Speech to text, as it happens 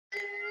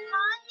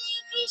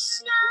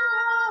Krishna,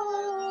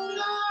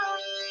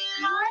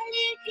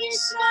 Hare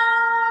Krishna,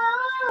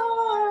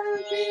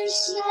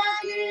 Krishna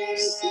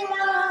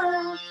Krishna,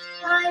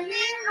 Hare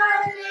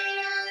Hare,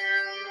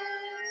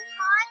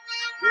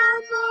 Hare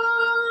Rama,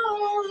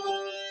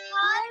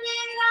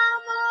 Hare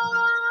Rama,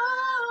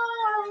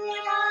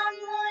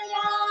 Rama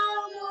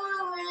Rama,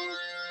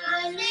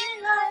 Hare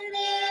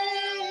Hare,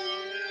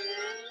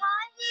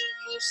 Hare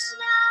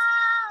Krishna,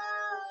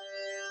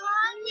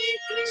 Hare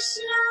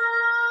Krishna,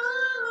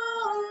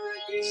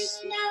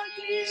 Krishna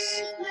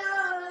Krishna,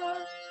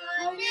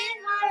 Hare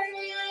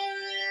Hare,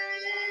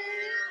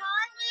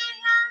 Hare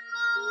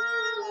Rama,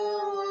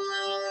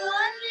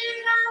 Hare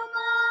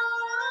Rama,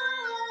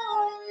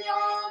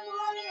 Rama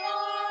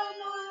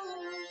Rama,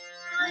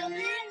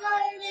 Hare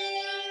Hare,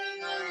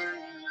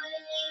 Hare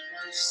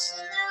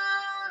Krishna,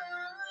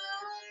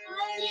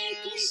 Hare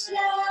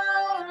Krishna,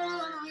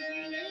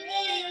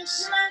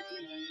 Krishna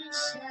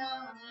Krishna,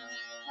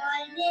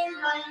 Hare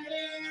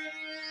Hare,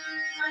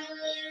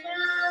 Hare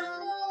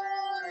Rama,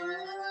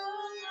 Hare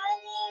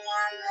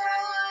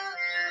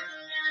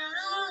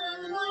Rama,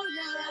 Rama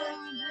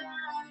Rama,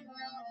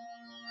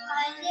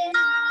 Hare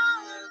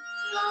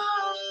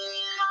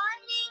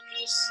Hare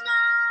Krishna,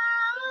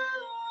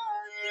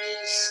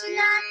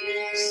 Krishna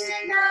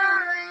Krishna,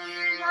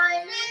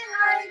 Hare Hare,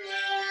 Hare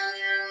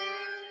Rama,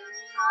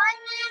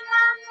 Hare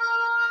Rama,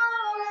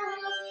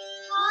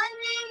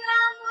 Rama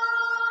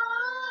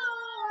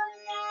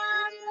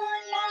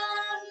Rama,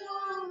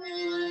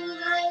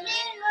 Hare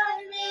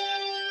Hare,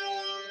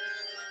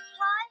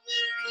 Hare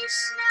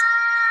Krishna,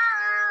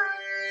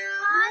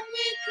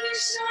 Hare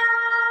Krishna,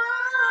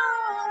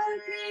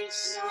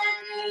 Krishna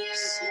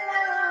Krishna,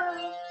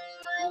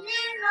 Hare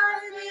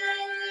Hare,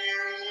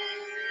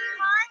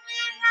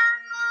 Hare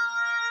Rama,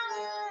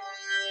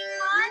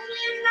 Hare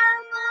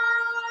Rama,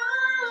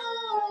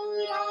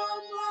 Rama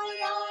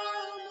Rama,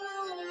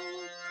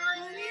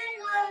 Hare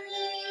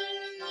Hare,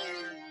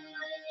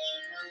 Hare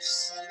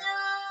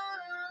Krishna,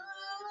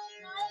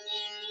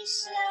 Hare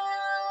Krishna,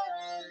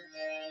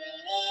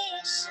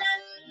 Krishna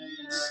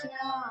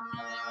Krishna,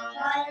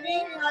 Hare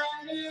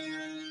Hare,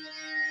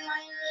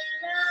 Hare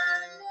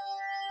Rama,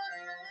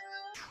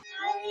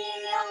 Hare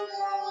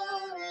Rama,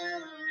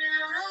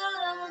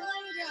 Rama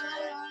Rama,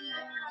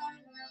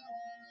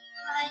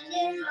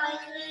 Hare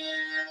Hare,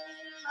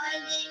 Hare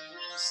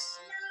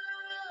Krishna,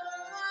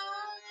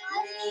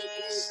 Hare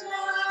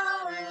Krishna,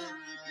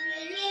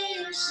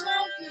 Krishna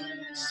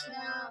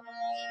Krishna,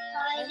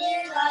 Hare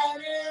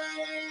Hare,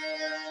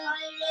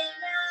 Hare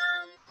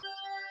Rama,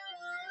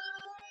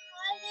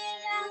 Hare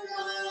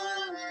Rama,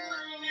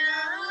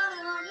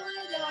 Rama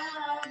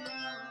Rama,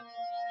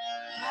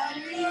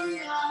 Hare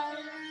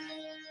Hare.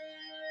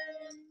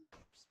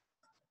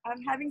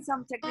 I'm having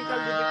some technical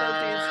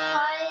difficulties.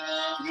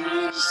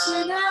 Hare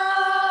Krishna,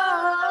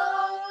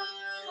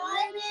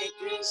 Hare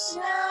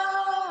Krishna,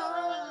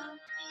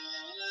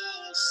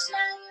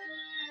 Krishna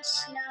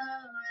Krishna,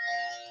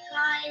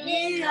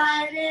 Hare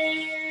Hare,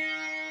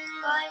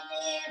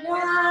 Hare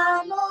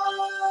Rama,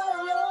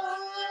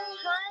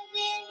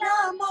 Hare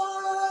Rama,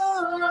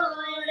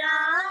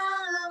 Rama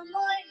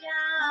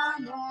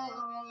Rama,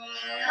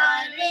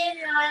 Hare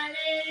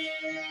Hare,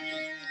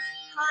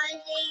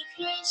 Hare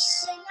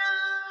Krishna,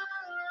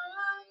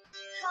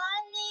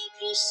 Hare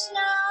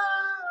Krishna,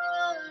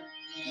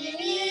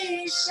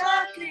 Krishna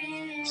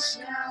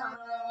Krishna,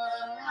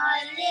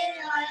 Hare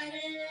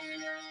Hare,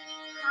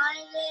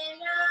 Hare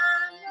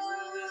Rama,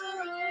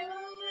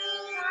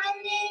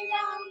 Hare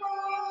Rama,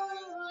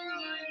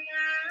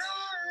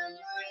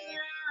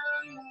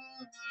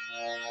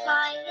 Rama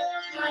Rama,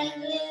 Hare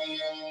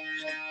Hare,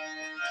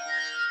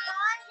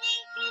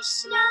 Hare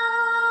Krishna,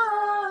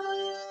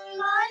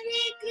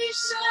 Hare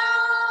Krishna,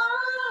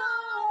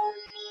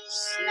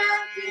 Krishna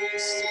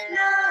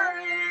Krishna,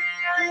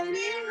 Hare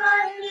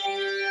Hare,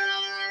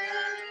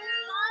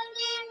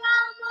 Hare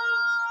Rama,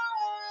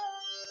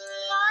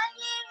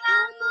 Hare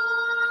Rama,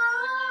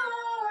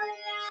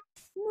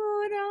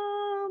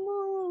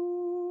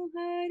 Ramo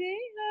Hare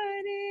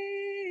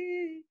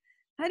Hare.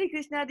 Hare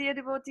Krishna, dear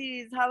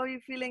devotees. How are you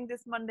feeling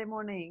this Monday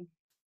morning?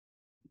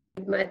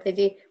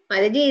 Mataji.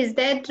 Mataji, is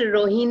that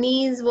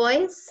Rohini's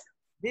voice?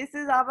 This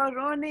is our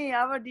Roni,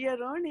 our dear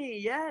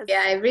Roni. Yes.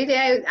 Yeah, every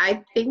day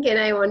I think and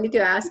I wanted to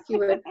ask you.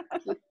 But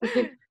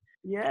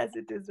Yes,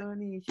 it is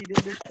Roni. She did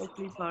this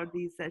especially for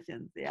these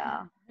sessions.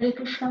 Yeah. Hare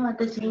Krishna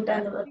Mataji,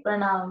 Dandavat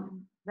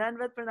Pranam.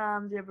 Dandavat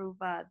Pranam, Jai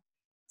Prabhupada.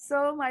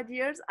 So, my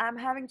dears, I'm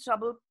having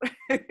trouble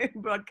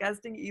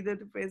broadcasting either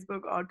to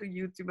Facebook or to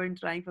YouTube. I'm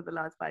trying for the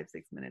last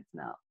 5-6 minutes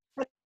now.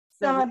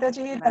 So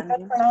Mataji,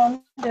 abandon-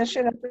 Pranam, Jai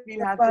Shri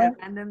we'll have to Prabhupada.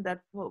 abandon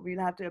that. We'll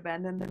have to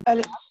abandon them.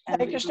 Hare And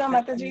we'll Krishna be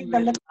Mataji, continuing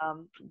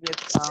Dandavat.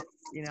 with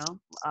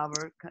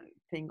our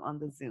thing on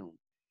the Zoom,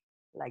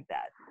 like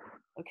that.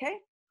 Okay.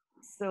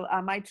 So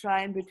I might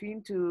try in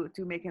between to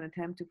make an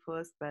attempt to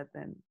first, but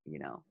then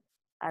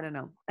I don't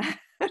know.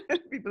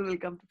 People will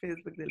come to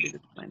Facebook, they'll be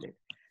disappointed.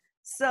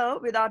 So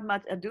without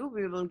much ado,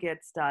 we will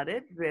get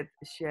started with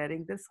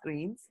sharing the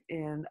screens,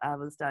 and I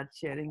will start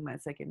sharing my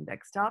second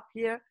desktop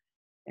here.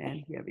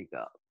 And here we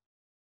go.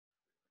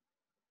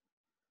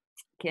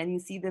 Can you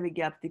see the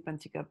Vigyapti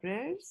Panchika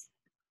prayers?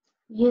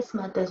 Yes,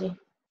 Mataji.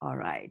 All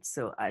right,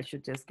 so I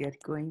should just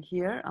get going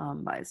here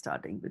by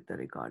starting with the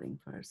recording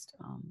first.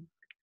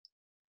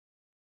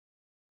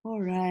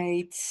 All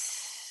right.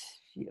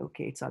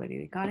 Okay, it's already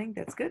recording.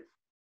 That's good.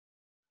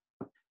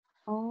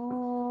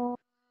 Oh,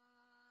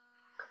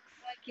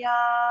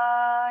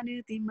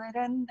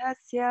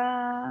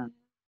 Jnanatimarandhasya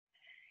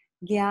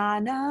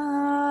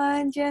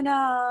Jnananjana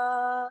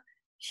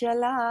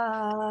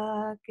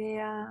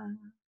Shalakaya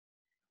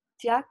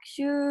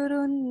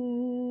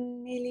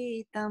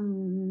Chakshurunmilitam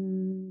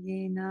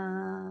Yena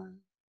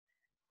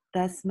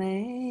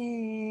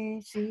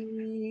Tasmai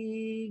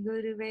Shri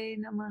Guruve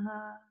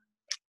Namaha.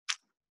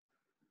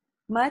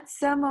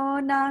 Matsamo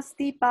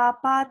nasti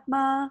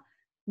papatma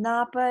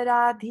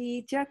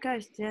naparadhi cha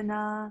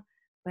kaschana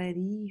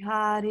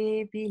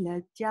parihare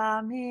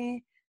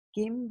vilajjame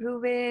kim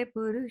bhruve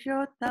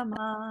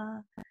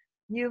purushottama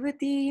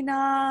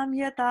yuvatinam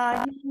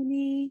yata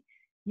yuni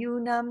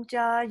yunam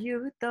cha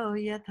yuvato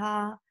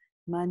yatha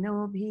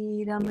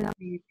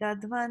manobhiramati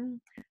tadvan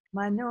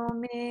mano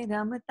me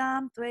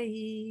ramatam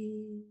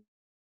tvayi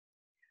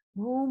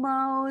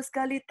bhumau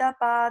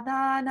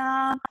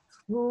skalitapadanam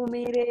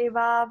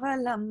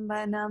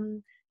भूमिरेवावलम्बनं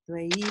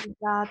त्वयि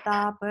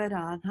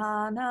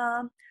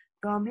तातापराधानां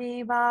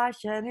त्वमेवा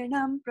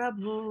शरणं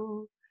प्रभु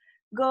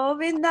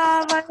गोविन्दा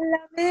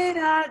वल्लभे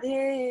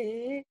राधे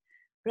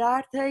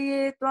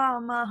प्रार्थये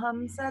त्वामहं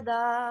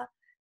सदा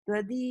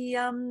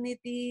त्वदीयं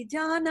निति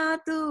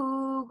जानातु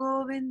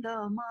गोविन्द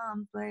मां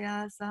त्वया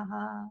सह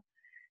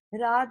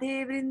राधे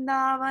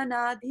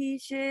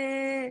वृन्दावनाधीशे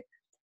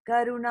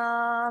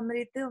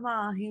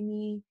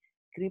करुणामृतवाहिनी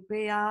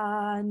कृपया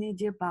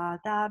निज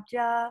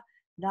पादाब्जा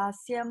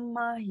दास्यं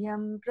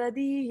मह्यं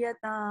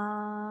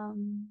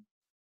प्रदीयताम्.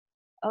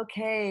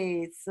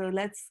 Okay, so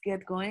let's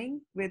get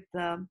going with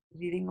the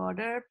reading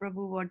order.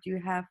 Prabhu, what do you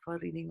have for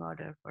reading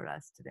order for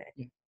us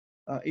today?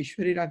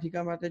 ईश्वरी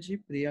राधिका माताजी,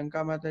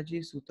 प्रियंका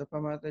माताजी, सुतपा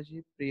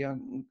माताजी,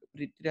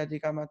 प्रीति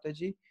राधिका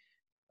माताजी,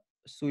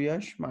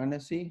 सुयश,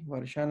 मानसी,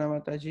 वर्षाना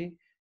माताजी,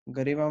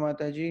 गरिमा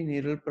माताजी,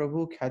 नीरल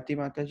प्रभु, ख्याति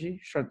माताजी,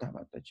 श्रद्धा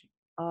माताजी.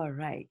 All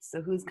right,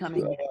 so who's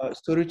coming?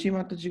 Suruchi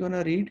Mataji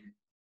gonna read?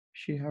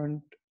 She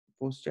haven't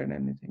posted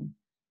anything.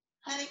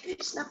 Hare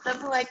Krishna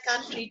Prabhu, I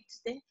can't read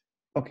today.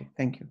 Okay,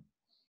 thank you.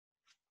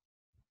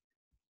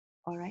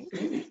 All right.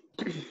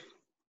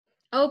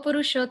 O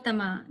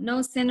Purushottama,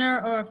 no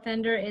sinner or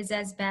offender is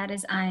as bad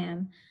as I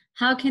am.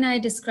 How can I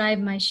describe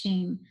my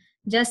shame?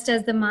 Just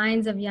as the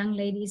minds of young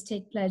ladies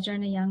take pleasure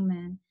in a young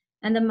man,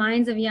 and the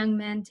minds of young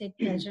men take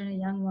pleasure in a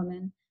young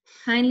woman,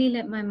 kindly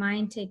let my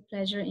mind take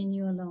pleasure in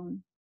you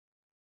alone.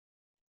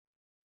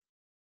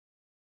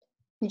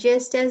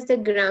 Just as the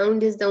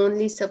ground is the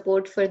only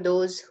support for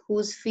those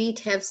whose feet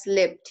have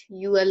slipped,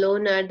 you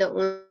alone are the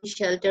only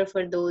shelter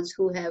for those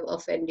who have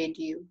offended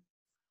you.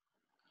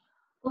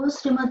 O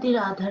Srimati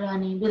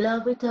Radharani,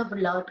 beloved of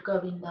Lord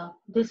Govinda,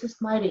 this is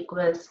my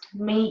request.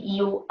 May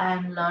you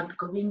and Lord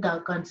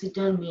Govinda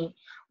consider me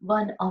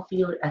one of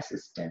your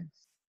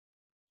assistants.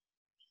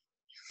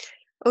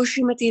 O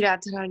Srimati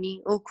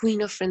Radharani, O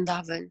Queen of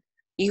Vrindavan,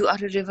 you are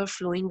a river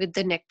flowing with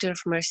the nectar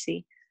of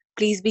mercy.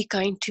 Please be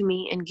kind to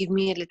me and give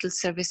me a little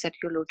service at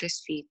your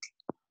lotus feet.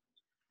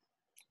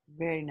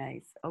 Very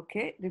nice.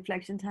 Okay,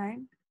 reflection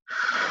time.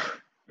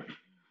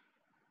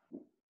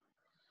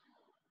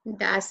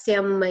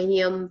 Dasyam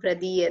Mahyam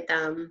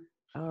Pradiyatam.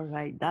 All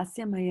right,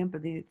 Dasya Mayam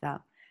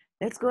Pradita.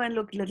 Let's go and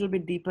look a little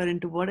bit deeper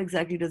into what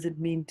exactly does it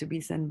mean to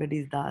be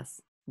somebody's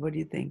das. What do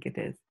you think it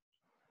is?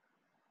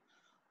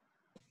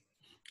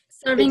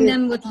 Serving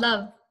them with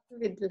love.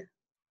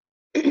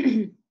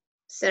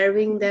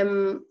 Serving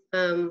them,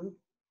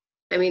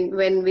 I mean,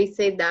 when we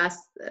say Das,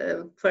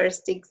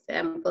 first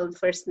example,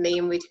 first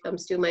name which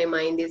comes to my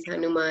mind is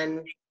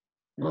Hanuman,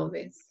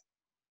 always.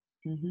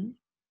 Mm-hmm.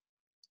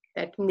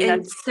 That And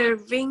means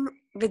serving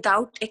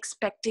without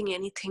expecting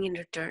anything in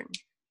return.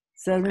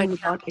 Serving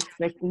without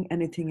expecting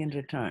anything in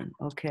return.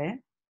 Okay.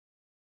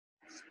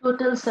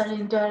 Total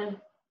surrender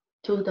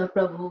to the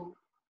Prabhu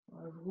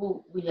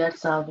who we are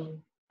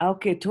serving.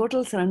 Okay,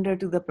 total surrender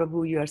to the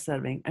Prabhu you are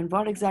serving. And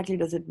what exactly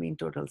does it mean,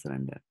 total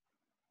surrender?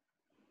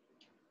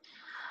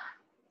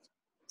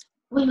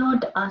 We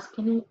not ask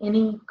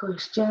any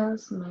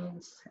questions,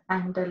 means,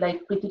 and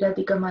like Priti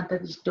Radhika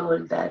Mataji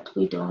told that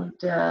we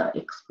don't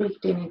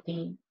expect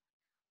anything.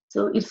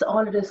 So it's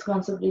all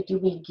responsibility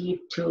we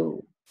give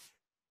to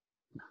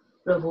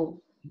Prabhu.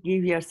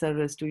 Give your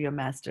service to your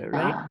master,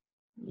 right?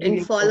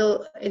 and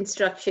follow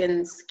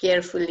instructions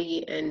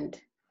carefully and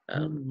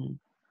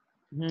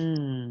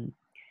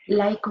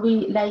like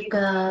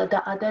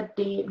the other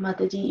day,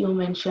 Mataji, you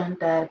mentioned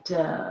that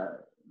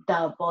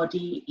the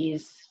body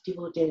is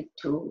devoted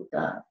to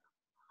the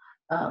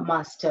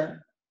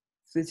master.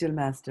 Spiritual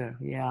master,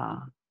 yeah.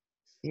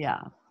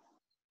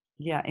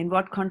 In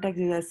what context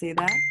did I say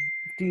that?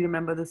 Do you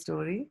remember the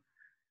story?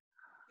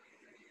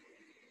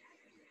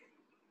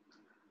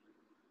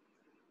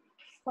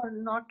 For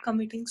not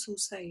committing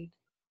suicide.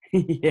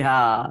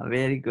 Yeah,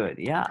 very good.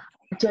 Yeah.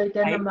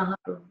 Chaitanya Right?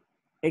 Mahaprabhu.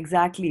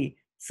 Exactly.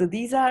 So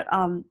these are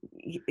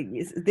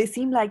they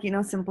seem like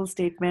simple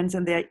statements,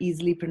 and they are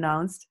easily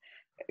pronounced.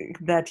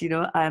 That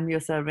I am your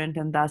servant,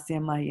 and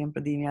Dasyam Mahyam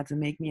Pradini, to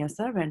make me a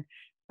servant.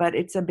 But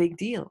it's a big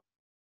deal,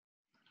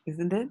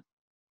 isn't it?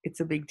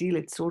 It's a big deal.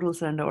 It's total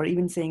surrender, or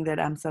even saying that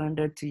I'm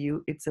surrendered to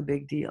you. It's a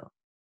big deal.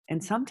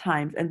 And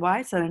sometimes, and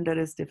why surrender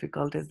is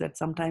difficult is that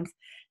sometimes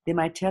they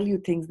might tell you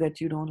things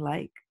that you don't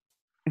like.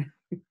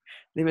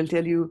 They will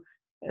tell you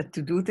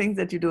to do things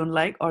that you don't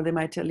like, or they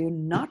might tell you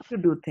not to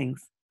do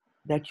things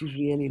that you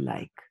really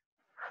like.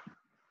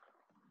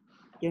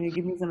 Can you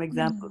give me some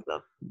examples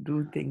of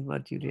do things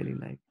what you really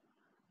like?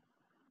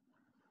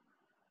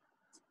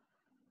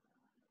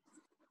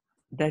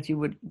 That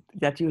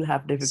you'll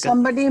have difficulty.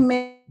 Somebody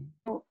may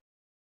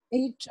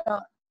eat.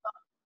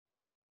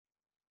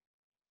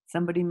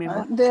 Somebody may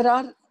what? There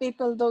are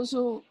people, those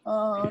who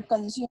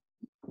consume.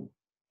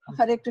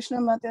 Hare Krishna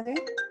Mataji.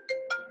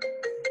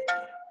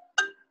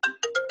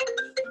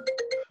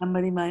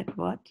 Somebody might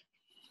what?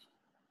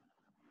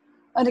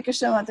 Hare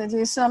Krishna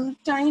Mataji.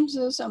 Sometimes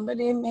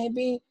somebody may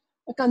be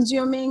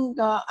consuming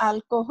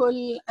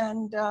alcohol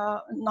and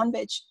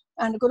non-veg,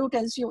 and Guru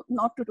tells you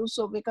not to do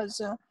so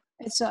because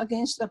it's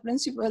against the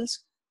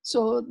principles.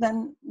 So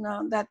then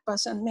that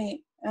person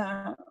may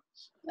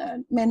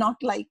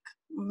not like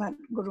what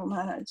Guru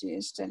Maharaj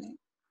is telling.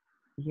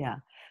 Yeah,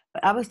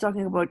 but I was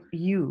talking about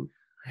you.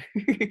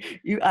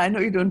 I know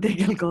you don't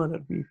take alcohol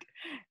or meat.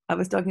 I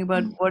was talking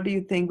about what do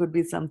you think would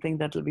be something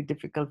that will be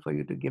difficult for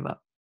you to give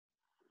up?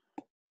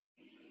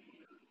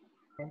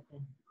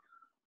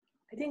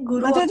 I think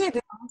Guru Mataji,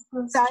 asks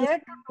us desire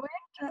to do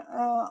it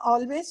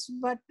always,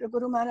 but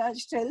Guru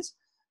Maharaj tells,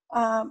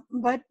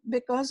 but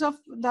because of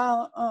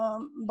the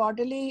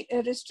bodily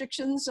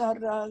restrictions or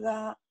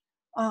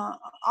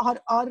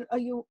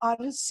you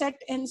are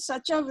set in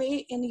such a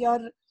way in your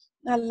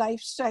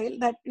lifestyle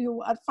that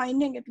you are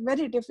finding it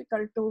very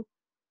difficult to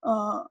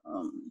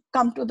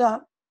come to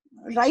the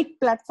right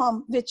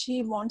platform which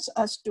he wants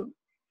us to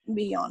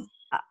be on.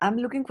 I'm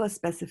looking for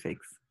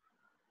specifics.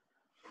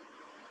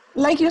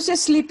 Like you say,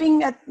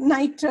 sleeping at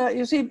night,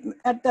 you see,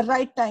 at the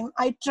right time.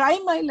 I try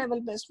my level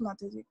best,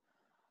 Mataji.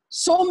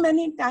 So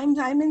many times,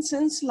 I mean,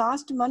 since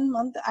last 1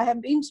 month, I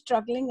have been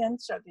struggling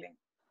and struggling.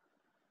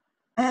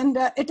 And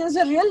it is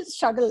a real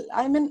struggle.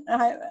 I mean,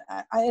 I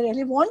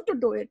really want to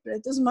do it.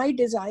 It is my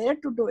desire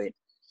to do it.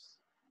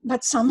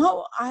 But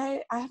somehow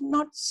I have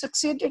not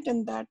succeeded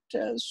in that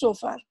so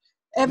far.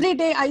 Every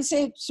day I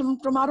say,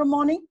 tomorrow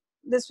morning,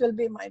 this will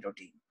be my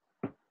routine.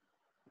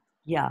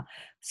 Yeah.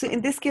 So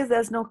in this case,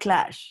 there's no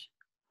clash.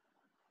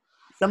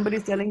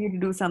 Somebody's telling you to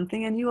do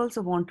something and you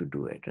also want to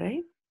do it,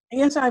 right?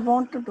 Yes, I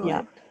want to do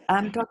it.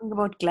 I'm talking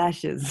about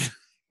clashes.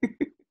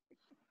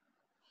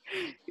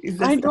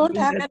 I don't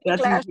have any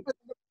clash with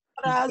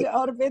Raj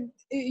or with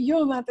you,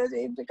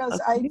 Mataji, because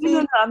I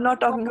feel... No, I'm not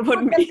talking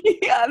about me.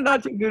 I'm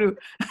not your guru.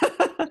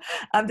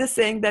 I'm just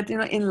saying that,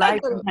 in life,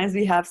 sometimes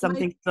we have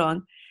something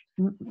strong.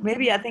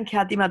 Maybe I think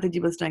Khyati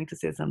Mataji was trying to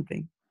say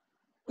something.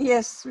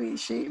 Yes,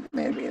 she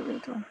may be able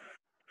to.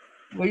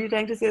 Were you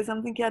trying to say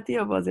something, Khyati,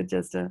 or was it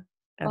just a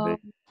average?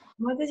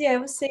 Mataji, I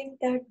was saying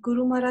that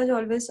Guru Maharaj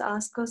always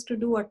asks us to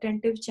do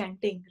attentive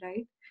chanting,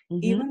 right?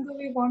 Even though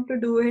we want to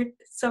do it,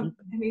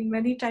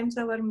 many times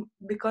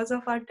because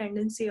of our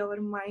tendency,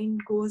 our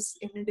mind goes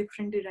in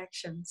different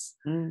directions.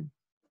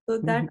 So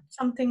that's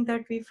something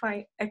that we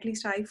find, at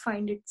least I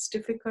find it's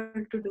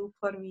difficult to do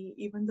for me,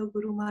 even though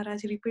Guru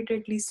Maharaj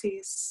repeatedly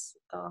says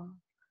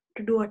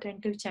to do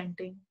attentive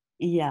chanting.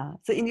 Yeah.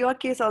 So in your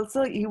case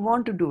also, you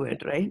want to do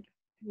it, right?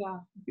 Yeah.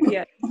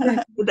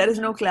 So there is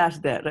no clash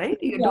there, right?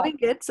 You're doing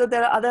it. So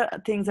there are other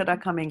things that are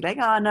coming, like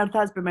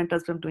anarthas prevent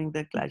us from doing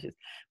the clashes.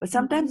 But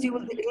sometimes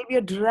it'll be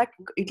a direct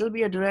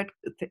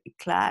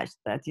clash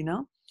that,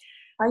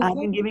 I've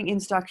been giving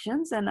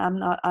instructions and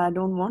I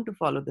don't want to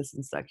follow these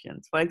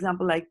instructions. For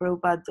example, like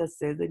Prabhupada just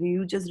says that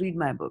you just read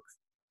my books.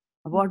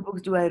 What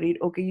books do I read?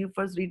 Okay, you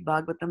first read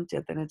Bhagavatam,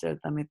 Chaitanya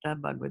Charitamrita,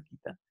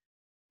 Bhagavad-gita.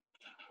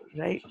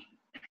 Right?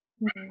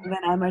 And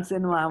then I might say,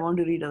 no, I want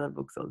to read other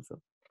books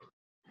also.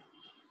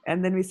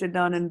 And then we sit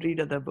down and read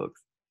other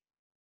books.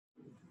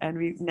 And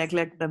we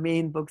neglect the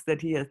main books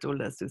that he has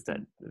told us to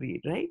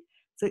read, right?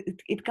 So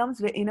it comes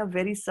in a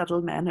very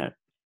subtle manner.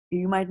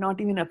 You might not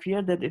even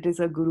appear that it is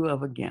a guru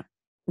avagya.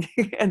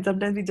 And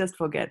sometimes we just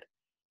forget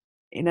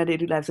in our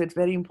day-to-day life. So it's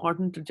very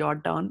important to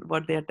jot down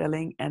what they are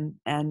telling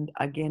and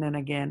again and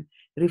again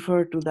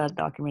refer to that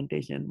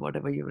documentation,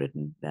 whatever you've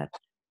written, that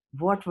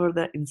what were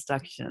the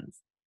instructions.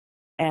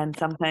 And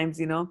sometimes,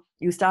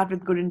 you start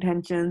with good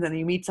intentions and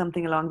you meet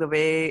something along the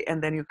way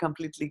and then you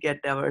completely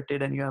get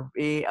diverted and you are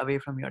way away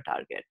from your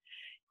target.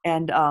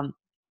 And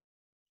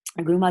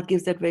Guru Maharaj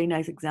gives that very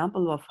nice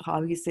example of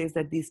how he says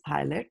that these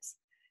pilots,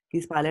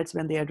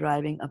 when they are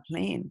driving a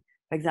plane,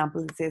 for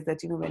example, he says that,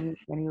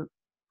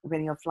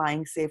 when you're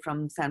flying, say,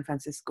 from San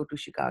Francisco to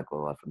Chicago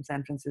or from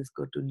San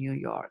Francisco to New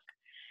York,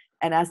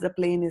 and as the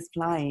plane is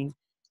flying,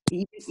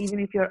 even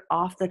if you're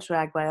off the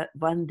track by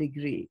 1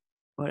 degree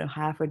or a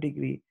half a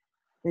degree,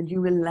 then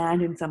you will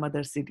land in some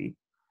other city.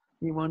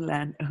 You won't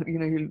land,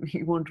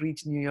 you won't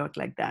reach New York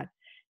like that.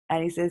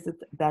 And he says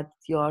that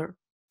your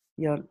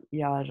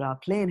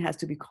plane has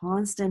to be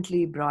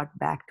constantly brought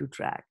back to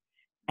track.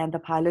 And the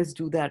pilots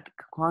do that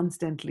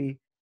constantly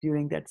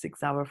during that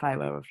 6-hour,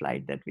 5-hour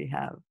flight that we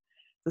have.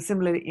 So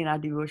similarly, in our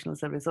devotional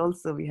service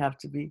also, we have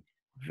to be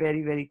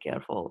very, very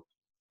careful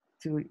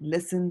to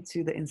listen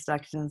to the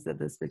instructions that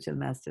the spiritual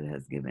master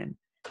has given.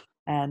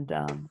 And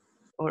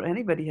or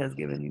anybody has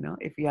given,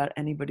 if we are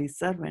anybody's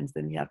servants,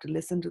 then we have to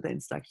listen to the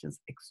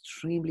instructions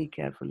extremely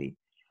carefully.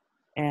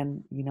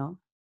 And,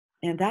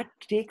 and that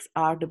takes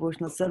our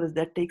devotional service,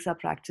 that takes our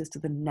practice to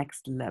the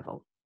next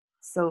level.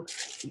 So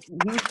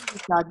we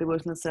start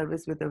devotional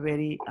service with a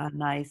very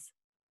nice,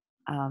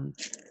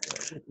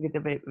 with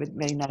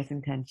very nice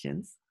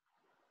intentions.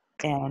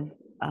 And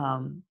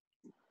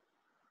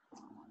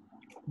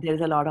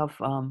there's a lot of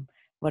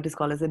what is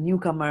called as a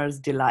newcomer's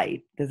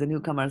delight. There's a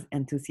newcomer's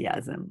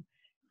enthusiasm.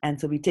 And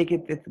so we take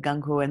it with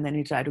gung-ho, and then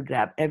we try to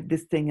grab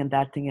this thing and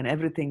that thing and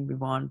everything we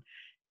want.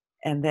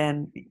 And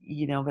then,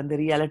 when the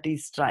reality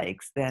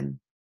strikes, then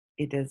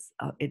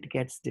it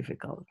gets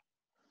difficult.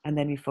 And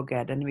then we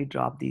forget and we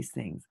drop these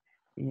things,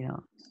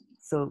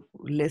 So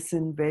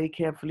listen very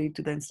carefully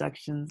to the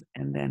instructions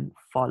and then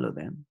follow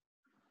them.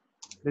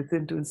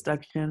 Listen to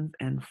instructions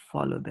and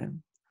follow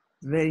them.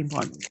 Very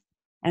important.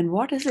 And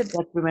what is it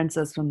that prevents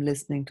us from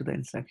listening to the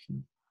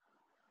instructions?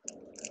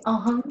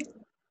 Or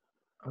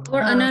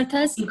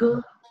anarthas?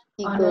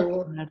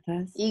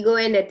 Ego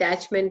and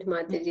attachment,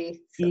 Mataji.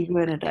 Ego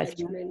and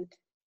attachment.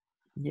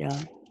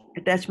 Yeah.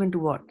 Attachment to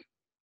what?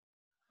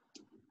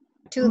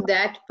 To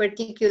that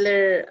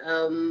particular,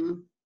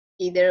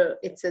 either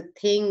it's a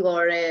thing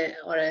or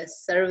a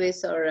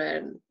service or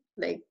an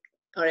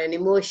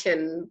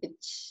emotion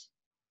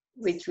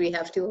which we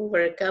have to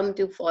overcome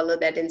to follow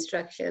that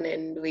instruction,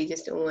 and we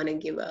just don't want to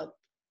give up.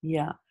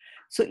 Yeah.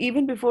 So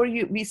even before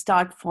we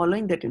start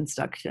following that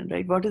instruction,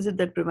 right? What is it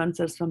that prevents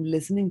us from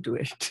listening to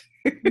it?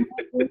 My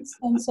own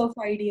sense of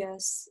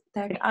ideas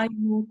that I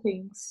know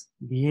things.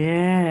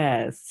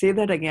 Yes. Say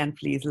that again,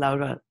 please,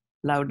 louder.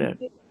 My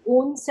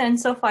own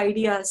sense of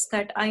ideas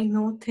that I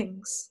know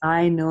things.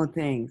 I know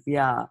things.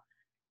 Yeah.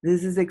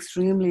 This is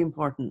extremely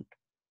important.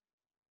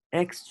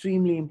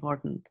 Extremely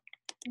important.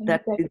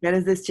 That there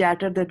is this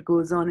chatter that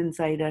goes on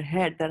inside our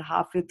head that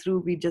halfway through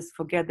we just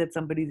forget that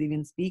somebody's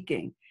even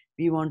speaking.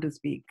 We want to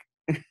speak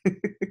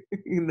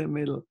in the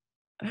middle,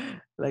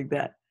 like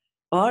that.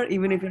 Or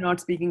even if you're not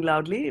speaking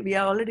loudly, we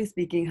are already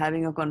speaking,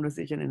 having a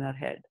conversation in our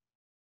head.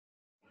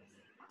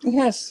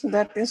 Yes,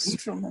 that is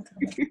true.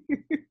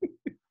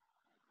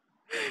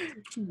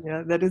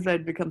 Yeah, that is why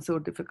it becomes so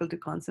difficult to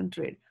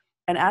concentrate.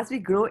 And as we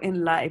grow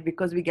in life,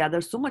 because we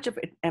gather so much of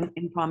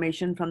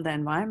information from the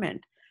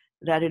environment,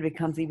 that it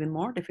becomes even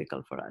more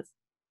difficult for us.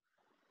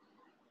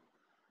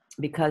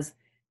 Because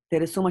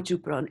there is so much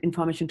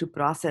information to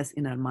process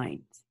in our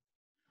minds.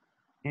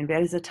 And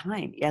where is the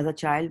time? As a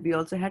child, we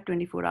also had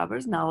 24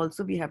 hours. Now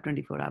also we have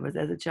 24 hours.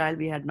 As a child,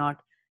 we had not,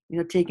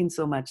 taken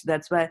so much.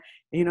 That's why,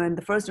 in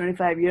the first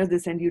 25 years, they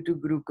send you to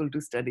Gurukul to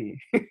study.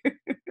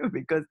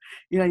 Because,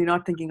 you're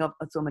not thinking of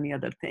so many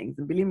other things.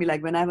 And believe me,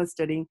 like when I was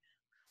studying,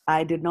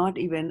 I did not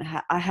even,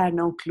 I had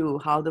no clue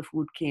how the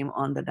food came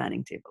on the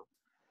dining table.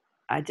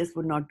 I just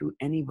would not do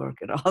any work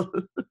at all.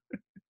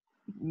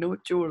 No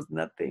chores,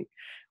 nothing.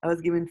 I was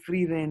given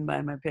free rein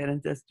by my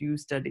parents, just you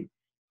study,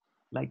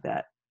 like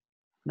that.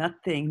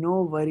 Nothing,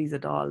 no worries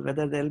at all,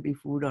 whether there'll be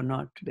food or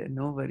not today,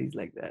 no worries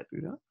like that,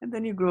 And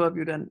then you grow up,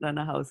 you run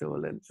a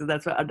household. And so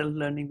that's why adult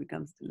learning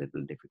becomes a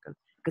little difficult,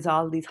 because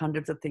all these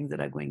hundreds of things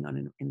that are going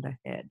on in the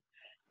head.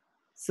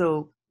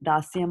 So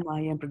dasyam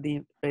mahayam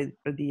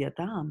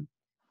pradiyatam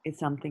is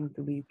something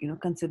to be,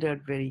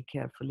 considered very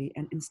carefully,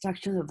 and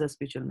instructions of the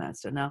spiritual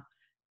master. Now,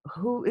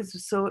 who is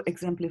so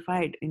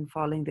exemplified in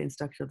following the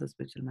instruction of the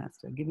spiritual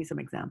master? Give me some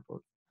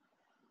examples.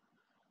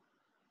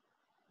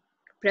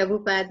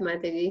 Prabhupada,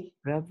 Mataji.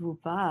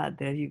 Prabhupada,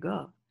 there you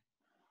go.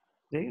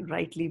 Very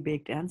rightly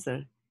baked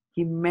answer.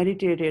 He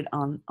meditated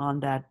on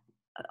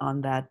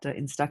that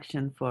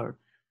instruction for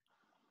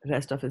the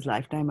rest of his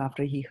lifetime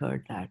after he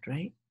heard that,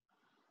 right?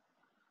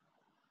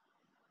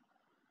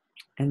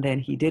 And then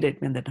he did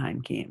it when the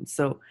time came.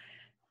 So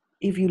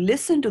if you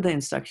listen to the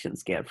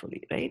instructions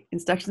carefully, right?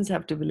 Instructions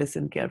have to be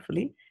listened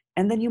carefully.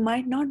 And then you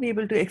might not be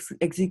able to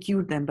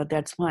execute them, but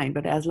that's fine.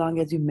 But as long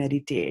as you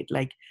meditate,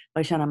 like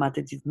Vaishana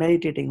Mataji is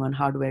meditating on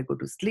how do I go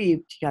to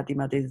sleep, Chikati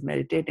Mataji is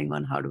meditating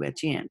on how do I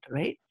chant,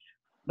 right?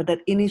 But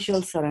that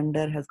initial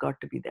surrender has got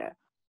to be there.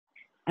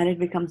 And it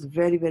becomes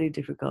very, very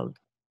difficult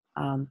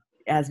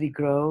as we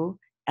grow,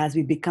 as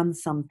we become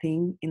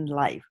something in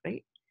life,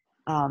 right?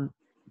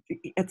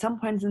 At some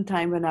points in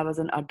time when I was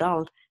an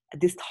adult,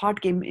 this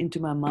thought came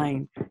into my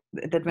mind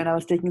that when I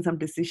was taking some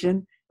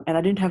decision and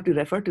I didn't have to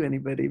refer to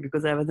anybody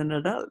because I was an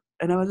adult.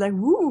 And I was like,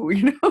 woo,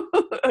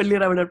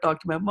 earlier I would have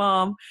talked to my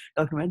mom,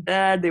 talked to my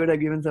dad, they would have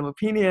given some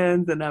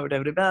opinions and I would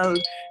have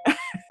rebelled,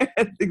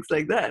 things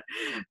like that.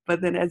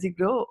 But then as you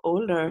grow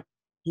older,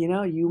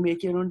 you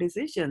make your own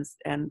decisions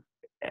and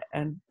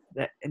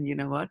you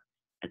know what?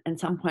 At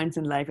some points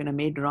in life when I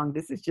made wrong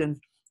decisions,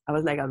 I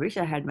was like, I wish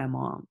I had my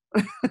mom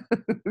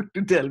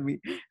to tell me.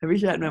 I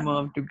wish I had my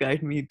mom to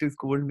guide me, to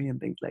scold me and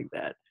things like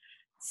that.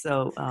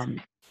 So,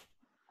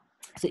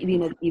 so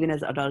even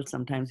as adults,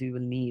 sometimes we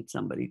will need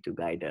somebody to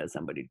guide us,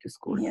 somebody to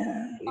scold us.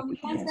 Yeah. somebody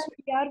to Sometimes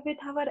teach Yes. when we are with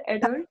our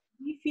adult,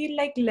 we feel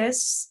like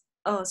less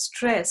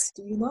stressed,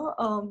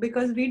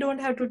 because we don't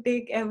have to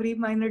take every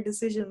minor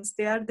decisions.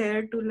 They are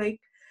there to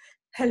like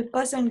help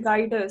us and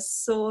guide us.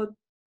 So,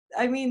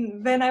 I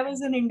mean, when I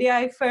was in India,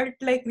 I felt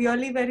like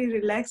really very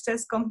relaxed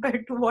as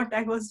compared to what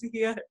I was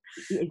here.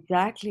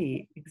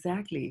 Exactly.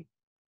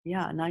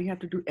 Yeah, now you have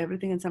to do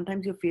everything, and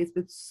sometimes you're faced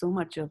with so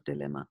much of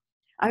dilemma.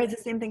 I mean, the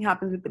same thing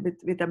happens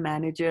with a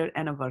manager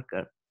and a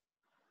worker,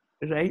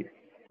 right?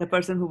 The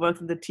person who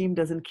works in the team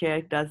doesn't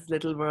care, does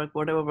little work,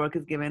 whatever work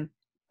is given,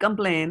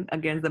 complain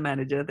against the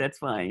manager, that's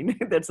fine,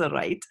 that's all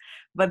right.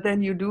 But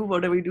then you do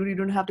whatever you do, you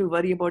don't have to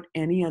worry about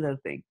any other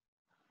thing.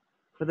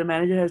 But the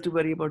manager has to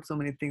worry about so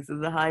many things. So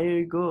the higher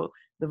you go,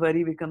 the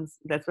worry becomes,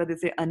 that's why they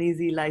say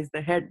uneasy lies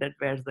the head that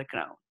wears the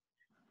crown,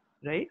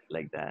 right?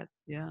 Like that,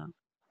 yeah.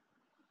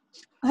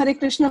 Hare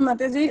Krishna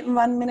Mataji,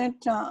 1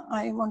 minute.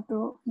 I want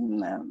to,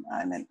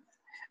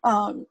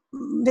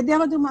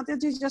 Vidyavadhu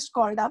Mataji just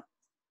called up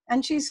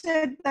and she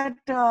said that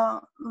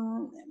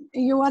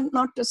you are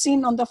not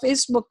seen on the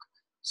Facebook.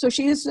 So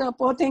she is,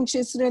 poor thing,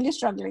 she's really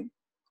struggling.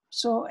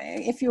 So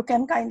if you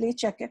can kindly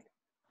check it.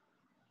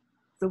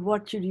 So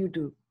what should you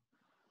do?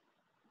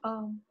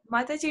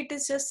 Mataji, it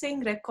is just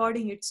saying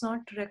recording. It's not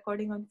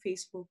recording on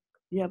Facebook.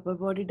 Yeah, but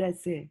what did I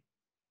say?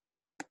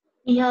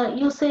 Yeah,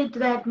 you said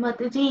that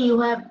Mataji, you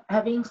have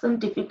having some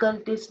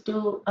difficulties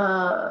to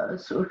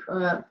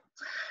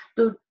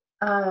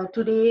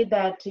today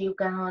that you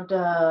cannot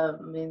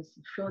means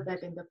show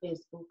that in the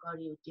Facebook or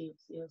YouTube.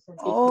 So you some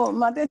Oh,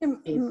 Mataji,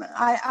 difficulties.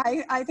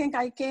 I think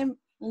I came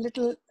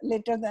little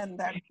later than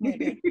that,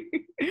 maybe.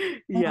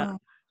 Yeah.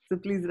 So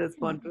please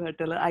respond to her.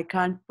 Tell her I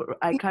can't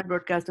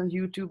broadcast on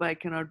YouTube. I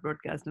cannot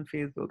broadcast on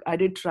Facebook. I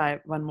did try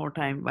one more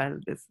time while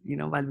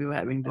we were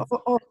having this.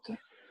 Oh, okay.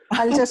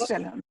 I'll just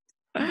tell her.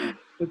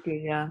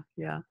 Okay. Yeah.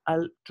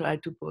 I'll try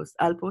to post.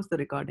 I'll post the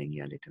recording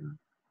here later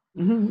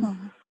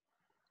on.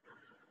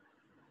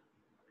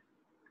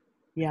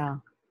 Yeah.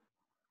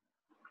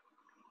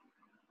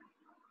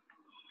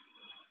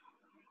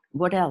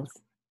 What else?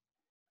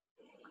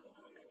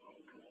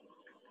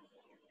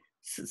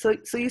 So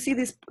you see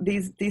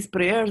these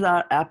prayers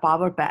are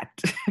power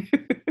packed.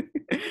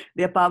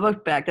 They are power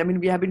packed. I mean,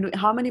 we have been doing,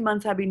 how many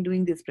months have been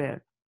doing this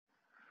prayer?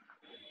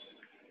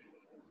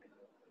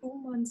 2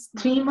 months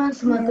now. 3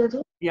 months,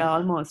 Mataji. Yeah,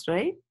 almost,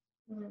 right?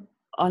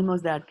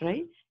 Almost that,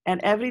 right?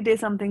 And every day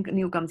something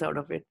new comes out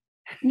of it.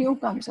 New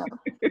comes out.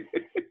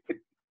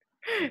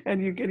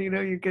 And you can,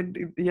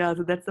 yeah,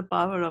 so that's the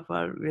power of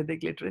our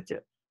Vedic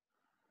literature.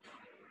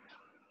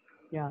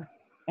 Yeah.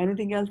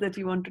 Anything else that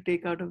you want to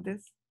take out of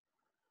this?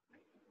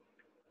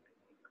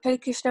 Hare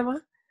Krishna Ma.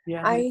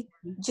 Yeah. I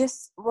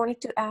just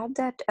wanted to add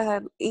that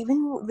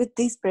even with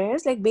these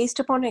prayers, like based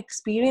upon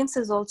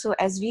experiences also,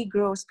 as we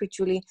grow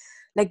spiritually,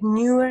 like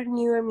newer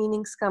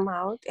meanings come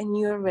out and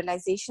newer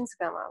realizations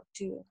come out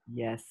too.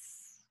 Yes.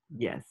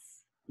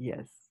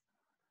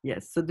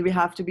 So we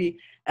have to be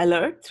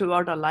alert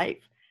throughout our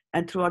life,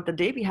 and throughout the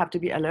day we have to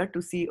be alert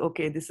to see,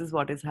 okay, this is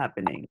what is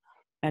happening.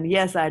 And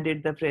yes, I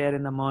did the prayer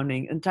in the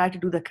morning, and try to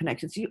do the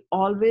connections. You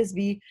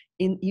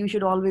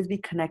should always be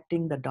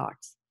connecting the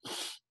dots.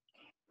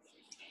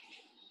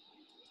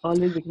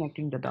 Always be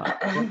connecting the dots.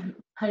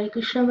 Hare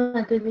Krishna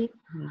Mataji.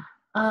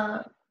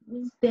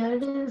 Means there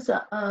is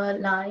a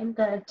line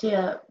that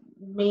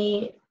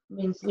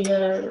means we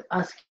are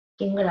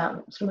asking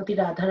Srimati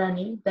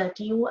Radharani that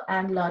you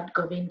and Lord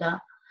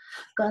Govinda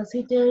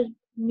consider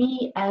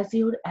me as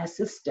your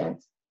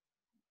assistant.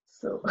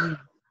 So,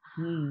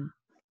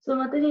 so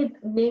Mataji,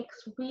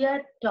 next we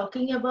are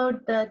talking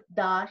about the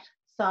Das,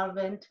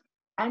 servant,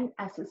 and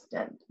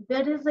assistant.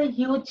 There is a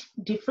huge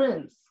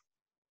difference.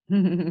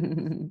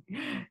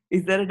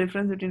 Is there a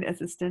difference between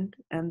assistant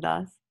and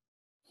Das?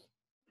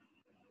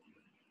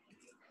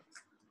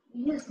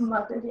 Yes,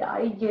 Mataji,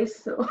 I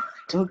guess so.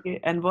 Okay,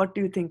 and what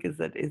do you think is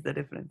the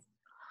difference?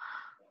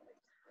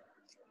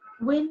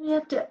 When we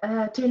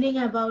are telling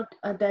about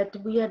that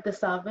we are the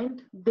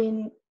servant,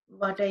 then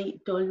what I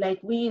told,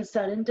 like we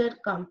surrender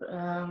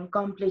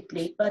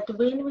completely. But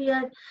when we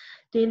are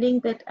telling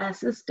that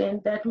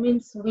assistant, that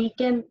means we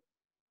can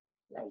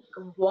like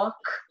walk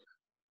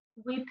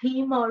with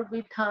him or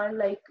with her,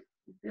 like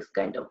this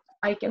kind of.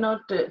 I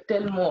cannot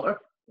tell more.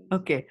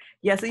 Okay,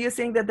 yeah. So you're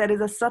saying that there is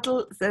a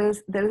subtle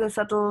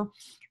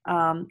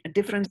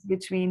difference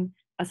between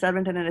a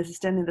servant and an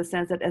assistant, in the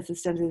sense that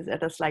assistant is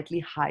at a slightly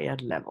higher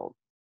level,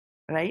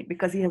 right?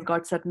 Because he has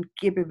got certain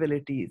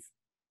capabilities,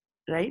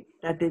 right?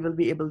 That they will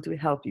be able to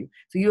help you.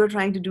 So you're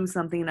trying to do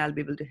something and I'll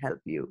be able to help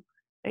you,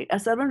 right? A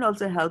servant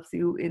also helps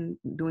you in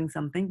doing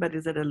something, but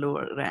is at a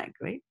lower rank,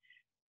 right?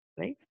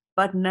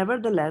 But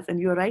nevertheless, and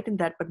you're right in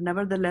that, but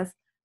nevertheless,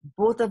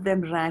 both of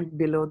them rank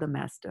below the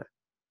master,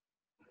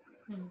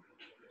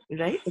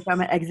 right? If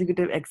I'm an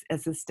executive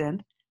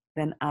assistant,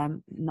 then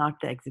I'm not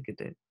the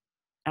executive.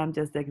 I'm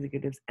just the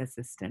executive's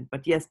assistant.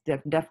 But yes,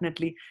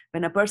 definitely,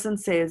 when a person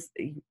says,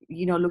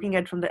 looking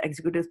at from the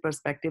executive's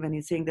perspective, and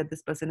he's saying that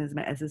this person is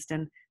my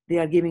assistant, they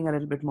are giving a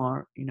little bit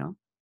more,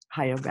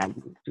 higher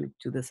value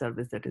to the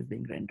service that is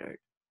being rendered,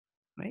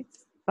 right?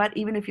 But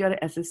even if you're an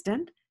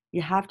assistant,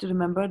 you have to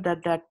remember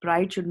that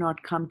pride should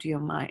not come to your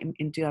mind,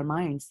 into your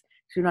minds.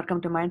 Should not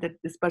come to mind that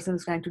this person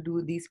is trying to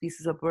do these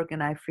pieces of work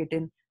and I fit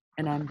in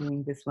and I'm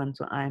doing this one,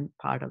 so I'm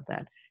part of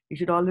that. You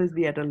should always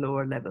be at a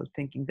lower level,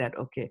 thinking that,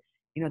 okay,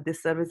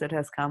 this service that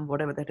has come,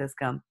 whatever that has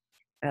come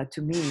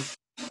to me,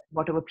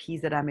 whatever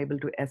piece that I'm able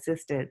to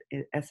assist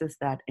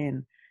that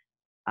in,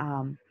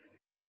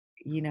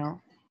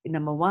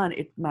 number one,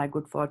 it's my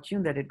good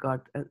fortune that it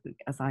got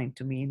assigned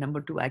to me.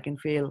 Number two, I can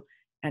fail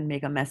and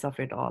make a mess of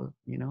it all,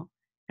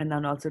 and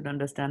then also to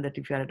understand that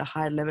if you're at a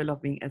higher level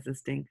of being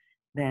assisting,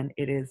 then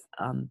it is,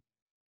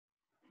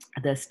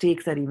 the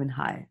stakes are even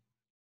high,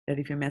 that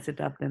if you mess it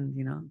up, then,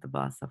 the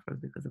boss suffers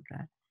because of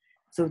that.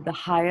 So the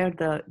higher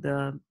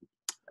the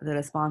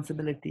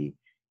responsibility,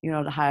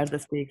 the higher the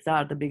stakes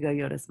are, the bigger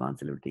your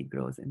responsibility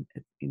grows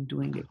in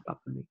doing it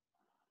properly,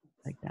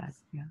 like that.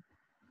 Yeah.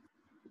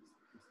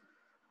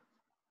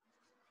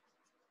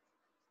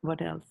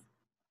 What else?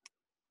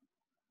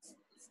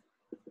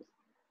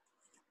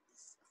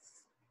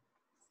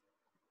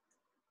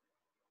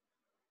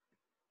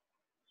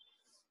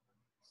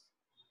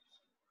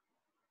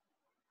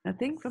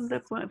 Nothing from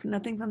the.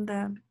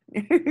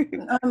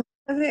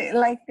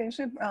 Like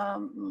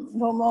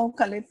Bhomo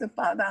Kalita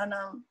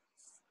Padanam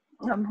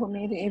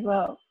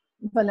Bhumireva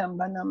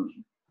Valambanam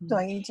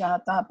Twai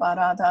Jata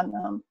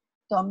Paradhanam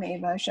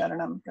Twameva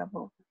Sharanam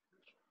Prabhu.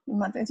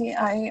 Mataji,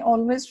 I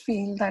always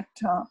feel that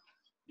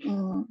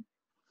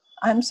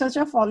I'm such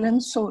a fallen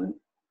soul,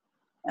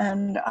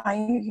 and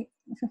I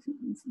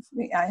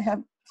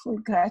have full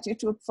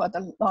gratitude for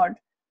the Lord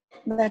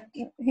that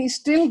He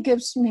still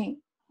gives me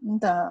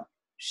the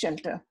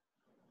shelter.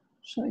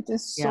 So it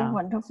is so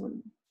wonderful.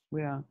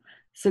 Yeah.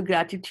 So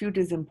gratitude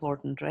is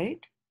important, right?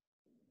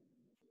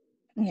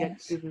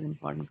 Yes. Gratitude is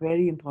important,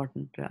 very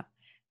important.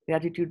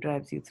 Gratitude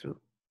drives you through.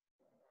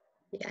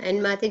 Yeah, and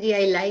Mataji,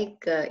 I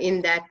like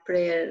in that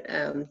prayer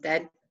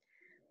that,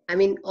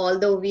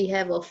 although we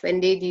have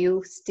offended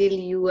you, still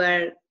you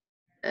are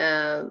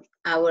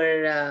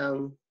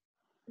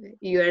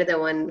you are the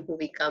one who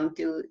we come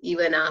to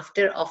even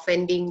after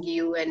offending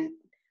you, and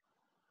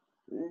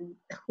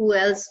who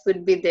else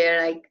would be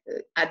there, like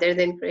other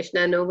than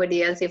Krishna?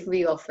 Nobody else. If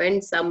we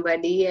offend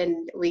somebody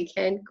and we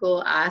can't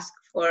go ask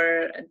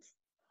for,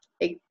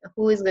 like,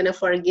 who is going to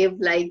forgive,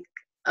 like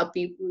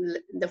people,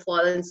 the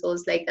fallen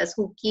souls like us,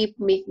 who keep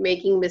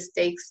making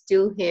mistakes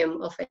to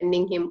him,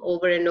 offending him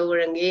over and over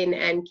again,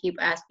 and keep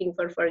asking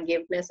for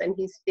forgiveness, and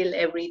he still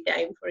every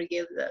time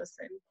forgives us.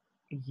 And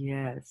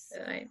yes.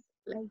 Like,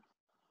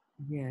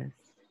 yes.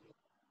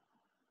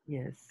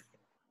 Yes.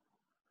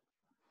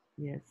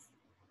 Yes.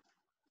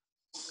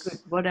 Good.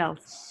 What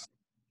else?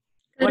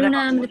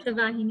 Karuna Amrita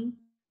Vahini.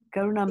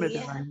 Karuna Amrita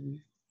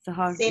Vahini. So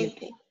how? Same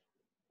thing.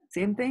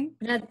 Same thing?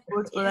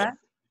 Words for Yes.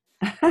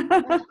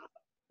 that?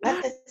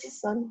 Mataji's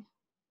son.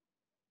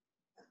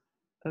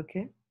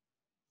 Okay.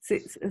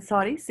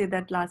 Say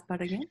that last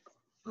part again.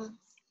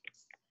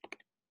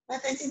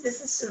 Mataji,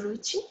 this is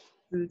Suruchi.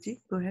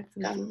 Suruchi, go ahead.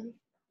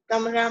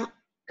 Karuna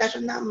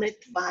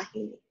Amrita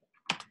Vahini.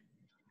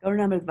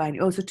 Karuna Amrita Vahini.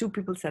 Oh, so two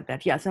people said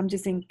that. Yeah, so I'm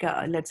just saying,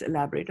 let's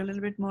elaborate a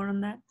little bit more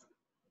on that.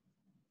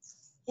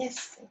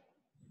 Yes.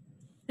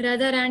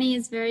 Radharani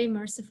is very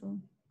merciful.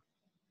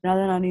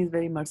 Radharani is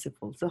very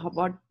merciful. So so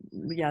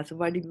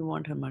why do we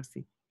want her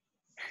mercy?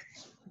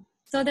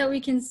 So that we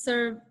can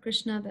serve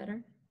Krishna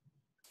better.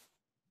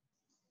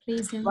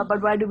 Please him.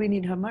 But why do we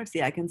need her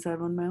mercy? I can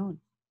serve on my own.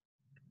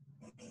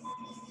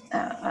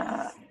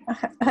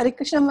 Hare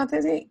Krishna,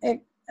 Mataji.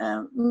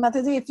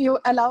 Mataji, if you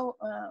allow,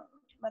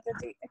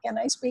 Mataji, can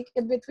I speak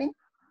in between?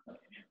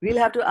 We'll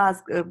have to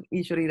ask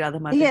Ishwari Radha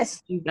Mataji.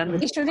 Yes, She's done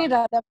with Ishwari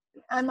Radha.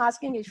 I'm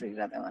asking Ishwari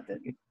Radha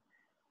Mataji.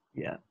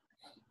 Yeah.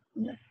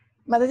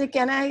 Mataji,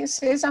 can I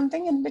say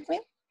something in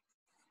between?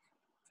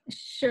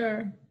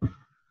 Sure.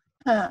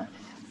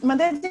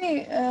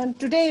 Mataji,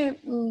 today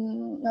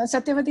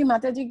Satyavati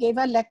Mataji gave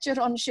a lecture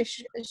on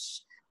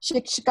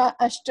Shikshika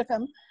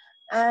Ashtakam,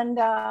 and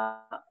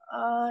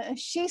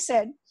she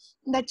said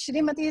that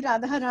Shrimati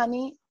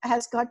Radharani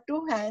has got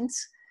two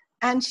hands,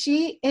 and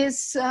she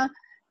is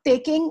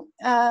taking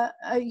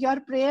your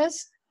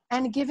prayers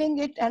and giving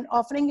it and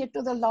offering it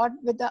to the Lord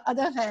with the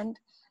other hand,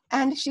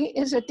 and she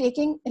is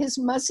taking his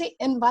mercy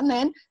in one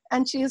hand,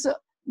 and she is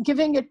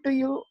giving it to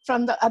you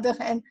from the other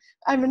hand.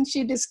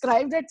 She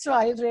described it, so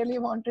I really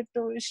wanted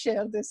to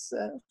share this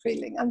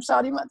feeling. I'm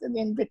sorry, Mataji,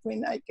 in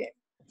between I came.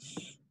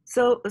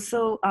 So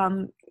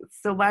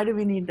why do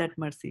we need that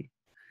mercy?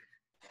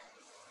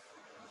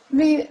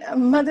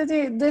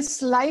 Mataji,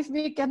 this life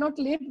we cannot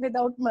live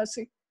without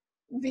mercy.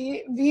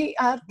 We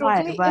are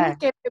totally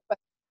incapable.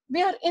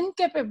 We are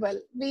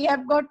incapable. We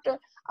have got,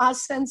 our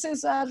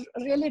senses are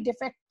really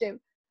defective.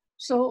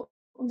 So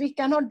we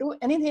cannot do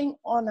anything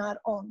on our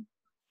own.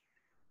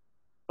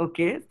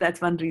 Okay, that's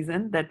one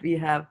reason that we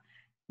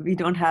we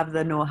don't have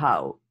the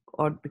know-how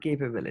or the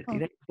capability.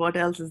 Right? What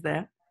else is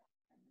there?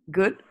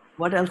 Good.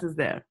 What else is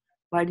there?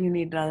 Why do you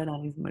need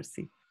Radharani's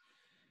mercy?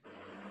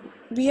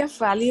 We are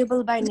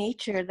fallible by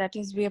nature. That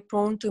is, we are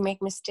prone to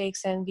make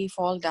mistakes and we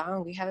fall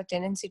down. We have a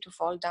tendency to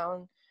fall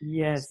down.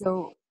 Yes.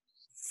 So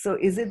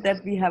is it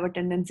that we have a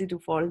tendency to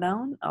fall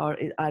down, or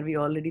are we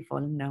already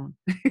fallen down?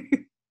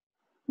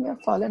 We have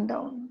fallen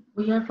down.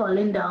 We are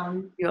falling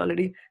down. We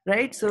already,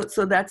 right?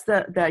 So that's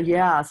the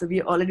yeah. So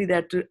we're already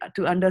there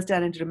to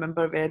understand and to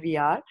remember where we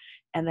are.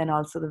 And then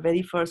also the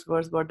very first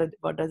verse, what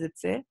does it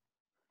say?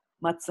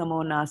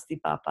 Matsamo nasti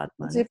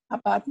papatman.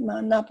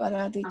 Papatma na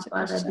paradi Aparadi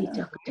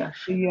chakashana. chakcha.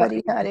 We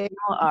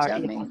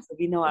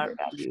know our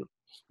value.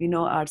 We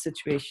know our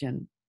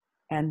situation.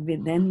 And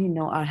then we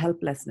know our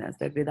helplessness,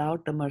 that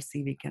without the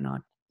mercy, we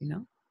cannot,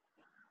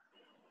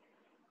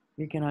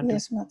 we cannot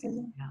Yes, do.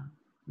 Mataji. Yeah,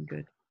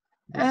 good.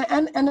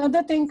 And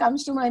another thing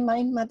comes to my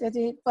mind,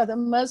 Mataji, for the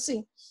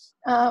mercy.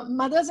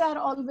 Mothers are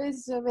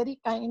always very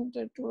kind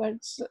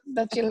towards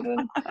the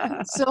children.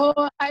 So,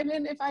 I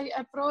mean, if I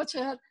approach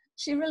her,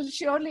 she will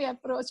surely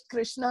approach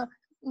Krishna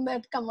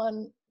that, come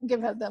on,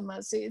 give her the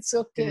mercy. It's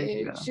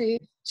okay.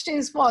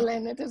 She's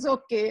fallen. It is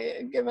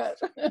okay. Give her.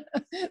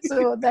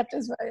 So that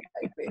is why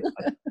I feel.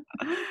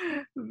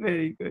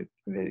 Very good.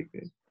 Very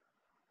good.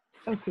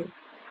 Okay.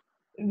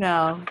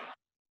 Now,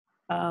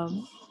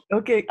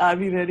 okay, are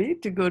we ready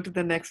to go to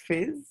the next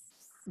phase,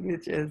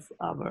 which is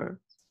our...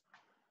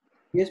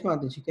 Yes,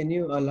 Mataji, can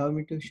you allow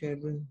me to share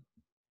the...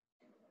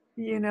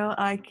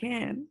 I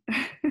can,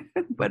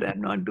 but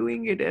I'm not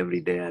doing it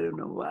every day. I don't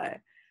know why.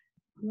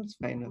 That's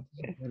fine.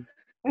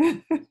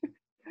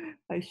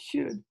 I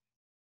should.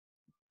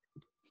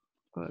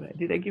 All right.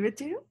 Did I give it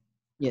to you?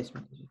 Yes,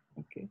 Mataji.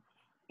 Okay.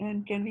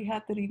 And can we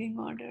have the reading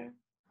order?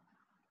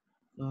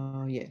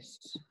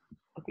 Yes.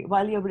 Okay.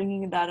 While you're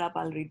bringing that up,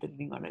 I'll read the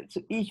reading order.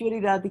 So,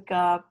 Ishwari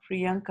Radhika,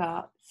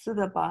 Priyanka,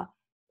 Sudapa,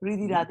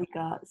 Priti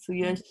Radhika,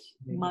 Suyash,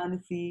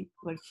 Manasi,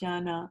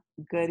 Varshana,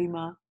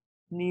 Garima,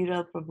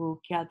 Neeral Prabhu,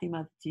 Khyati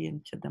Mataji,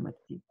 and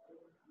Shraddha-mataji.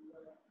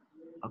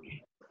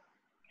 Okay.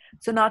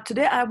 So now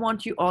today I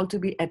want you all to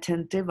be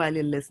attentive while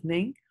you're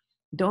listening.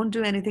 Don't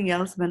do anything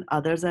else when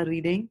others are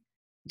reading.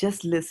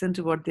 Just listen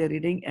to what they're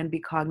reading and be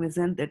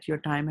cognizant that your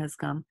time has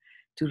come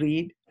to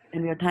read.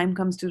 And when your time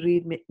comes to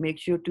read, make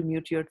sure to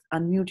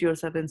unmute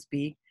yourself and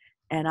speak.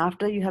 And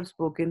after you have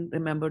spoken,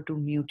 remember to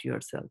mute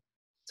yourself.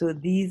 So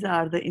these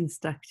are the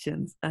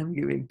instructions I'm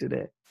giving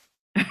today.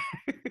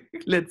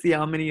 Let's see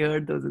how many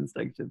heard those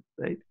instructions,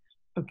 right?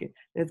 Okay,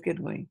 let's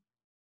get going.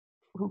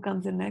 Who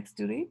comes in next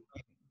to read?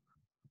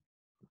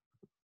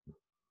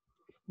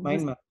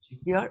 Mine, Mataji.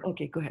 Here?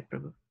 Okay, go ahead,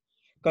 Prabhu.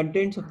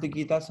 Contents of the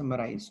Gita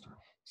summarized.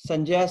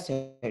 Sanjaya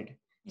said,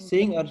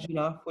 seeing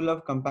Arjuna full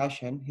of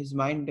compassion, his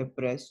mind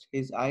depressed,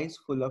 his eyes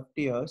full of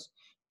tears,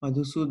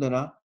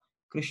 Madhusudana,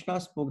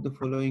 Krishna spoke the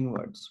following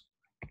words.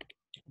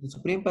 The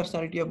Supreme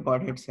Personality of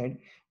Godhead said,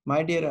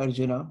 my dear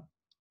Arjuna,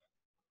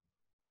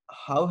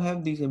 how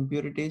have these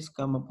impurities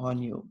come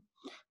upon you?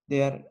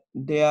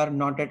 They are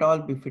not at all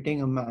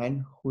befitting a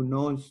man who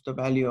knows the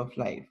value of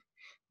life.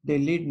 They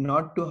lead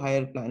not to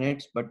higher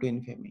planets but to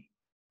infamy.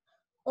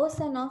 O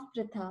son of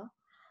Pritha,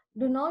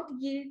 do not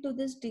yield to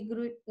this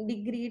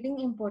degrading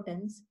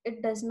impotence.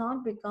 It does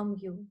not become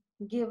you.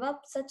 Give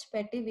up such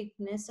petty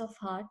weakness of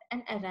heart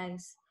and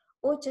arise,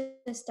 O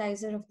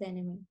chastiser of the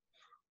enemy.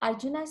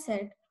 Arjuna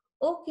said,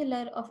 O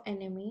killer of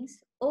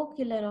enemies, O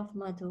killer of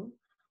Madhu,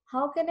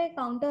 how can I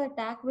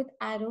counterattack with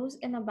arrows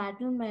in a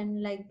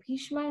battlemen like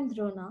Bhishma and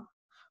Drona,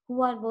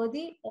 who are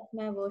worthy of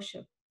my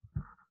worship?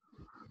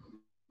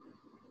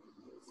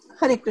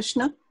 Hare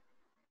Krishna.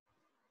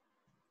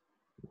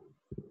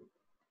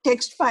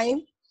 Text 5.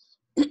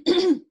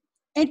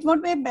 It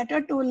would be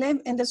better to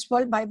live in this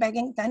world by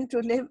begging than to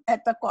live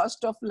at the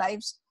cost of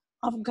lives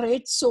of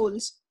great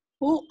souls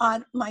who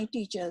are my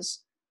teachers.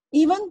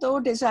 Even though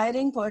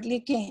desiring worldly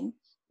gain,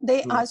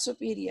 they are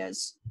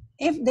superiors.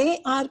 If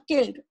they are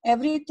killed,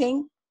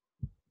 everything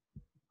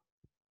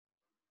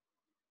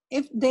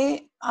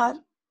they are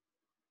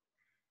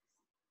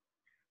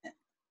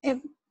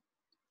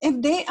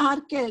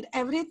killed,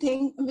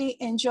 everything we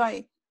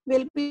enjoy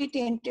will be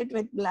tainted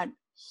with blood.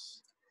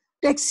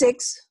 Text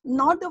 6.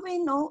 Nor do we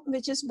know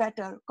which is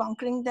better,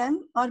 conquering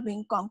them or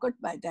being conquered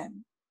by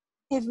them.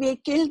 If we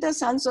kill the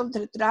sons of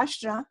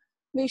Dhritarashtra,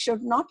 we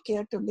should not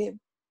care to live.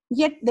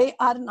 Yet they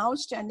are now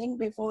standing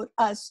before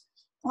us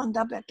on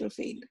the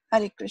battlefield.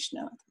 Hare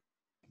Krishna.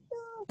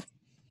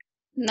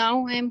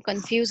 Now I am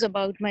confused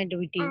about my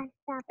duty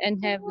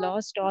and have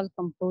lost all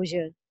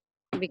composure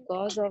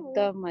because of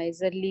the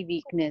miserly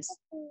weakness.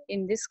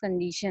 In this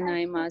condition, I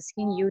am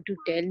asking you to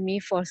tell me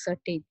for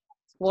certain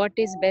what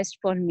is best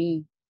for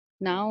me.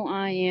 Now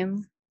I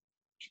am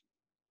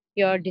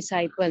your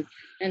disciple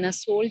and a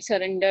soul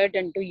surrendered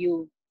unto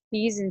you.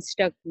 Please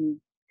instruct me.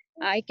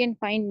 I can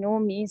find no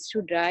means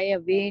to dry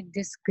away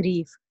this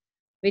grief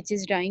which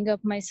is drying up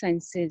my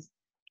senses.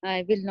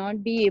 I will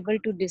not be able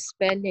to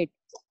dispel it.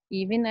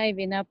 Even I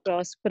win a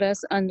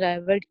prosperous,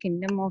 unrivaled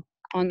kingdom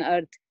on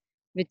earth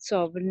with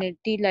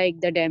sovereignty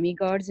like the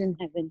demigods in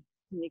heaven.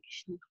 Hare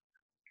Krishna.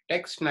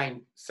 Text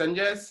 9.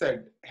 Sanjaya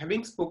said,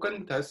 having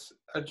spoken thus,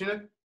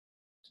 Arjuna,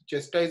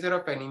 chastiser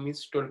of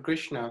enemies, told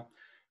Krishna,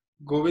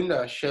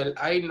 Govinda,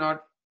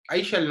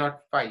 I shall not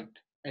fight,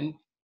 and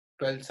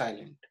fell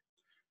silent.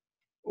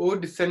 O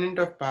descendant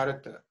of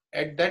Bharata,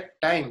 at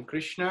that time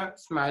Krishna,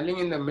 smiling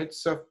in the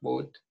midst of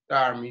both the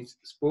armies,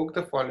 spoke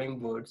the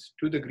following words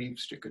to the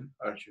grief-stricken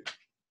Arjuna.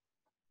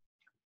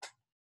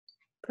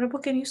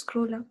 Prabhu, can you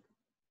scroll up?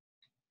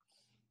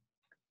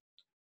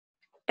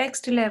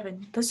 Text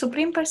 11. The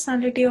Supreme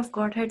Personality of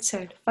Godhead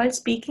said, while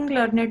speaking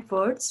learned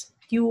words,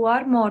 you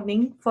are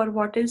mourning for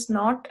what is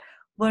not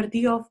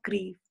worthy of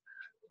grief.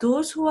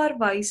 Those who are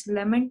wise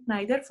lament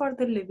neither for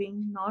the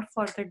living nor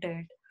for the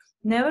dead.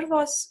 Never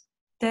was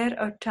there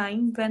a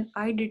time when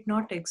I did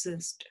not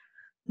exist.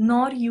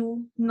 Nor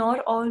you,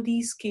 nor all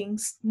these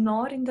kings,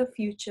 nor in the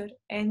future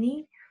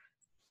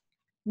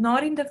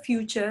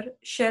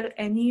shall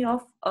any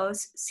of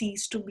us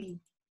cease to be.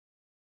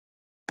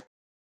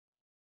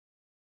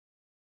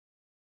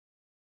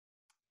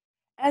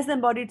 As the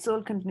embodied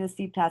soul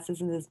continuously passes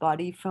in this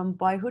body from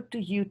boyhood to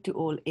youth to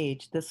old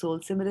age, the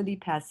soul similarly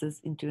passes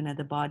into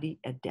another body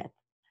at death.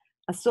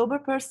 A sober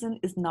person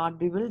is not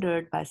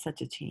bewildered by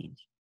such a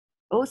change.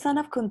 O son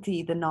of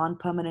Kunti, the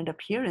non-permanent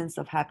appearance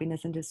of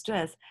happiness and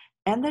distress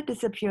and their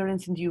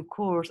disappearance in due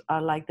course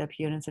are like the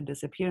appearance and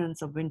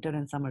disappearance of winter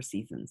and summer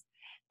seasons.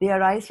 They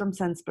arise from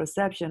sense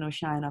perception, O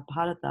Shayan of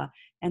Bharata,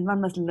 and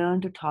one must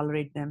learn to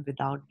tolerate them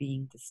without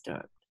being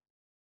disturbed.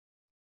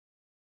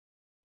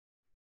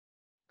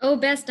 O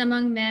best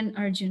among men,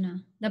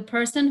 Arjuna, the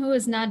person who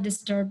is not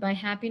disturbed by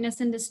happiness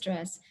and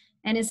distress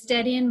and is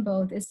steady in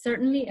both is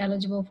certainly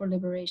eligible for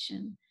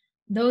liberation.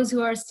 Those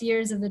who are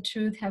seers of the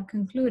truth have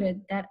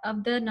concluded that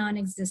of the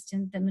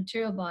non-existent, the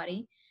material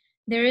body,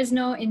 there is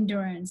no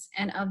endurance,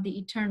 and of the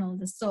eternal,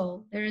 the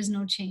soul, there is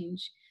no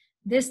change.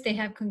 This they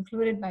have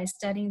concluded by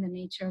studying the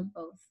nature of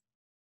both.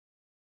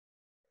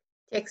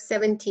 Text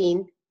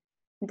 17.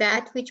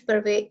 That which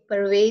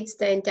pervades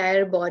the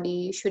entire body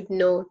you should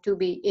know to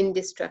be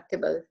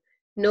indestructible.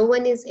 No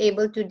one is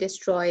able to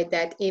destroy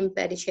that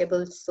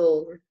imperishable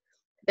soul.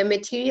 The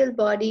material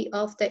body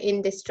of the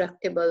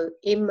indestructible,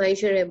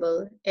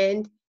 immeasurable,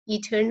 and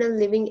eternal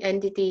living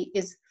entity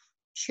is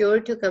sure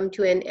to come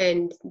to an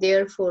end.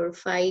 Therefore,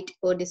 fight,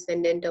 O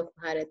descendant of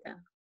Bharata.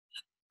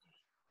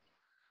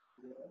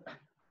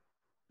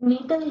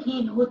 Neither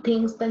he who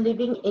thinks the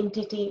living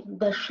entity,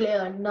 the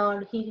slayer,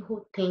 nor he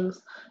who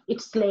thinks it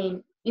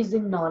slain is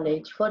in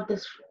knowledge, for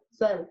the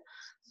self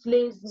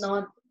slays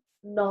not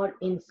nor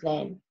in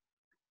slain.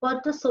 For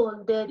the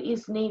soul there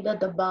is neither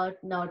the birth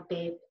nor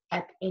death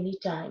at any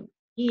time.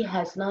 He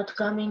has not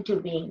come into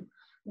being,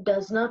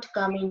 does not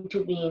come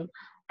into being,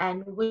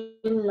 and will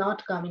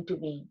not come into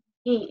being.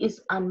 He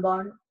is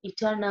unborn,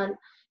 eternal,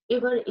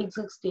 ever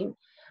existing,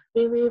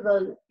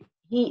 removable.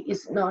 He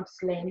is not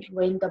slain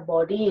when the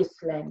body is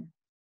slain.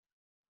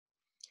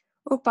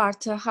 O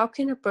Partha, how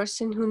can a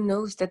person who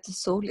knows that the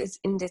soul is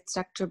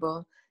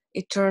indestructible,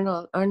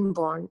 eternal,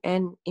 unborn,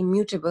 and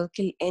immutable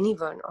kill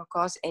anyone or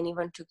cause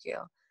anyone to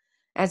kill?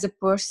 As a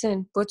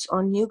person puts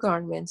on new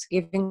garments,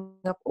 giving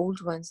up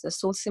old ones, the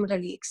soul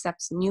similarly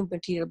accepts new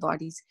material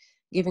bodies,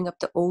 giving up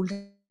the old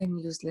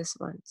and useless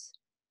ones.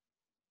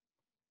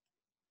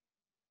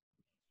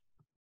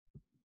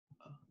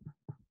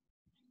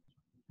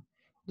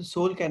 The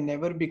soul can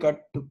never be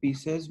cut to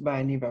pieces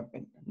by any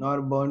weapon,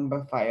 nor burned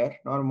by fire,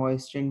 nor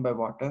moistened by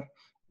water,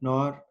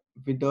 nor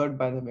withered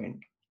by the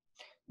wind.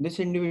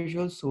 This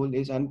individual soul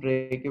is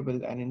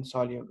unbreakable and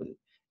insoluble,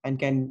 and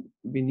can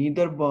be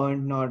neither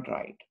burned nor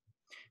dried.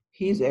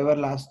 He is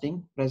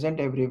everlasting,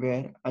 present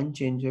everywhere,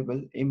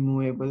 unchangeable,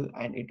 immovable,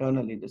 and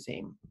eternally the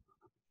same.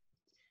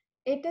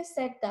 It is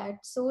said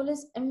that soul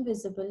is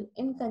invisible,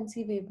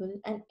 inconceivable,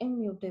 and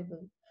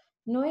immutable.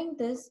 Knowing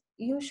this,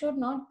 you should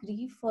not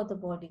grieve for the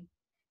body.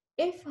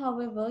 If,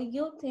 however,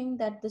 you think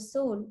that the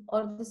soul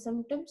or the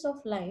symptoms of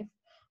life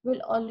will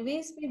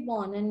always be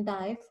born and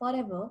die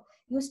forever,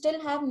 you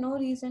still have no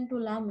reason to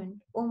lament,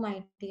 O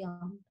mighty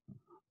aunt.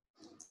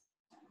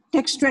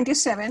 Text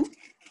 27.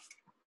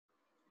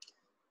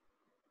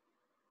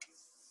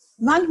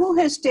 One who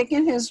has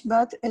taken his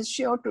birth is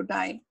sure to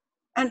die,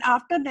 and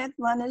after death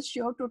one is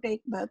sure to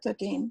take birth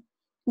again.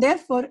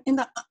 Therefore, in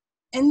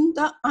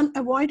the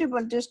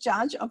unavoidable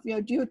discharge of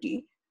your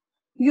duty,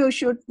 you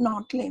should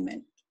not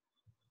lament.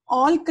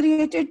 All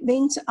created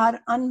beings are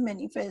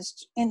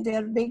unmanifest in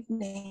their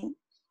beginning,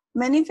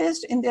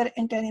 manifest in their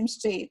interim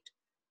state,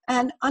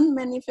 and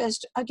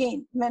unmanifest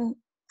again when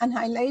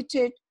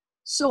annihilated.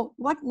 So,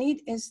 what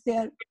need is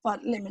there for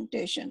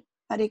lamentation?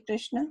 Hare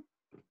Krishna.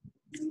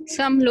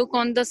 Some look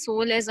on the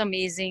soul as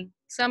amazing,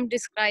 some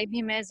describe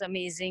him as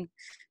amazing,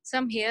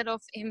 some hear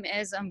of him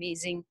as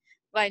amazing,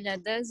 while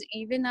others,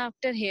 even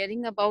after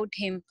hearing about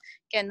him,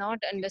 cannot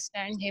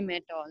understand him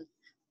at all.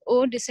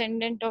 O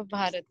descendant of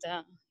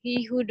Bharata,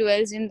 he who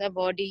dwells in the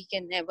body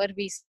can never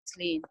be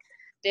slain.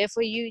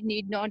 Therefore, you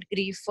need not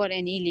grieve for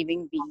any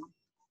living being.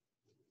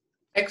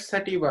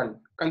 X31.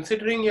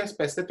 Considering your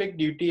specific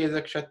duty as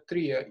a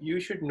Kshatriya, you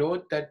should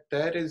note that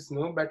there is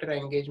no better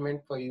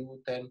engagement for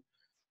you than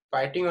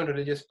fighting on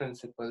religious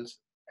principles,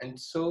 and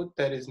so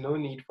there is no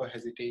need for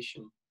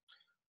hesitation.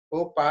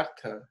 O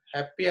Partha,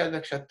 happy are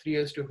the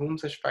Kshatriyas to whom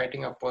such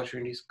fighting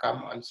opportunities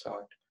come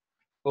unsought,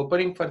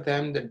 opening for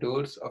them the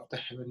doors of the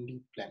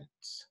heavenly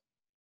planets.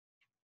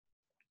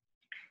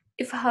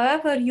 If,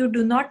 however, you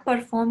do not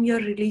perform your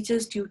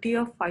religious duty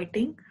of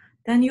fighting,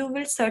 then you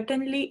will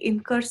certainly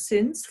incur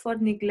sins for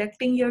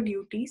neglecting your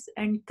duties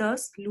and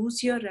thus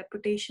lose your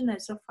reputation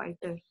as a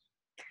fighter.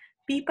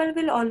 People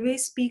will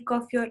always speak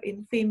of your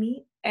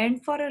infamy,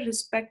 and for a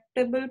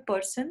respectable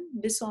person,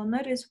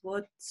 dishonor is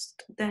worse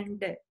than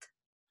death.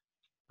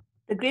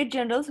 The great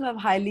generals who have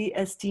highly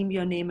esteemed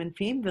your name and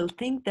fame will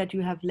think that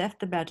you have left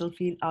the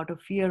battlefield out of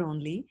fear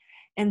only,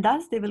 and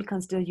thus they will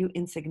consider you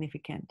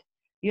insignificant.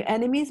 Your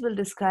enemies will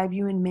describe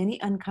you in many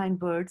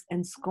unkind words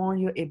and scorn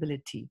your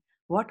ability.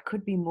 What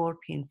could be more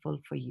painful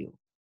for you?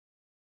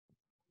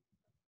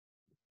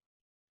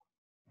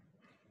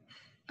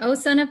 O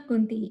son of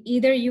Kunti,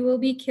 either you will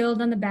be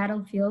killed on the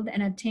battlefield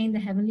and attain the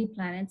heavenly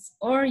planets,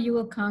 or you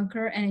will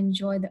conquer and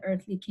enjoy the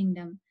earthly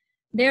kingdom.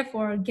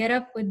 Therefore, get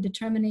up with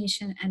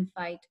determination and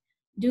fight.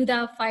 Do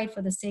thou fight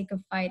for the sake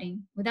of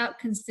fighting, without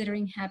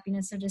considering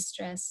happiness or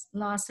distress,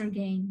 loss or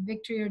gain,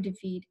 victory or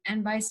defeat,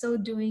 and by so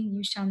doing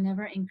you shall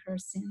never incur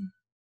sin.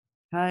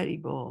 Hari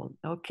bol.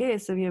 Okay,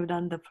 so we have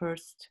done the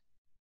first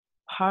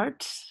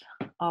part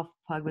of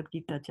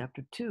Bhagavad-gita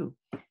chapter 2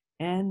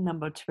 and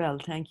number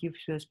 12. Thank you,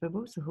 Suresh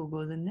Prabhu. So who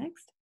goes in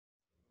next?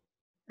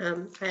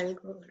 I'll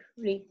go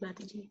read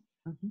Mataji.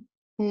 Mhm.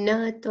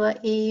 न त्व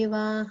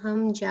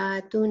एवाहं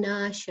जातु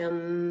नाशं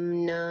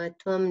न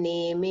त्वं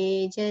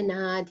नेमे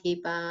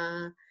जनाधिपा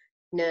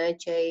न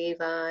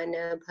चैवा न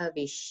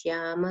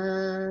भविष्यामः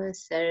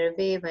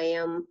सर्वे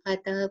वयम्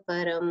अतः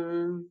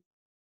परम्.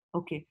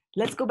 Okay,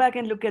 let's go back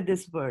and look at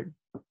this word.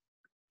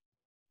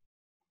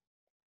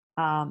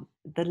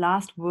 The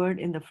last word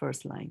in the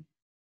first line.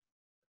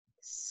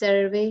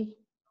 Survey.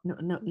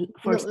 No,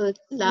 first. No,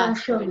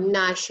 last word.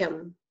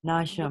 Nasham.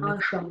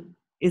 Nasham.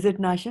 Is it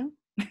Nasham?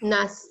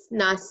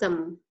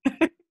 Nasam.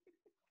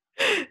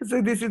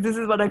 So this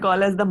is what I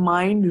call as the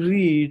mind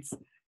reads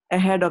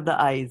ahead of the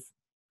eyes.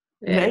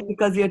 Right?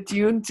 Because you're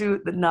tuned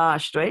to the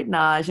Nash, right?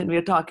 Nash, and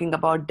we're talking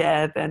about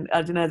death, and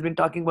Arjuna has been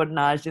talking about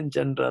Nash in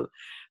general.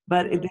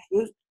 But this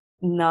is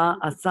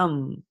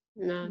Na-asam.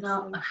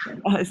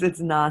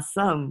 It's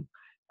Nasam.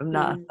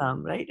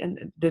 Nasam, right? And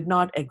it did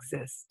not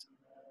exist.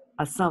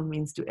 Asam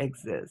means to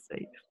exist,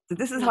 right? So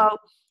this is how,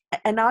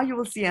 and now you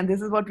will see, and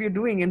this is what we're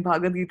doing in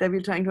Bhagavad Gita.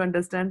 We're trying to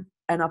understand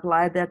and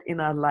apply that in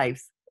our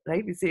lives,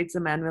 right? We say it's a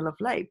manual of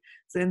life.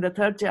 So in the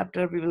third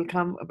chapter, we will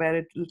come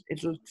where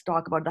it'll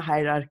talk about the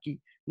hierarchy.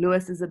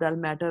 Lowest is the dull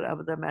matter,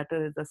 above the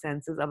matter is the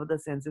senses, above the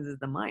senses is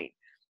the mind.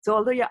 So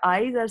although your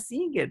eyes are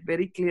seeing it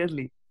very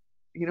clearly,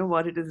 you know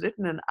what it is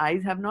written, and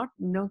eyes have not,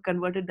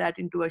 converted that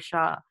into a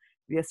sha.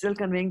 We are still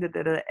conveying that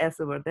there are s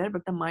over there,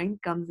 but the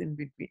mind comes in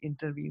between,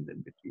 intervenes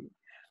in between.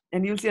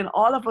 And you'll see, and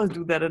all of us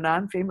do that, and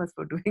I'm famous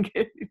for doing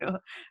it.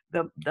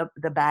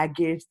 The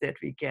baggage that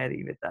we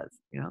carry with us,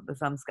 the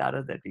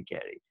samskaras that we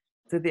carry.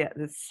 So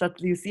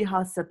subtly, you see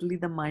how subtly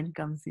the mind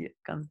comes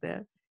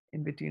there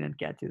in between and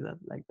catches up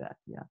like that.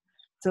 Yeah.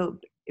 So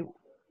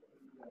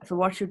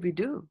what should we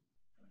do?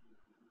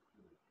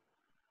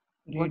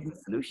 What's the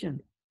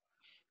solution?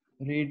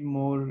 Read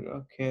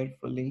more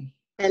carefully.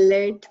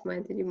 Alert,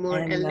 Mataji, more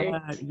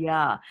alert.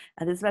 Yeah.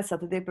 And this is why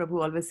Shraddha-devi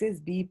Prabhu always says,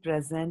 be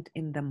present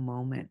in the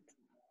moment.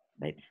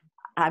 Right?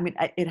 I mean,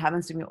 it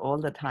happens to me all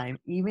the time.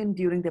 Even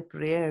during the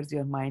prayers,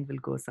 your mind will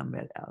go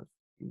somewhere else,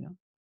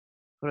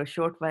 For a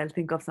short while,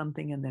 think of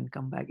something and then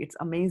come back. It's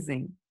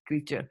amazing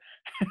creature.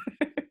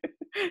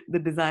 The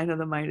design of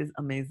the mind is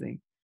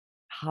amazing.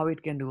 How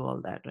it can do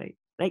all that, right?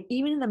 Like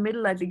even in the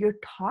middle, like you're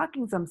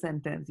talking some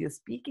sentence, you're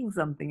speaking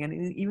something, and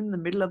even in the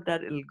middle of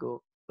that, it'll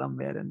go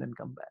somewhere and then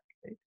come back,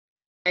 right?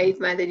 Right,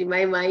 Mataji.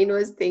 My mind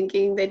was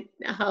thinking that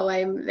how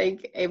I'm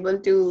able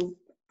to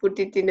put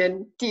it in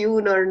a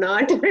tune or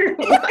not, or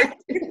what.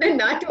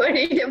 Not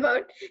worried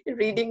about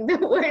reading the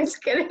words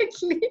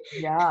correctly.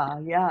 Yeah.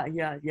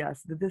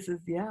 So this is,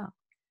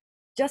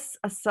 just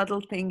a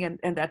subtle thing,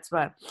 and that's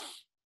why,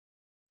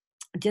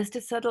 just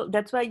a subtle,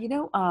 that's why,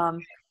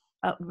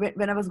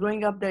 when I was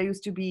growing up, there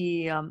used to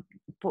be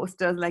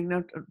posters, like,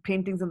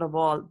 paintings on the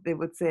wall. They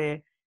would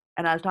say,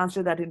 and I'll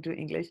translate that into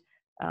English.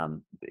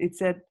 It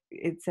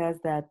says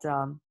that,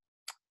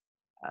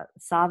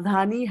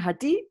 Savdhani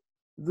hati,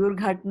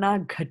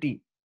 durghatna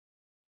ghati.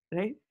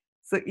 Right?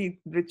 So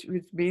which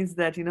means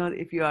that,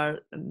 if you are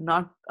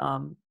not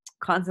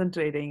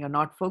concentrating or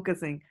not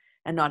focusing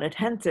and not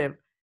attentive,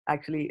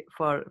 actually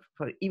for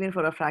even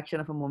for a fraction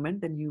of a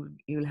moment, then you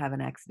will have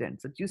an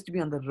accident. So it used to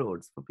be on the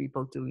roads for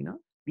people to,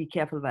 be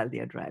careful while they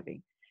are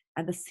driving.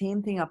 And the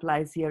same thing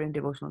applies here in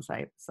devotional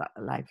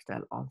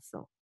lifestyle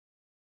also.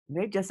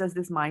 Right? Just as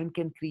this mind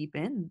can creep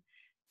in,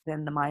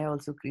 then the Maya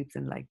also creeps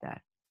in like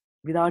that.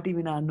 Without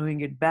even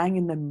knowing it, bang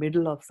in the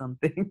middle of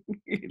something,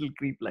 it'll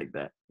creep like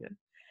that. Yeah.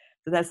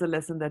 So that's the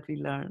lesson that we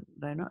learn,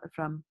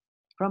 from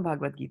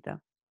Bhagavad-gita.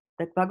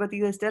 That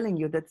Bhagavad-gita is telling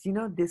you that,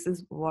 this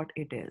is what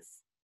it is.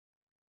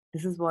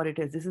 This is what it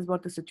is. This is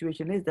what the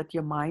situation is, that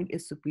your mind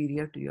is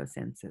superior to your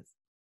senses.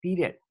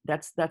 Period.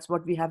 That's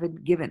what we have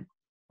it given.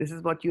 This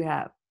is what you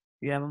have.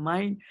 You have a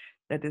mind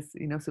that is,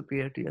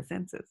 superior to your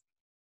senses.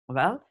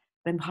 Well,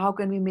 then how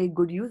can we make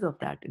good use of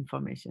that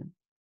information?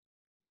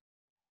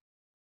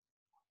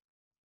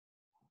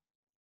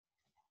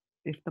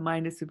 If the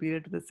mind is superior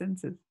to the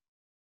senses.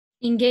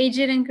 Engage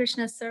it in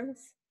Krishna's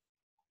service.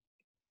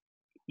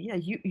 Yeah,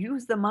 you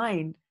use the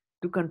mind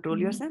to control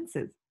your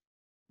senses.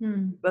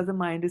 Because the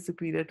mind is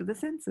superior to the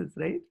senses,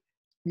 right?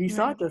 We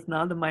saw just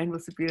now the mind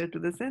was superior to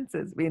the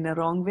senses in a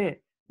wrong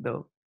way,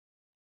 though,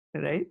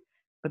 right?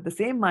 But the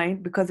same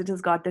mind, because it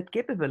has got that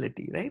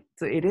capability, right?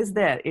 So it is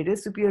there. It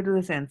is superior to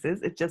the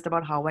senses. It's just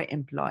about how I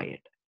employ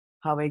it,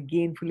 how I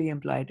gainfully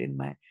employ it in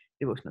my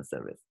devotional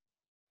service.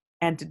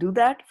 And to do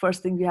that,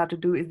 first thing we have to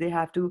do is they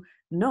have to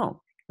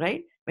know,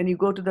 right? When you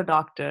go to the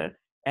doctor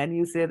and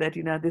you say that,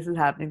 this is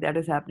happening, that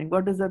is happening,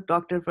 what does the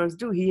doctor first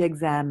do? He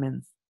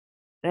examines,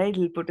 right?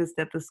 He'll put a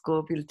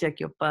stethoscope, he'll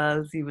check your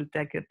pulse, he will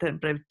check your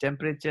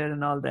temperature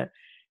and all that.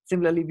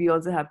 Similarly, we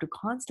also have to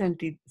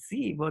constantly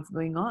see what's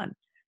going on.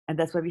 And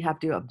that's why we have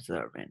to be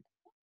observant.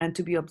 And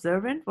to be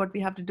observant, what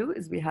we have to do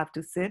is we have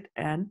to sit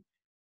and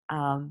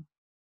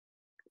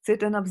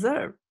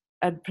observe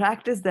and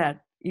practice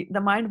that.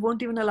 The mind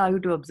won't even allow you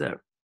to observe.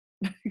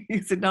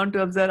 You sit down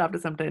to observe, after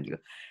some time. So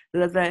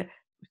that's why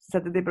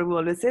Shraddha-devi Prabhu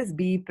always says,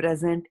 be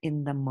present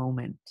in the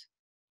moment.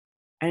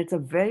 And it's a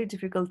very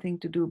difficult thing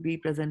to do, be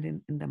present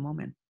in the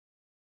moment.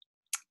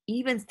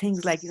 Even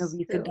things like, we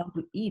sit down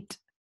to eat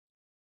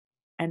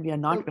and we are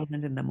not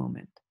present in the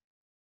moment.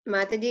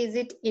 Mataji, is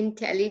it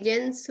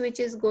intelligence which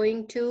is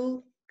going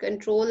to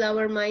control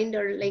our mind,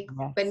 or like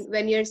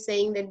when you're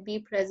saying that be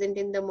present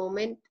in the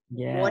moment,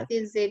 what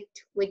is it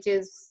which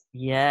is?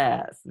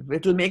 Yes,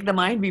 it will make the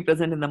mind be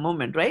present in the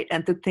moment, right?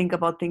 And to think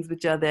about things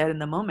which are there in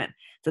the moment.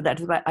 So that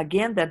is why,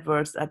 again, that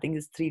verse, I think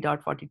is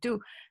 3.42,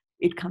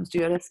 it comes to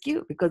your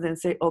rescue, because then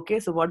say, okay,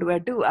 so what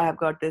do? I have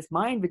got this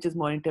mind which is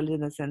more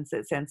intelligent than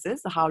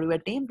senses. So how do I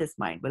tame this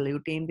mind? Well,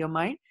 you tame your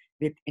mind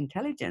with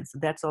intelligence. So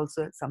that's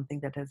also something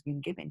that has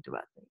been given to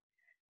us.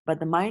 But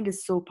the mind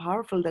is so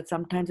powerful that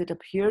sometimes it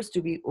appears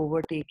to be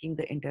overtaking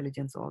the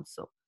intelligence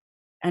also.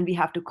 And we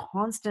have to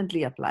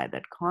constantly apply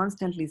that,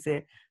 constantly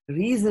say,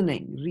 reason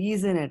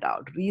it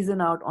out, reason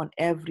out on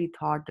every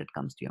thought that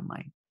comes to your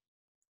mind.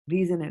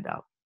 Reason it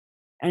out.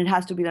 And it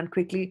has to be done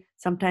quickly.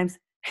 Sometimes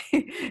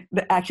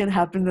the action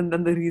happens and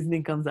then the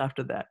reasoning comes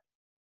after that.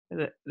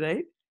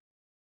 Right?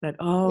 That,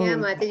 yeah,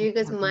 Mataji,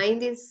 because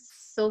mind is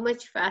so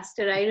much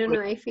faster. I don't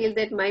know. I feel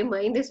that my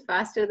mind is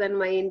faster than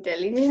my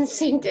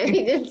intelligence.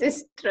 Intelligence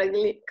is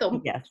struggling,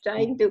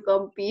 trying to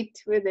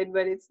compete with it,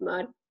 but it's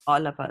not.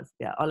 All of us.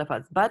 Yeah, all of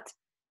us. But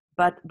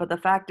the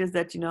fact is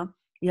that,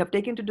 you have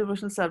taken to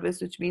devotional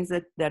service, which means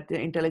that the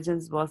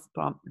intelligence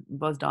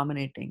was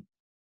dominating,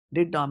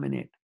 did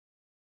dominate,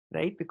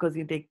 right? Because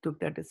you took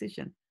that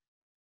decision.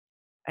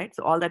 Right?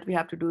 So all that we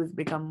have to do is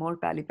become more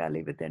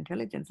pally-pally with the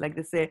intelligence. Like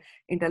they say,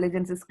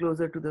 intelligence is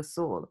closer to the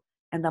soul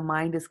and the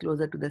mind is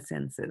closer to the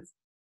senses.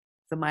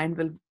 The mind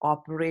will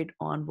operate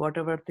on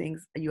whatever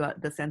things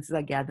the senses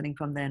are gathering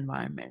from the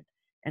environment.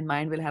 And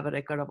mind will have a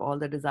record of all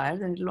the desires,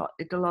 and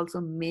it'll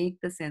also make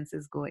the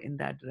senses go in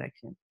that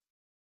direction.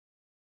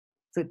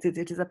 So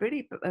it's a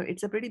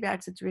pretty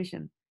bad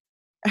situation.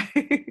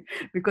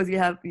 Because you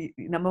have,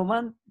 number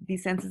one,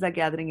 these senses are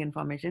gathering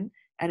information,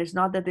 and it's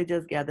not that they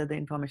just gather the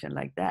information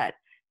like that.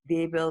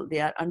 They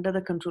are under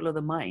the control of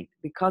the mind.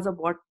 Because of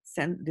what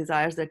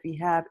desires that we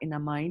have in our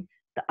mind,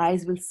 the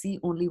eyes will see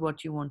only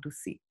what you want to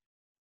see.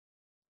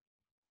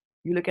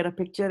 You look at a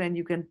picture and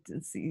you can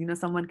see,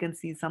 someone can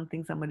see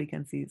something, somebody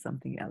can see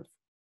something else,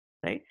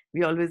 right?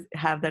 We always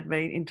have that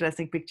very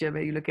interesting picture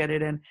where you look at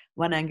it and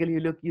one angle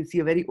you see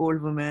a very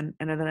old woman,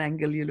 another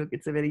angle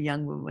it's a very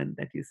young woman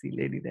that you see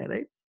lady there,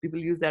 right? People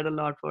use that a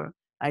lot for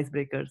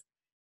icebreakers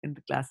in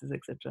the classes,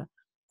 etc.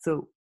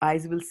 So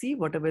eyes will see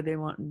whatever they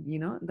want,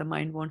 the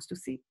mind wants to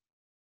see.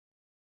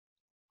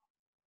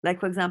 Like,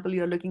 for example,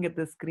 you're looking at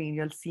the screen,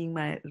 you're seeing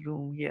my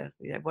room here.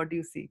 Yeah, what do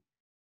you see?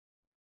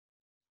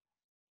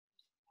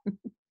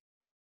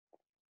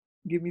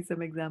 Give me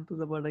some examples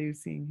of what are you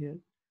seeing here?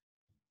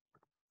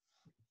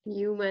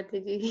 You,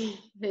 Mataji.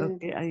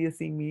 Okay, are you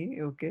seeing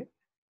me? Okay.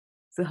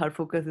 So her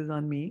focus is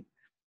on me.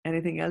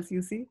 Anything else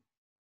you see?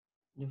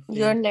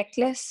 Your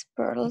necklace,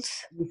 pearls.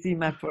 You see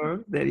my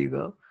pearl? There you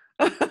go.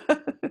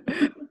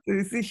 So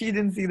you see, she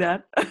didn't see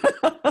that.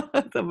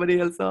 Somebody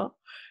else saw,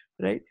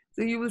 right?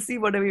 So you will see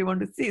whatever you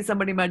want to see.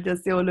 Somebody might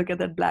just say, oh, look at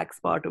that black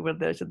spot over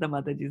there. Shraddha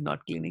Mataji is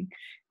not cleaning.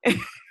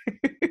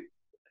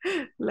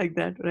 Like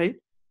that, right?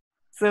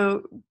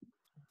 So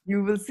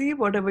you will see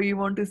whatever you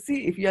want to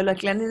see. If you're a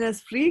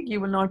cleanliness freak, you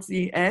will not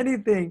see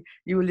anything.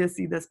 You will just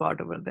see the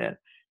spot over there,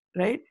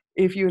 right?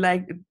 If you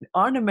like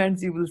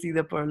ornaments, you will see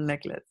the pearl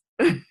necklace,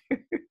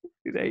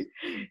 right?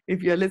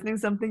 If you're listening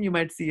something, you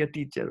might see a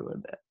teacher over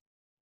there.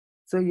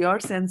 So your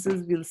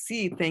senses will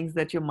see things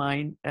that your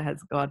mind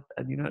has got,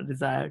 a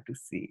desire to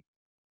see,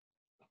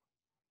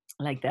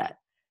 like that.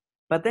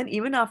 But then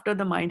even after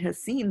the mind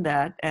has seen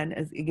that and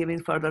is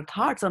giving further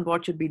thoughts on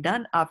what should be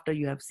done after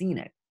you have seen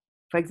it.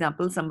 For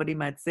example, somebody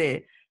might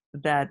say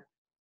that,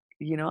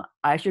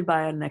 I should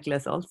buy a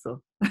necklace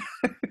also.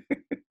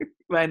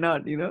 Why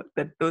not?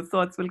 That those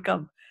thoughts will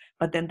come.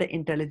 But then the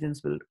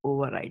intelligence will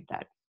override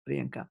that,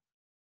 Priyanka.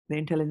 The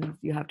intelligence,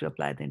 you have to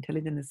apply the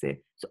intelligence and say,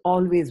 so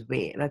always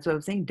weigh. That's what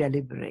I'm saying,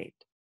 deliberate.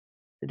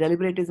 The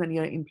deliberate is when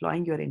you're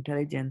employing your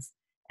intelligence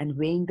and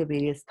weighing the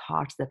various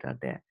thoughts that are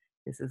there.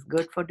 This is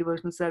good for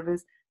devotional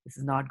service. This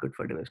is not good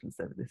for devotional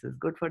service. This is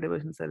good for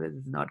devotional service.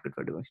 This is not good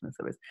for devotional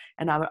service.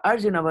 And our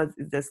Arjuna was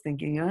just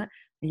thinking,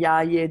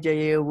 ya ye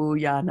jaye wu,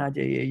 ya na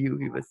jaye you.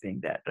 He was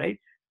saying that, right?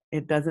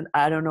 It doesn't,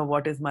 I don't know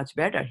what is much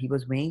better. He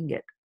was weighing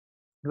it.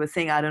 He was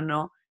saying, I don't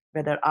know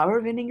whether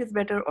our winning is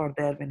better or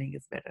their winning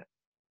is better,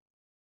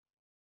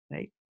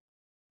 right?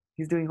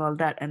 He's doing all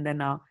that. And then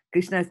now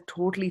Krishna is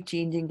totally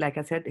changing, like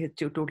I said, he's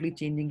totally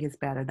changing his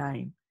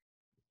paradigm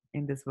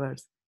in this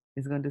verse.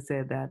 He's going to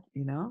say that,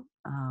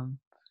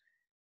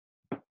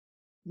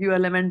 you are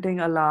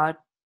lamenting a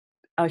lot.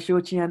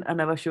 Ashochian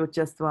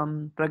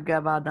anavashochastvam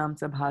pragyavadam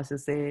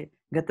sabhasase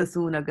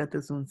gatasuna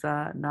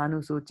gatasunsa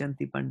nanu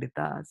sochanti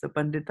pandita. So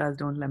panditas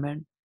don't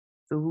lament.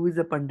 So who is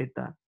a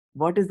pandita?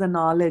 What is the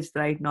knowledge,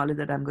 right? Knowledge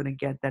that I'm going to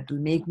get that will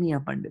make me a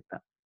pandita,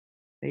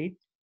 right?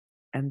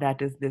 And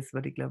that is this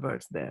particular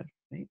verse there,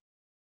 right?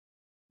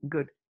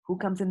 Good. Who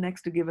comes in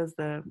next to give us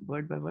the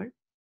word by word?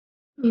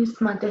 Yes,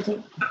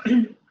 Mataji.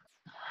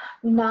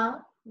 Na,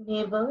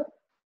 never,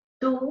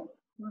 tu,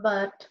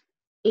 but,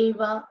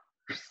 eva,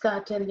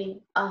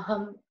 certainly,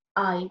 aham,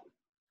 I,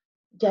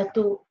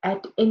 jatu,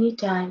 at any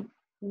time,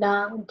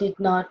 na, did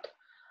not,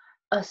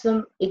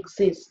 asam,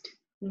 exist,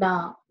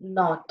 na,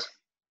 not,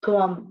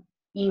 tvam,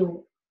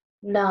 you,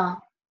 na,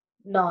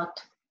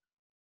 not,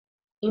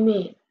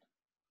 ime.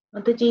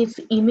 Mataji, is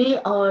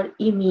ime or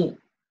imi?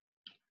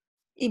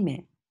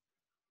 Ime.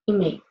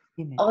 Ime.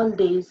 Ime. All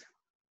days,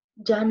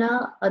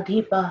 jana,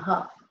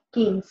 adhipaha,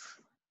 kings,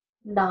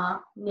 na,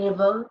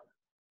 never,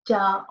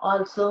 cha,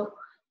 also,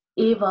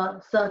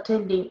 eva,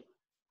 certainly,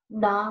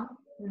 na,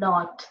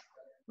 not,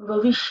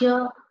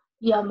 vavishya,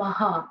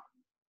 yamaha,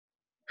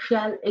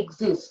 shall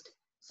exist,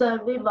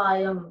 sarve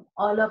vayam,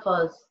 all of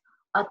us,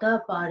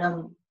 atha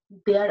param,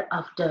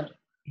 thereafter.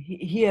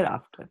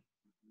 Hereafter.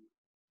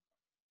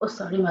 Oh,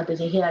 sorry,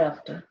 Mataji,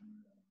 hereafter.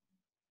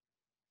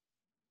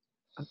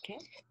 Okay.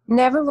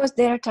 Never was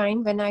there a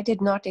time when I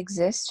did not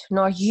exist,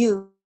 nor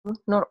you,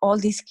 nor all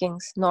these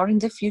kings, nor in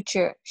the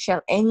future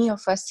shall any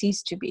of us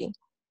cease to be.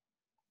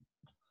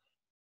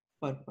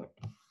 Purport.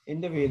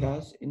 In the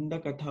Vedas, in the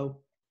Katha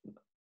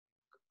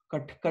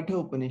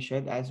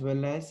Upanishad, as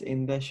well as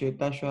in the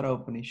Shvetashvara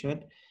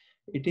Upanishad,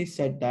 it is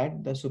said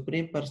that the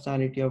Supreme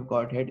Personality of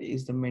Godhead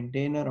is the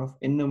maintainer of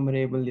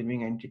innumerable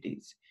living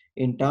entities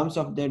in terms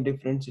of their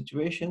different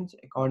situations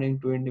according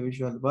to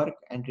individual work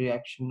and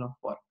reaction of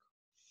work.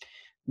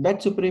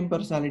 That Supreme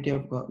Personality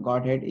of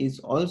Godhead is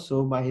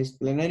also by his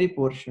plenary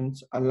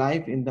portions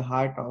alive in the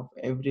heart of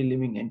every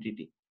living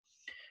entity.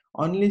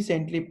 Only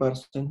saintly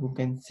person who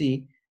can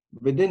see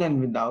within and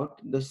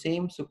without the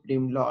same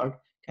Supreme Lord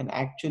can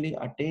actually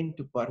attain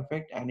to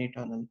perfect and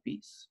eternal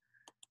peace.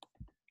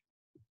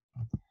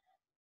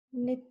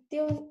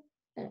 नित्यो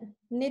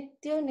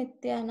नित्यो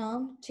नित्यानां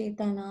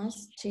चेतनास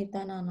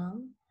चेतनानां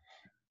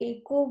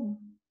एको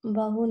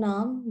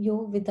बहुनां यो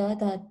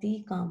विदधाति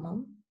कामं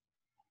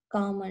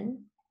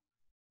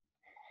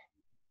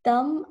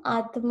तम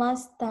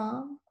आत्मस्तां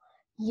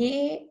ये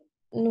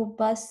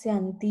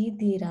नुपश्यन्ति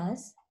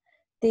धीरास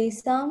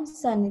तेषां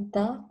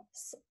सनिता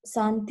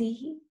शान्तिः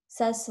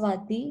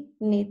शाश्वती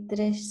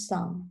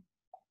नेत्रेषाम्.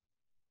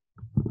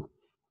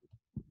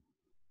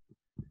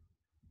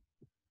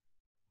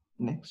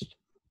 Next.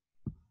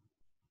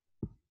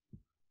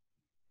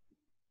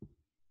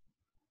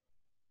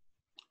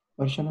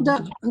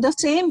 The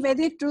same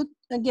Vedic truth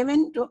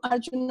given to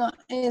Arjuna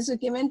is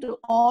given to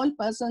all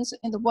persons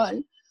in the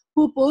world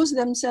who pose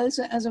themselves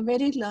as a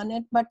very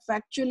learned but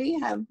factually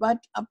have but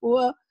a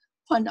poor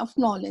fund of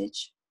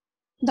knowledge.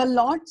 The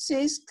Lord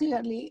says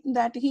clearly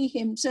that he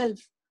himself,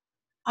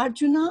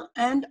 Arjuna,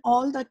 and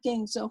all the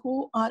kings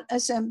who are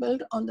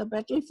assembled on the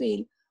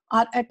battlefield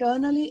are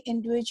eternally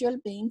individual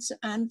beings,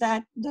 and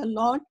that the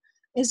Lord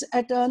is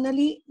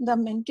eternally the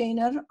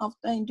maintainer of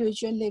the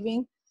individual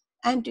living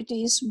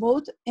entities,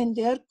 both in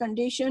their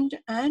conditioned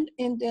and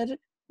in their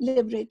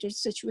liberated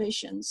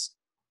situations.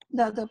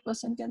 The other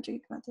person can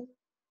read, Mother.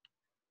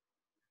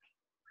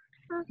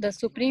 The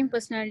Supreme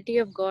Personality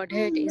of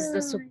Godhead is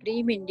the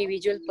Supreme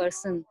Individual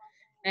Person,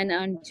 and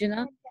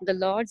Arjuna, the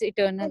Lord's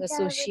eternal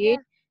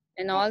associate,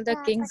 and all the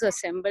kings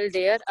assembled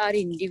there are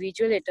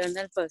individual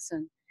eternal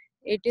person.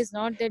 It is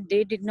not that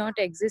they did not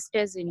exist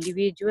as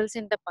individuals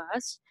in the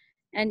past,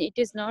 and it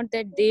is not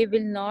that they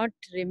will not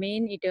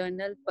remain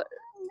eternal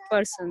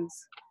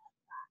persons.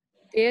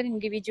 Their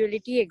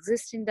individuality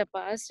exists in the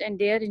past and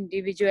their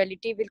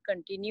individuality will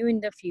continue in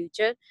the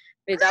future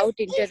without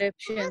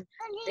interruption.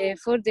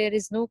 Therefore, there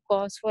is no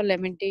cause for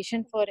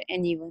lamentation for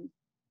anyone.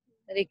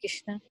 Hare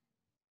Krishna.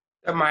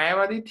 The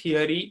Mayavadi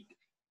theory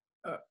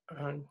uh,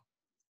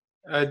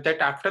 uh, that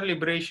after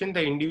liberation,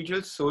 the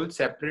individual soul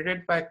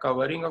separated by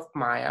covering of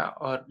Maya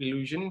or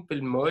illusion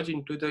will merge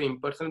into the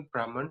impersonal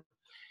Brahman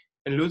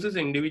and loses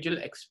individual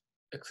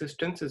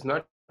existence is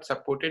not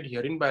supported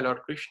herein by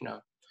Lord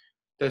Krishna,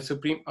 the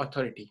supreme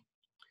authority.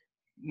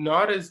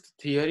 Nor is the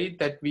theory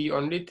that we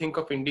only think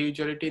of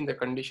individuality in the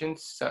conditioned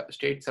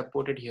state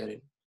supported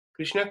herein.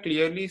 Krishna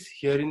clearly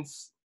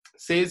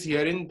says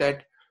herein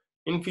that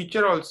in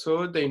future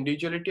also the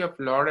individuality of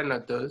Lord and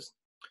others,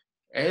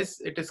 as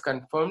it is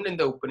confirmed in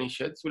the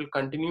Upanishads, will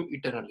continue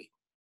eternally.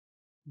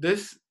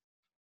 This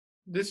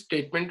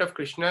statement of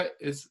Krishna's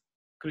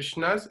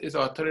is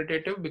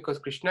authoritative because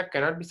Krishna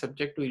cannot be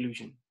subject to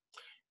illusion.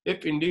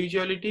 If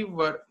individuality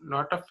were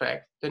not a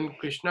fact, then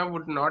Krishna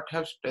would not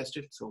have stressed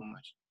it so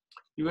much,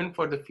 even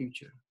for the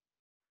future.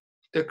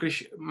 The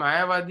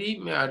Mayavadi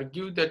may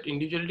argue that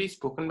individuality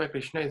spoken by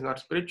Krishna is not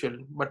spiritual,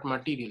 but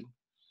material.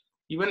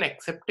 Even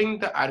accepting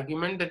the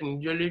argument that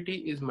individuality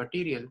is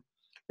material,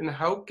 then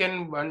how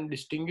can one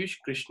distinguish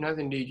Krishna's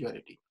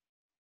individuality?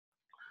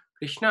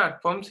 Krishna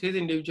affirms his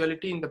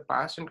individuality in the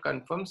past and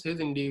confirms his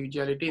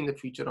individuality in the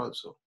future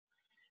also.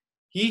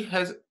 He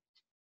has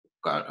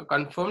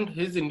confirmed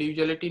his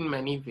individuality in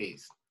many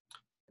ways.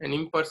 An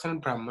impersonal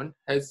Brahman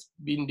has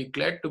been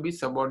declared to be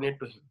subordinate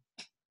to him.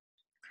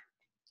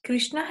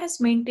 Krishna has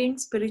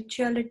maintained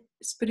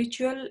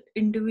spiritual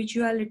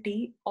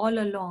individuality all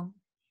along.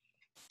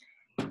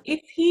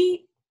 If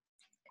he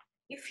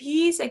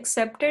is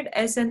accepted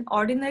as an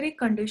ordinary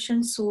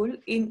conditioned soul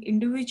in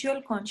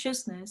individual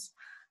consciousness,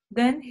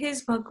 then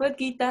his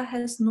Bhagavad-gita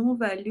has no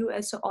value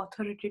as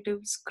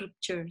authoritative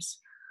scriptures.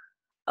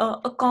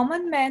 A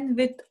common man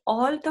with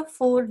all the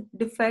four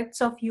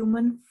defects of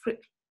human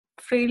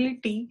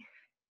frailty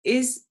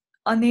is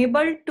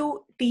unable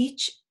to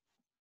teach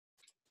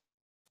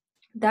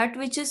that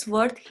which is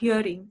worth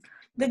hearing.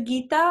 The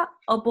Gita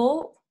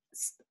above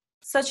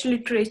such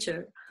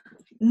literature.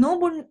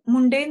 No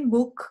mundane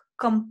book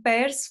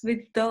compares with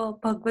the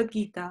Bhagavad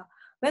Gita.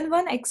 When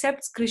one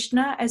accepts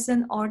Krishna as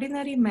an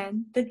ordinary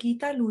man, the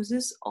Gita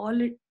loses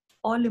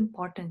all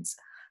importance.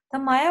 The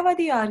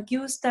Mayavadi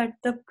argues that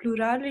the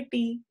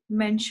plurality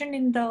mentioned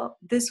in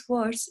this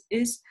verse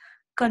is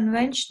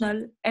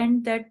conventional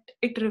and that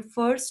it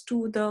refers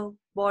to the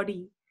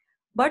body.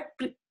 But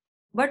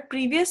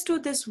previous to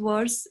this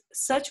verse,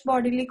 such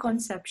bodily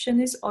conception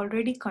is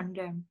already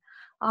condemned.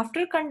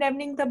 After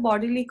condemning the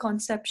bodily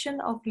conception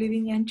of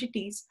living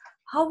entities,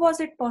 how was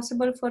it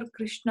possible for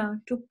Krishna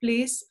to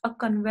place a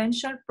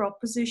conventional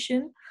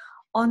proposition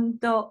on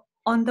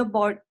the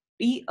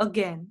body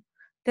again?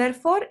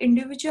 Therefore,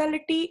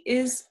 individuality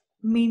is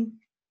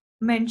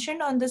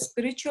mentioned on the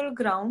spiritual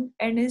ground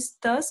and is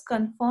thus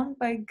confirmed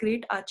by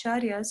great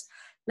acharyas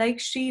like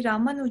Sri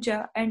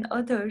Ramanuja and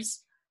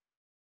others.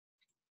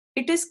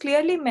 It is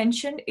clearly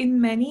mentioned in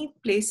many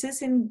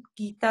places in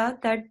Gita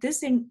that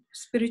this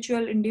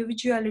spiritual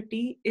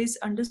individuality is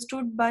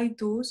understood by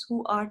those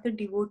who are the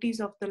devotees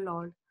of the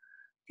Lord.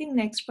 I think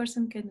next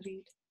person can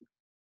read.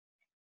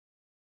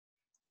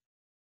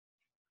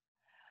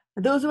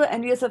 Those who are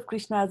envious of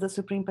Krishna as the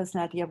Supreme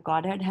Personality of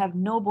Godhead have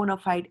no bona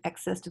fide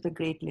access to the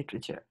great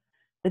literature.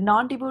 The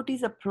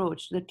non-devotee's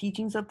approach to the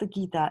teachings of the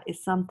Gita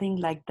is something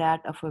like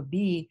that of a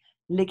bee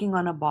licking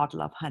on a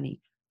bottle of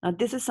honey. Now,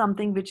 this is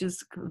something which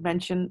is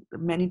mentioned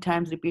many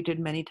times, repeated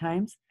many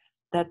times,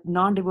 that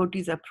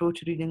non-devotee's approach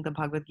to reading the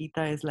Bhagavad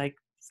Gita is like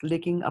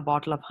licking a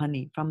bottle of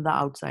honey from the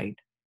outside,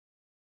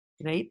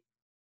 right?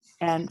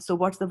 And so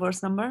what's the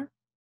verse number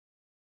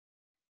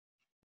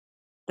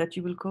that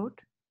you will quote?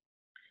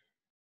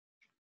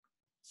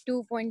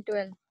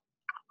 2.12.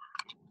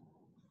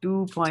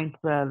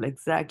 2.12,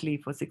 exactly,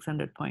 for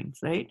 600 points,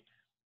 right?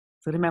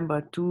 So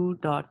remember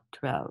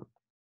 2.12,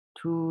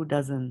 2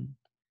 dozen,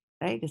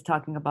 right? It's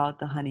talking about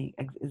the honey,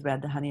 is where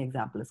the honey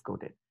example is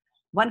quoted.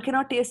 One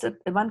cannot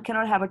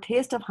have a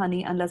taste of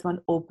honey unless one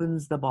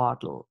opens the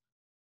bottle.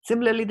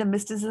 Similarly, the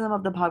mysticism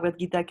of the Bhagavad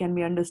Gita can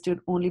be understood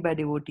only by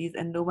devotees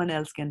and no one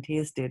else can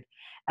taste it,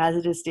 as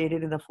it is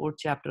stated in the 4th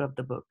chapter of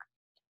the book.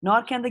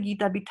 Nor can the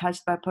Gita be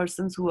touched by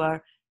persons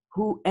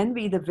who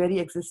envy the very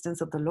existence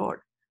of the Lord.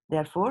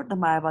 Therefore, the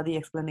Mayavadi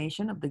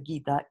explanation of the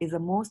Gita is a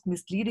most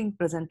misleading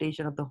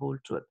presentation of the whole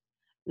truth.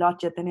 Lord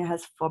Chaitanya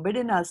has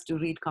forbidden us to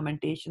read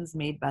commentations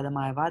made by the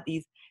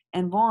Mayavadis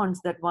and warns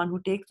that one who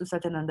takes to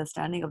such an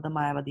understanding of the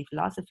Mayavadi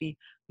philosophy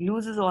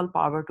loses all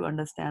power to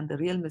understand the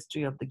real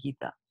mystery of the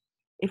Gita.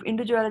 If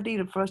individuality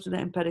refers to the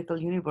empirical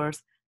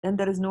universe, then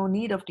there is no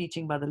need of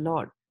teaching by the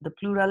Lord. The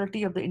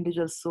plurality of the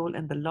individual soul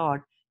and the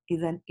Lord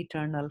is an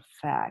eternal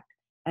fact,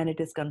 and it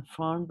is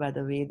confirmed by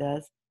the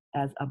Vedas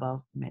as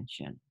above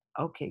mentioned.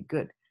 Okay,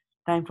 good.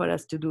 Time for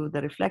us to do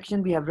the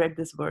reflection. We have read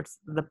this verse,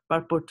 the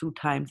purport 2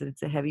 times, and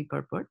it's a heavy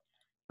purport,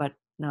 but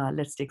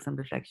let's take some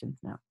reflections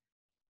now.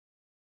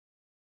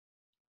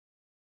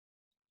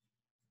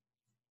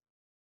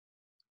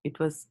 It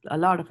was a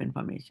lot of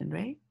information,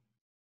 right?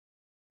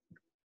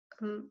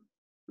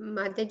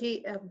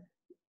 Mataji,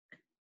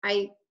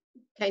 I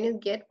kind of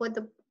get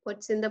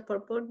what's in the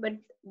purport, but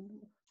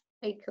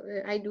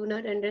I do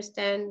not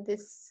understand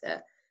this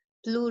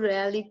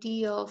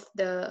plurality of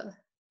the.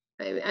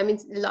 I mean,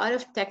 a lot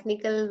of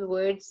technical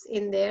words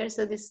in there.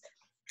 So this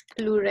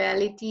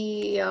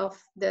plurality of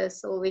the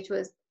soul, which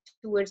was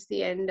towards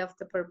the end of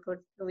the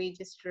purport we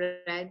just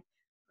read.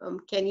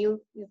 Can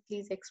you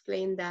please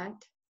explain that?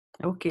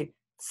 Okay,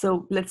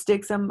 so let's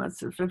take some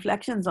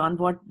reflections on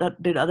what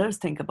did others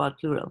think about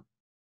plural.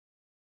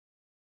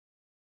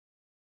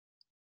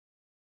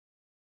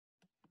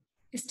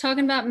 It's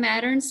talking about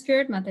matter and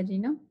spirit, Mataji,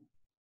 no?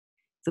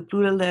 So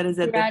plural there is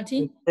that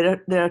Plurality.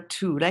 there are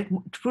two, right?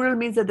 Plural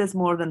means that there's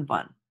more than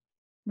one.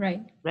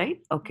 Right. Right?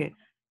 Okay.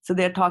 So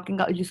they're talking,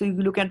 so you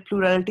look at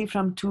plurality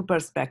from two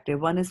perspectives.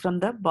 One is from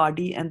the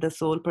body and the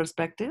soul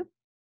perspective.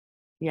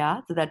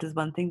 Yeah, so that is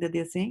one thing that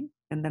they're saying.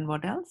 And then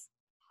what else?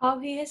 How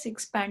he has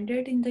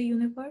expanded in the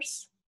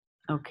universe.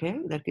 Okay,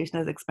 that Krishna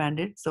has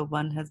expanded. So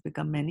one has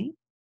become many.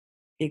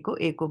 Eko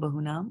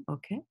bahunam.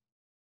 Okay.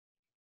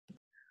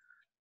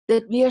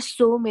 That we are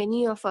so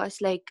many of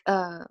us, like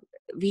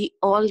we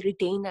all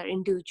retain our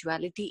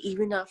individuality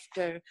even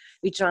after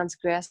we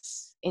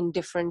transgress in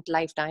different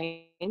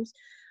lifetimes,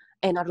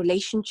 and our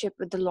relationship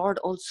with the Lord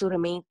also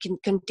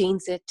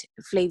contains it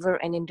flavor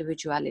and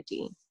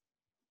individuality.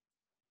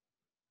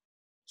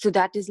 So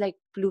that is like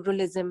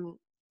pluralism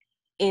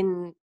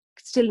in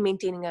still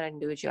maintaining our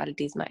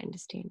individuality is my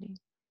understanding.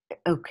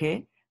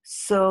 Okay.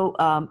 So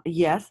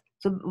yes.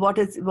 So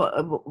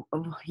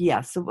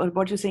yes. So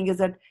what you're saying is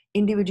that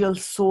individual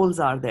souls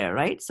are there,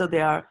 right? So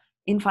there are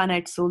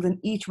infinite souls, and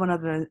each one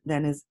of them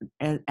then is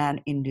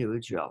an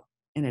individual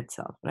in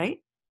itself, right?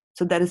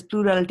 So there is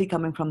plurality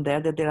coming from there,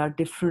 that there are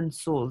different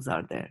souls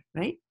are there,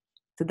 right?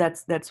 So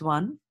that's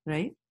one,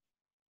 right?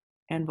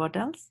 And what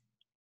else?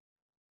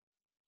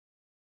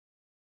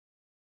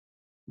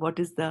 What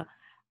is the,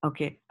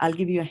 okay, I'll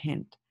give you a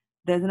hint.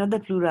 There's another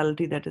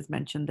plurality that is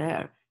mentioned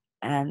there,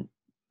 and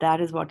that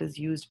is what is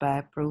used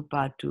by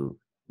Prabhupada to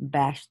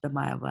bash the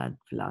Mayavad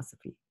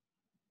philosophy.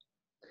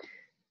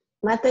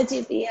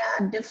 Mataji, we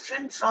are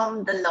different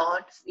from the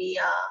Lord. We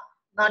are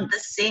not the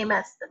same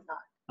as the Lord.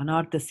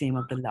 Not the same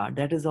of the Lord.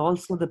 That is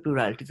also the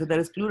plurality. So there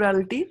is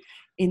plurality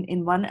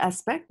in one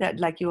aspect, that,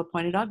 like you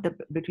pointed out,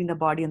 between the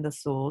body and the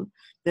soul.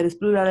 There is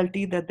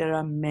plurality, that there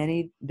are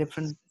many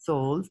different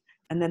souls.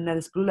 And then there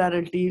is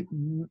plurality,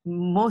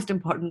 most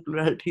important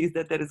plurality is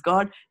that there is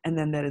God, and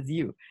then there is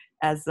you.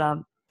 As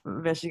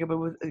Vaishika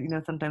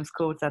Prabhu, sometimes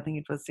quotes, I think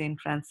it was Saint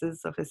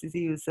Francis of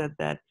Assisi, who said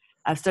that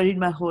I've studied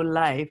my whole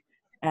life,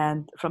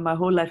 and from my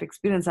whole life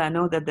experience, I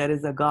know that there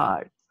is a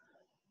God,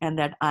 and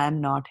that I am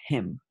not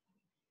him.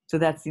 So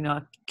that's,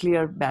 a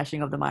clear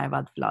bashing of the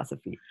Mayavad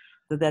philosophy.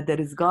 So that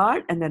there is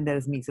God, and then there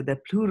is me. So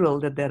they're plural,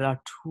 that there are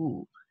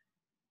two.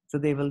 So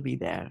they will be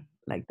there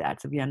like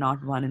that. So we are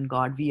not one in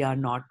God. We are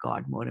not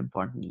God, more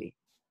importantly,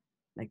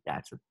 like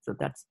that. So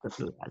that's the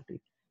plurality.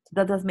 So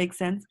that does make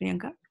sense,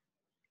 Priyanka?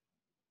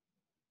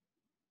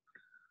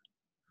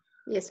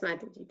 Yes,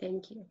 Mataji,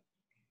 thank you.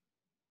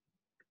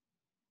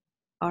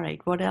 All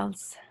right, what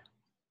else?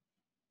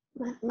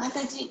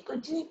 Mataji,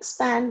 could you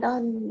expand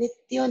on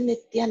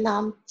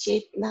Nityanam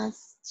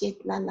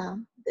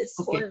Chetnanam, this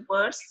whole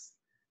verse?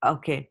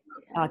 Okay.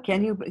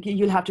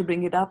 You'll have to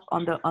bring it up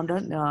on the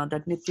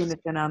that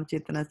Nityanam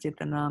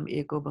Chetanam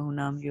Eko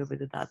Bahunam Yo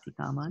Vidadati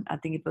Kaman. I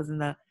think it was in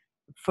the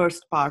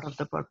first part of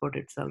the purport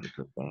itself. It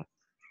was there.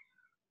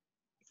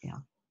 Yeah.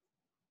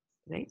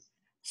 Right.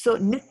 So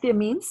Nitya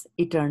means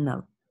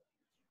eternal.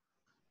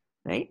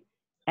 Right.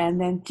 And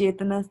then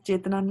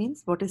Chetana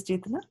means, what is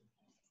Chetana?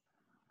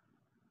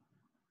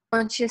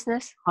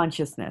 Consciousness.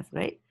 Consciousness,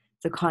 right?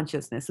 So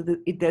consciousness. So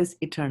there's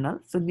eternal.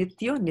 So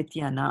Nityo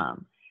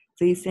Nityanam.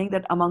 So he's saying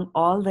that among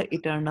all the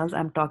eternals,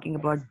 I'm talking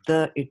about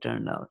the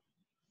eternal.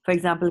 For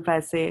example, if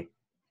I say,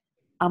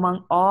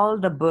 among all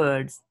the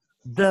birds,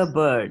 the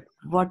bird,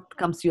 what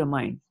comes to your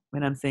mind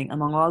when I'm saying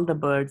among all the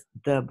birds,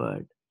 the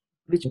bird?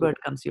 Which bird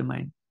comes to your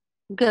mind?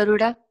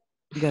 Garuda.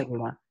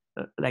 Garuda,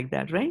 like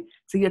that, right?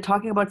 So you're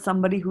talking about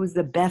somebody who's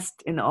the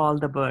best in all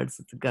the birds.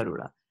 It's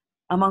Garuda.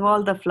 Among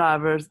all the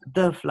flowers,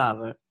 the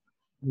flower.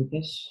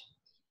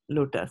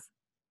 Lotus.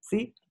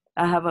 See,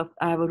 I have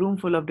a room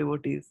full of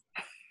devotees.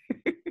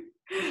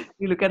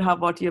 You look at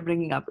what you're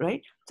bringing up,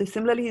 right? So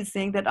similarly, he's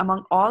saying that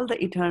among all the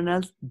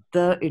eternals,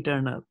 the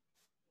eternal.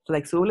 So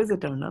like soul is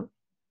eternal,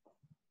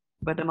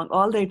 but among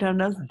all the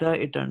eternals, the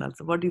eternal.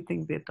 So what do you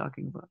think they're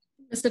talking about?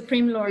 The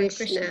Supreme Lord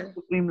Krishna.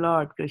 Supreme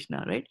Lord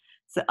Krishna, right?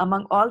 So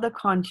among all the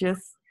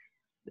conscious,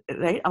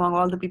 right? Among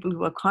all the people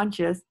who are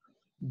conscious,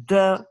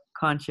 the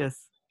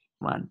conscious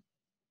one.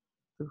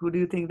 So who do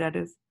you think that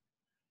is?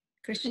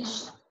 Krishna.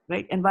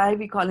 Right? And why are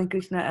we calling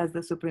Krishna as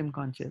the supreme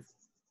conscious?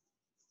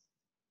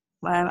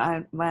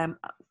 Why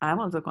I'm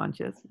also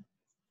conscious?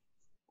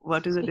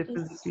 What is the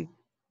difference between?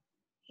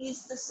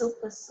 He's the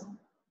super soul.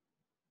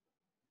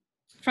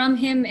 From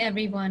him,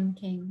 everyone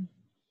came.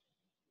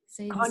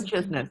 So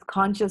Consciousness.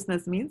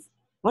 Consciousness means?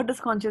 What does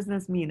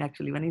consciousness mean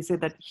actually? When you say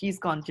that he's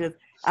conscious,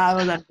 I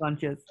was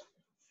unconscious.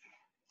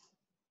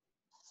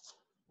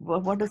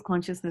 What does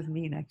consciousness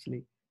mean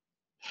actually?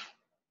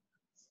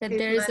 That His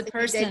there is a Mataji, that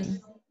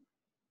person.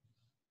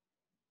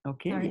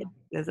 Okay, Sorry. yeah,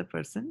 there's a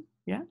person.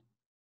 Yeah.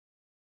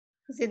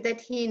 is it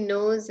that he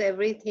knows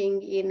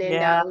everything in and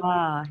Yeah,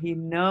 out? he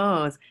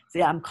knows.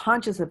 See, I'm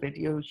conscious of it.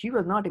 She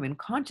was not even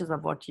conscious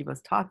of what she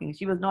was talking.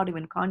 She was not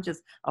even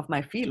conscious of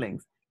my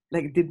feelings.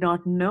 Like, did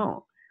not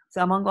know.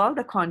 So among all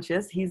the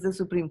conscious, he's the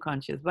supreme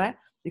conscious. Why?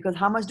 Because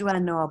how much do I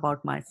know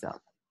about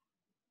myself?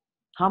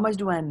 How much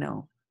do I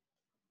know?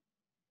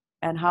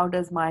 And how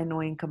does my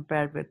knowing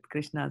compare with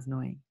Krishna's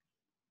knowing?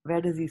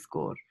 Where does he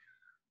score?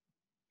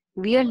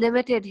 We are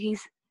limited.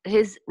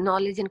 His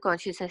knowledge and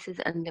consciousness is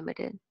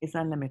unlimited. It's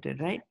unlimited,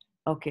 right?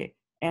 Okay.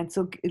 And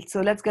so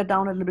let's get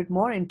down a little bit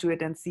more into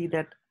it and see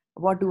that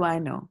what do I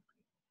know?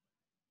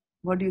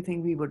 What do you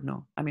think we would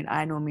know? I mean,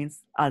 I know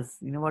means us.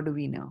 What do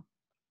we know?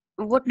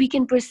 What we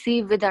can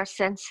perceive with our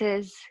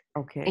senses,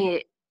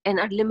 Okay. and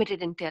our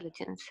limited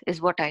intelligence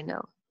is what I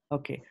know.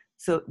 Okay.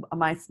 So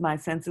my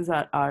senses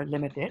are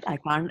limited. I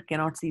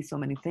cannot see so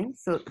many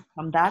things. So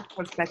from that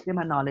perspective,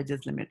 my knowledge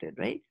is limited,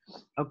 right?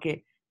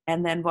 Okay.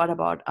 And then what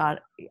about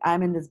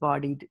I'm in this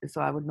body,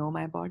 so I would know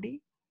my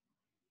body?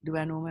 Do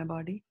I know my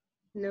body?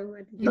 No,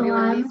 No, we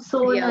only I'm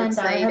soul see and I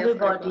outside have a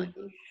of our body.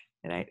 body.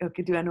 Right.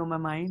 Okay. Do I know my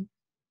mind?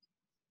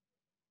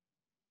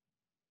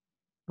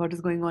 What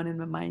is going on in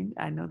my mind?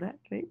 I know that,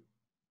 right?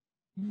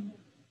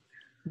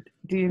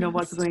 Do you know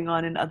what's going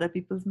on in other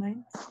people's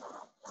minds?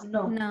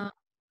 No. No.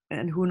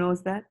 And who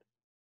knows that?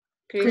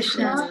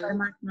 Krishna, Krishna.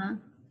 Paramatma.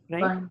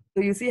 Right? Fine.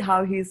 So you see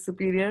how he's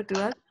superior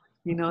to us?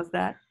 He knows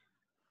that.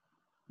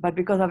 But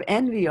because of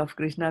envy of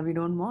Krishna, we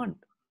don't want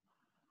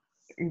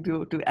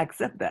to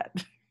accept that.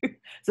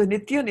 So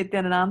nitya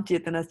nityanam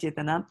chetanas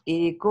chetanam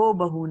eko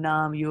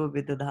bahunam yo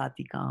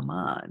vidadhati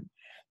kaman.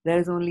 There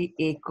is only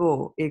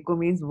eko. Eko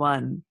means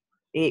one.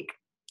 Ek.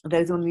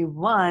 There is only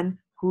one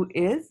who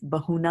is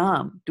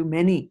bahunam, to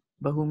many.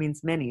 Bahu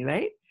means many,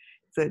 right?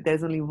 So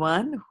there's only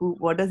one who,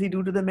 what does he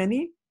do to the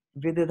many?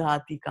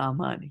 Vidadhati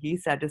kaman. He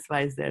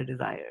satisfies their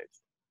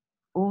desires.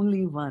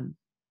 Only one.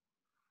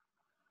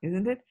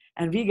 Isn't it?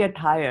 And we get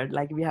tired,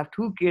 like we have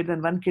two kids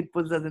and one kid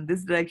pulls us in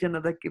this direction,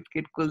 another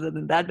kid pulls us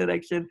in that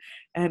direction,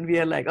 and we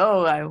are like,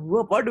 oh,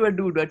 what do I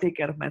do? Do I take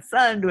care of my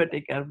son? Do I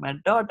take care of my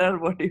daughter?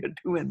 What do you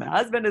do when my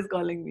husband is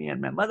calling me and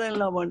my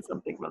mother-in-law wants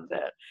something from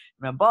there?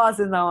 My boss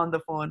is now on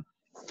the phone,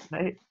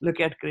 right? Look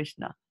at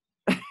Krishna.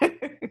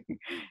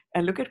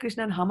 And look at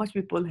Krishna and how much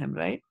we pull him,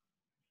 right?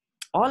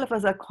 All of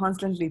us are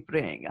constantly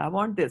praying, I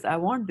want this, I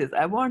want this,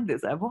 I want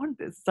this, I want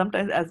this.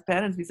 Sometimes as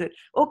parents, we say,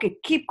 okay,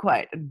 keep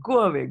quiet and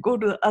go away, go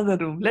to the other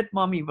room, let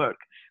mommy work,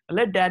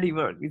 let daddy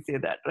work. We say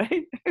that,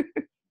 right?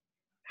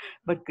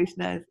 But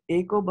Krishna is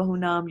Eko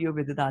Bahunam Yo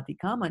Vidadati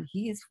Kaman.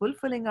 He is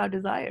fulfilling our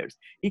desires.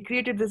 He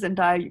created this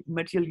entire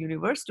material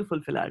universe to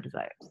fulfill our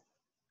desires.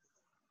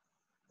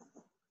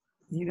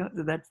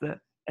 So that's the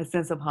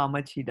essence of how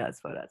much he does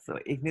for us. So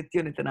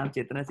Nitya Nitanam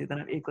Chetana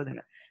Chetanam Eko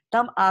Dana.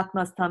 Tam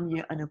Atmastham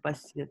Ye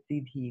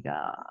Anupashyati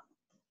Dhira.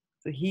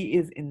 So he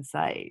is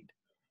inside.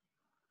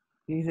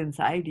 He's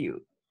inside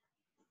you.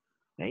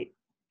 Right?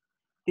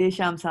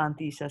 Tesham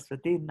Santi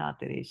Shasvate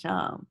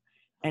Nataresham.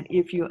 And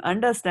if you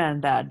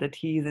understand that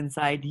he is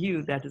inside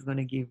you, that is going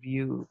to give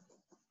you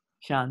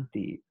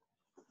Shanti,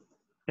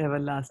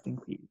 everlasting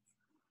peace.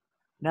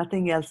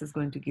 Nothing else is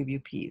going to give you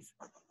peace.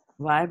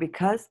 Why?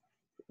 Because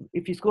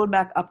if you scroll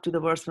back up to the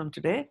verse from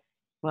today,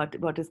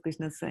 what is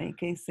Krishna saying?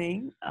 Okay,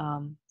 saying,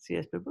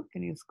 C.S. Prabhu,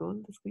 can you scroll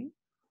the screen?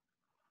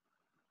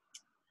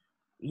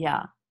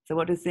 Yeah. So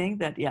what is saying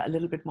that, a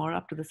little bit more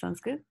up to the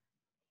Sanskrit.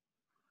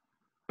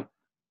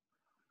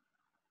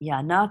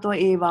 Yeah, nato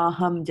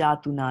evaham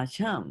jatu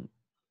nasham,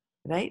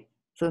 right?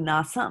 So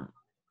nasam,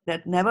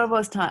 that never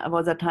was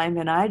a time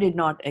when I did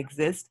not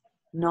exist,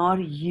 nor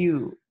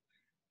you.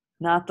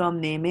 Natam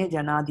neme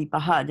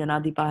janadipaha.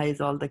 Janadipaha is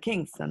all the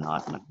kings. So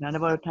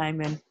never a time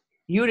when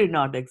you did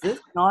not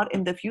exist, nor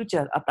in the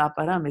future.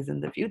 Ataparam is in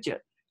the future,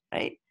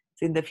 right?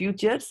 So in the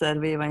future, sarve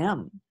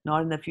vayam,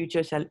 nor in the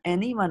future shall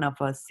any one of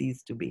us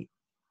cease to be,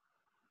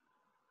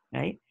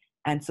 right?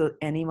 And so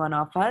any one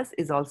of us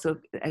is also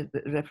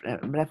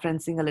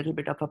referencing a little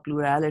bit of a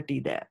plurality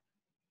there,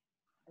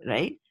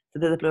 right? So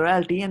there's a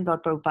plurality, and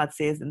what Prabhupada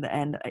says in the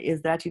end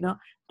is that,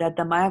 that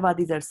the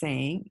Mayavadis are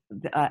saying,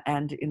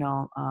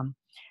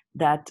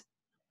 that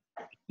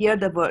here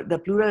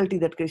the plurality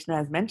that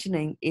Krishna is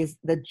mentioning is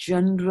the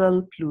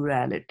general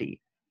plurality,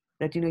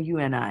 that, you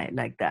and I,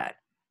 like that.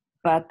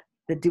 But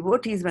the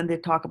devotees, when they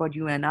talk about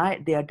you and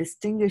I, they are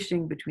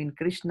distinguishing between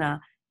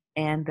Krishna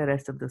and the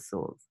rest of the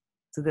souls.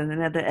 So there's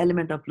another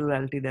element of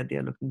plurality that they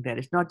are looking there.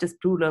 It's not just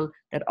plural,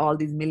 that all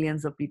these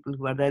millions of people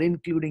who are there,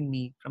 including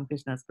me, from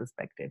Krishna's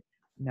perspective.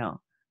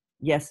 No.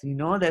 Yes,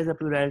 there's a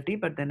plurality,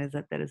 but then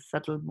there is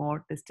subtle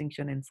more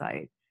distinction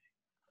inside.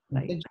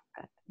 Like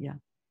that. Yeah.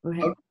 Go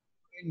ahead.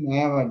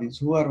 Mayavadis.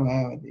 Who are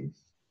Mayavadis?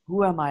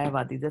 Who are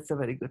Mayavadis? That's a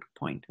very good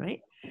point,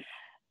 right?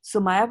 So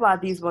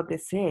Mayavadis, what they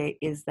say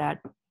is that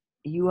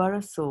you are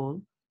a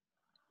soul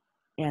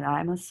and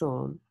I'm a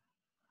soul,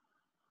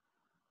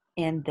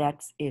 and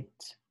that's it.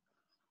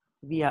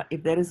 We are,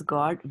 if there is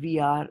God, we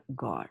are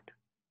God.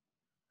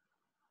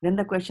 Then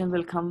the question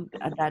will come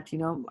that,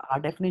 our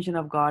definition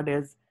of God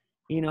is,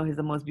 he's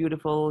the most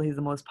beautiful, he's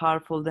the most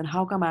powerful. Then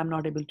how come I'm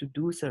not able to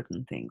do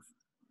certain things?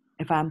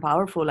 If I'm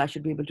powerful, I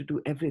should be able to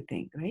do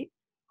everything, right?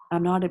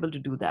 I'm not able to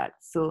do that.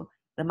 So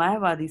the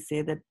Mayavadis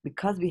say that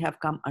because we have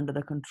come under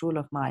the control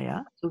of Maya,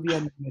 so we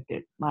are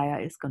limited. Maya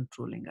is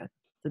controlling us.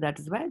 So that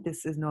is why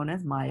this is known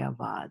as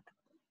Mayavad.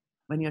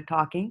 When you're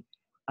talking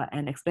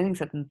and explaining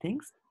certain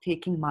things,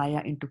 taking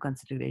Maya into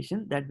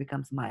consideration, that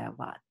becomes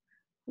Mayavad.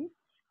 Okay?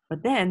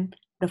 But then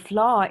the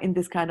flaw in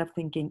this kind of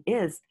thinking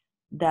is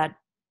that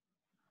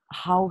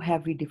how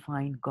have we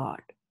defined God?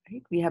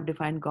 Right? We have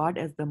defined God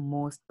as the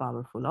most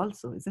powerful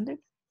also, isn't it?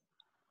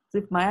 So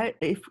if Maya,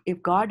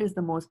 if God is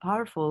the most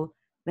powerful,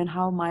 then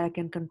how Maya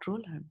can control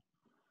him?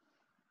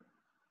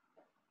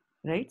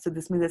 Right? So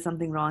this means there's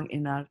something wrong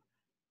in our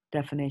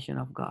definition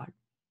of God.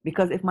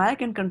 Because if Maya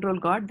can control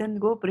God, then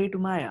go pray to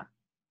Maya.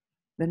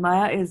 Then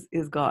Maya is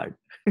God.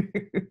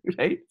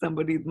 Right?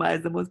 Maya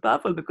is the most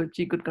powerful because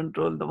she could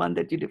control the one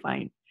that you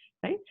defined.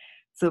 Right?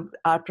 So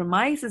our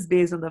premise is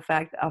based on the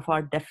fact of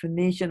our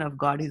definition of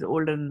God. He's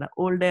older than the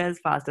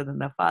oldest, faster than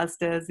the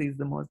fastest. He's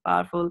the most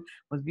powerful,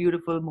 most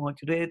beautiful, most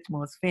rich,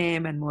 most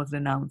fame, and most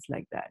renounced,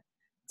 like that.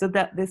 So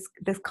that this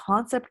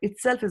concept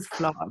itself is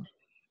flawed.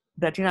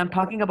 That I'm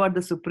talking about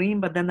the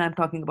supreme, but then I'm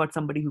talking about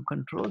somebody who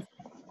controls,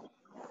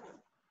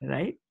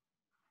 right?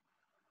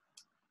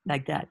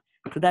 Like that.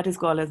 So that is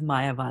called as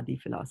Mayavadi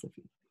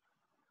philosophy.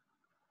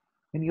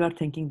 When you are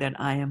thinking that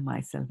I am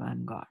myself, I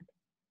am God.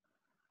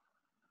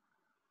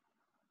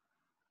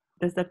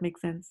 Does that make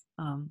sense,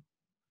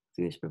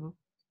 Suyesh Prabhu?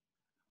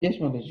 Yes,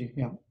 Mataji.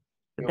 Yeah.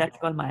 So that's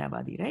called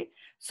Mayavadi, right?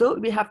 So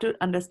we have to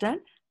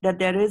understand that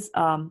there is,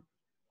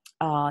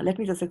 let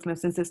me just explain,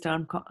 since this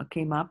term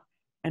came up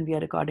and we are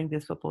recording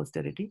this for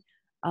posterity.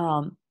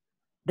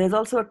 There's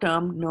also a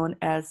term known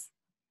as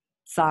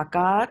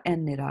Sakar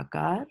and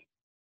Nirakar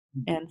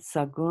and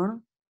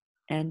Sagun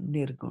and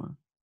Nirgun.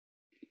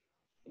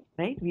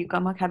 Right?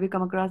 Have you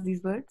come across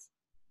these words?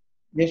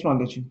 Yes,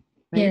 Mataji.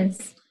 Right?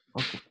 Yes.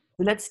 Okay.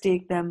 So let's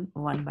take them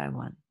one by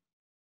one.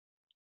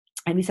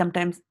 And we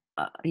sometimes,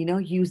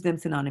 use them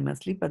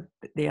synonymously, but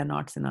they are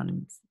not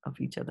synonyms of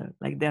each other.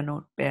 Like there are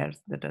no pairs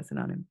that are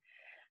synonymous.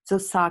 So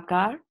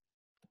Sakar.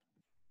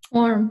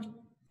 Form.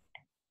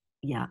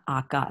 Yeah,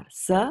 Akar.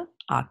 Sa,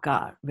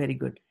 Akar. Very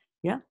good.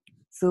 Yeah.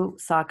 So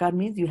Sakar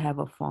means you have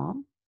a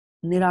form.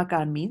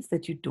 Nirakar means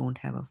that you don't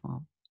have a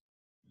form.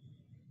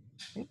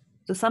 Okay?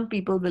 So some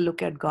people will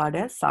look at God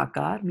as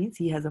Sakar, means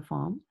he has a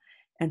form.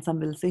 And some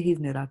will say he's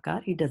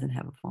Nirakar, he doesn't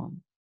have a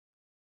form.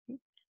 Okay?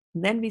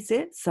 Then we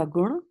say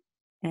Sagun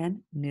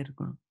and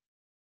Nirgun.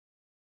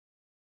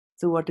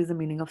 So what is the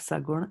meaning of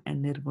Sagun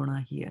and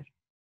Nirguna here?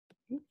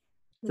 Okay?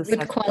 So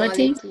Good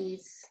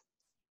qualities.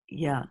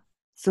 Yeah.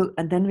 So,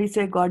 and then we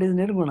say God is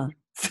Nirguna.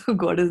 So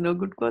God has no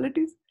good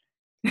qualities.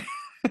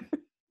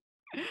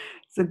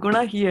 So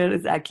guna here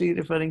is actually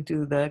referring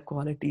to the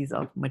qualities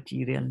of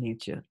material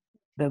nature.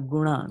 The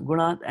guna,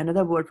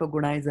 another word for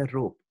guna is a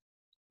rope.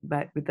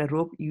 But with a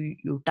rope,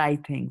 you tie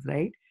things,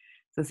 right?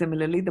 So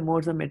similarly, the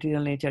modes of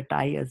material nature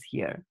tie us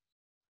here.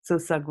 So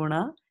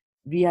saguna,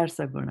 we are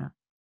saguna.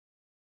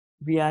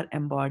 We are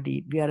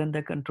embodied. We are in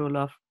the control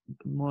of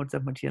modes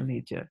of material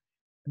nature.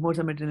 Modes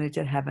of material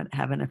nature have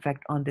an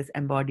effect on this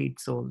embodied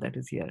soul that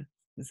is here,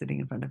 sitting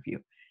in front of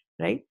you,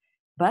 right?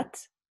 But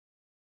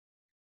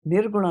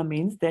Nirguna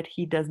means that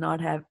he does not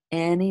have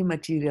any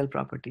material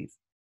properties.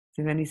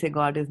 So when we say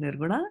God is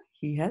Nirguna,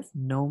 he has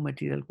no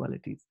material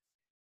qualities.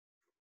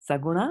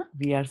 Saguna,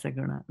 we are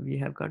Saguna. We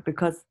have God.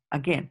 Because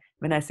again,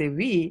 when I say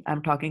we,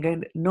 I'm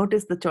talking,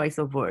 notice the choice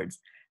of words.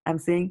 I'm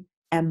saying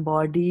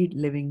embodied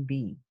living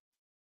being.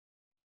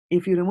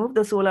 If you remove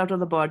the soul out of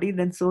the body,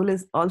 then soul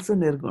is also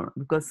Nirguna,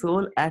 because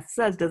soul as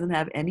such doesn't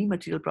have any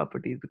material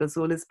properties, because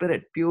soul is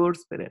spirit, pure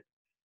spirit.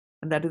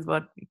 And that is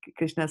what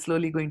Krishna is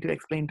slowly going to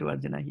explain to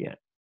Arjuna here.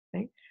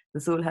 Right? The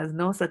soul has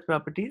no such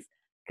properties.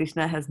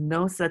 Krishna has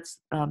no such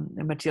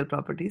material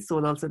properties.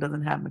 Soul also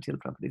doesn't have material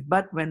properties.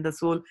 But when the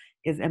soul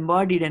is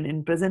embodied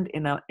and present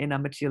in a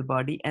material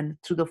body, and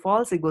through the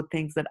false ego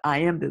thinks that I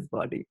am this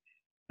body,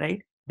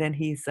 right? Then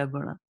he is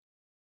Saguna.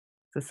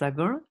 So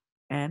Saguna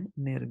and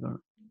Nirguna.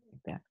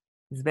 Like that.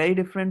 It's very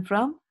different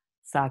from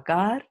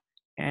Sakar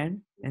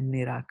and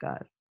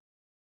Nirakar.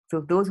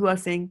 So those who are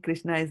saying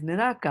Krishna is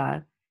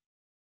Nirakar,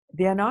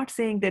 they are not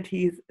saying that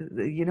he is,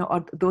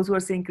 or those who are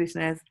saying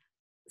Krishna as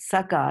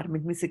Sakar,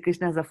 means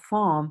Krishna as a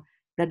form,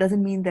 that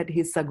doesn't mean that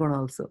he's Sagun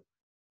also.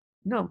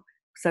 No,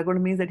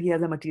 Sagun means that he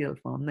has a material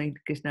form. No,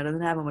 Krishna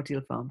doesn't have a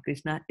material form.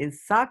 Krishna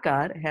is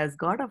Sakar, has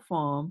got a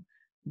form,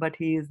 but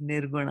he is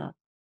Nirguna,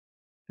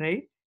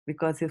 right?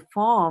 Because his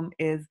form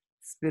is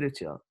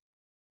spiritual,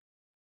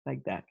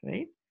 like that,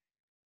 right?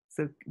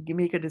 So you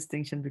make a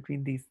distinction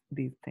between these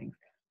things.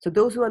 So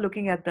those who are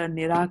looking at the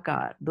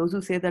Nirakar, those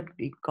who say that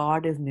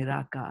God is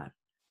Nirakar,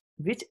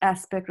 which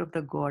aspect of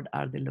the God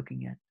are they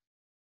looking at?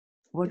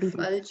 What do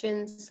they?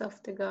 Effulgence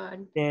of the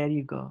God. There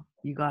you go.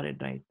 You got it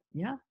right.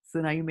 Yeah.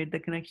 So now you made the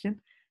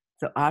connection.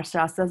 So our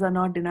Shastras are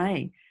not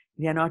denying.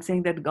 They are not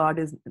saying that God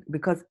is,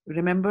 because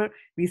remember,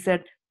 we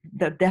said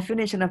the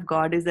definition of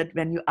God is that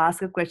when you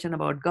ask a question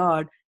about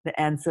God, the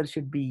answer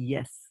should be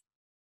yes.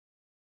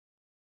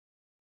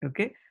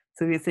 Okay.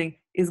 So we're saying,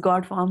 is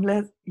God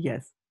formless?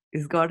 Yes.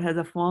 Is God has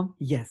a form?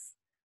 Yes.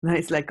 Now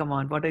it's like, come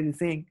on, what are you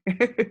saying?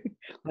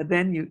 But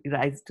then you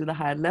rise to the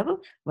higher level.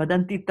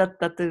 Vadanti tat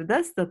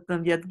tatridas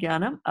tattam yad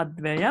jnanam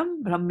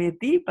advayam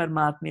brahmeti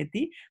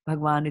parmatmeti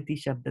bhagwaniti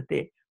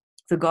shabdate.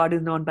 So God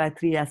is known by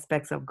three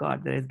aspects of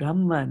God. There is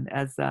Brahman,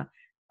 as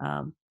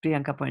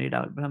Priyanka pointed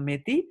out,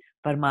 Brahmeti,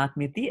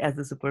 Paramatmeti as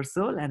the super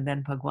soul, and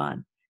then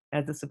Bhagwan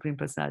as the supreme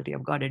personality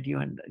of God. And you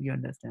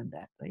understand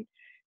that, right?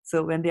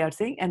 So when they are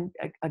saying, and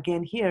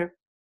again here,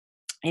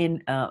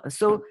 in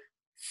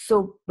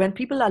so when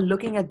people are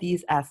looking at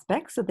these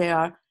aspects, so they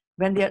are,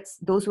 when they are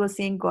those who are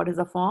saying God is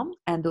a form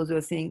and those who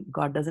are saying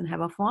God doesn't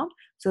have a form,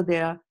 so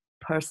they are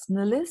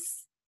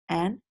personalists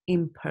and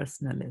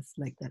impersonalists,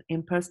 like that.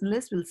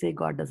 Impersonalists will say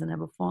God doesn't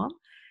have a form,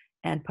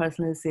 and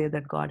personalists say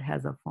that God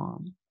has a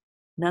form.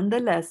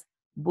 Nonetheless,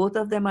 both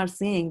of them are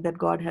saying that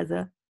God has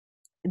a,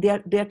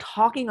 they're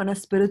talking on a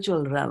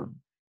spiritual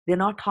realm. They're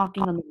not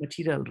talking on the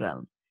material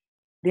realm.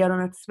 They are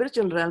on a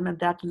spiritual realm, and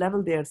that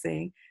level they are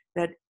saying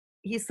that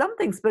he's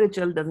something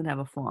spiritual, doesn't have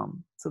a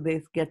form. So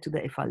they get to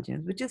the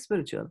effulgence, which is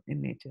spiritual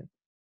in nature.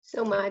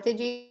 So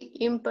Mataji,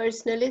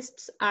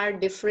 impersonalists are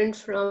different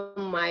from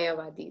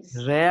Mayavadis.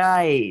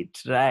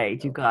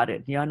 Right. You got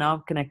it. You're now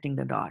connecting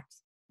the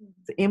dots.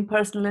 So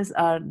impersonalists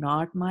are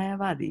not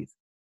Mayavadis.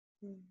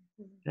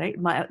 Right?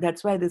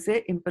 That's why they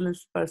say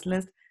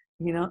impersonalist,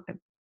 in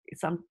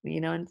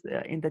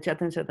the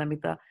Chaitanya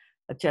Charitamrita,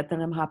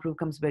 Chaitanya Mahaprabhu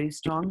comes very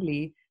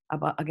strongly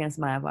against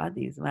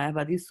Mayavadis.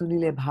 Mayavadis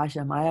sunile bhasha,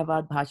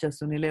 Mayavad bhasha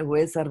sunile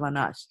hoye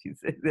sarvanash. He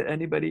says,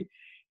 anybody,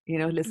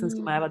 listens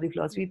to Mayavadi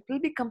philosophy, it will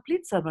be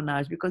complete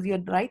sarvanash, because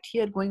you're right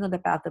here going on the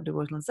path of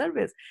devotional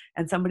service,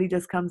 and somebody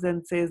just comes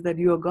and says that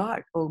you're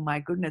God. Oh my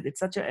goodness,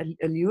 it's such an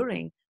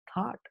alluring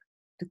thought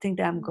to think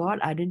that I'm God.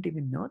 I didn't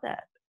even know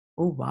that.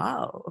 Oh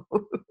wow.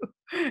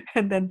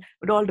 And then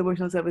but all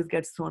devotional service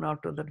gets thrown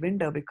out of that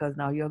window, because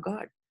now you're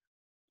God.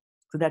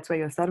 So that's why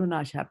your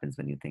sarvanash happens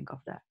when you think of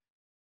that.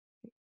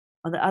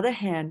 On the other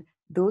hand,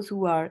 those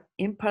who are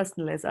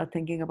impersonalists are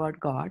thinking about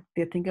God.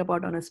 They think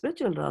about on a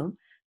spiritual realm,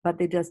 but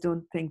they just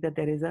don't think that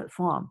there is a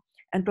form.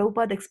 And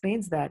Prabhupada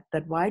explains that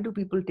why do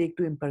people take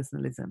to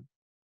impersonalism?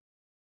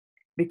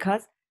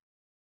 Because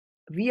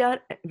we are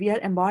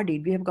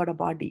embodied, we have got a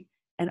body,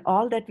 and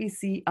all that we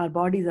see are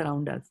bodies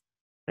around us,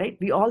 right?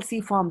 We all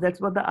see forms. That's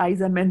what the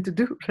eyes are meant to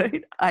do,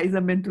 right? Eyes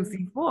are meant to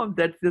see forms.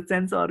 That's the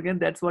sense organ.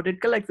 That's what it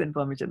collects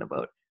information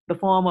about. The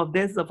form of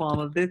this, the form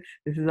of this.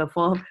 This is a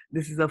form.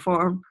 This is a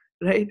form,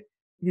 right?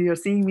 You're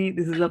seeing me.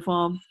 This is a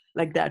form,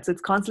 like that. So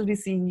it's constantly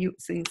seeing you,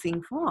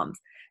 seeing forms.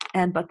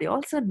 But they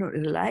also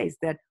realize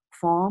that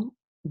form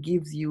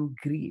gives you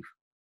grief,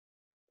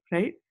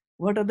 right?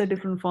 What are the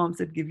different forms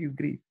that give you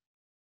grief?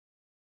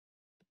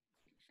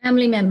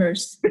 Family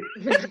members.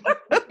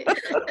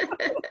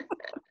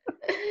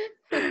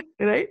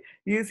 Right?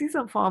 You see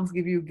some forms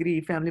give you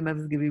grief, family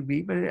members give you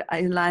grief, but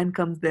a lion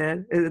comes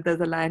there, there's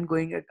a lion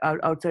going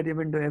outside your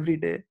window every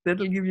day,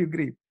 that'll give you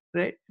grief,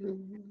 right?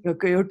 A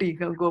coyote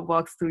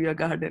walks through your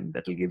garden,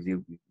 that'll gives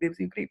you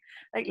grief,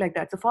 like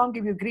that. So form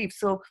give you grief.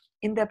 So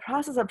in the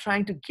process of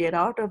trying to get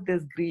out of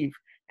this grief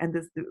and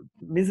this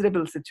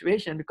miserable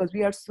situation, because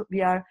we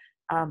are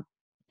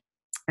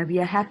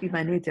happy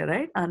by nature,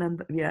 right?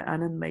 We are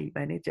Anandmai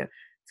by nature.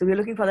 So we're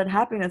looking for that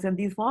happiness, and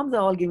these forms are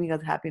all giving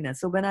us happiness.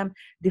 So when I'm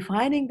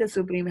defining the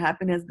supreme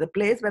happiness, the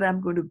place where I'm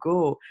going to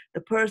go,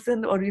 the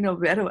person, or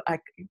wherever,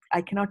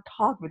 I cannot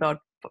talk without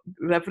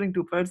referring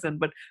to person,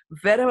 but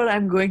wherever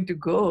I'm going to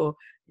go,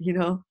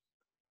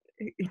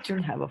 it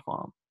shouldn't have a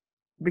form,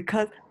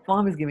 because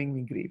form is giving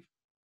me grief.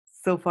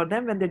 So for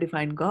them, when they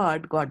define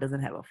God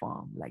doesn't have a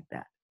form like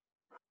that.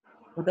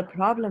 But the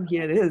problem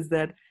here is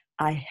that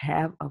I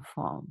have a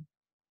form.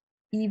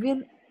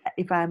 Even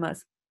if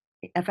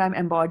I'm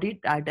embodied,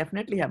 I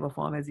definitely have a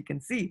form, as you can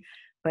see.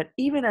 But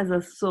even as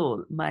a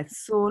soul, my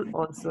soul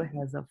also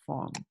has a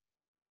form.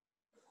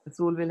 The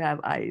soul will have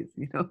eyes,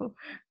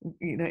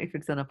 if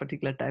it's on a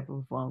particular type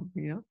of form,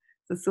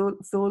 So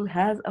soul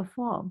has a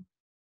form.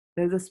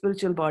 There's a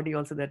spiritual body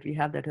also that we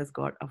have that has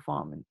got a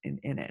form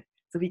in it.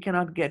 So we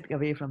cannot get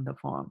away from the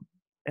form.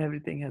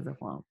 Everything has a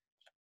form.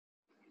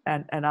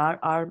 And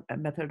our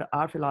method,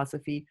 our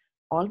philosophy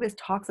always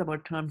talks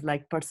about terms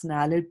like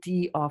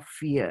personality of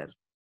fear,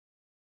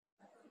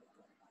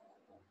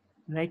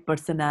 right?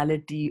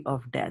 Personality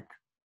of death,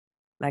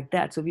 like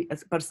that. So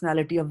as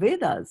personality of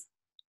Vedas,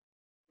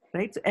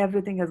 right? So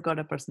everything has got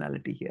a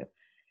personality here.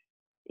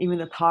 Even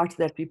the thoughts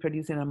that we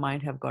produce in our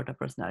mind have got a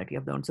personality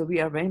of their own. So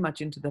we are very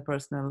much into the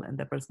personal and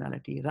the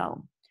personality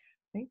realm,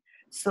 right?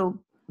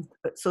 So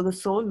the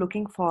soul,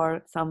 looking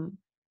for some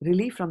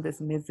relief from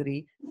this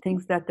misery,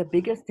 thinks that the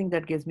biggest thing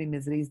that gives me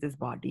misery is this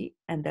body,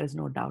 and there is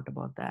no doubt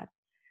about that.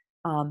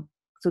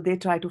 So they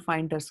try to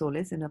find their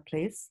solace in a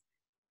place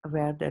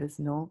where there is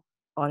no,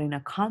 or in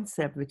a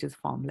concept which is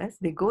formless,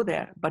 they go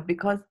there. But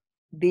because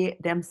they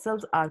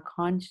themselves are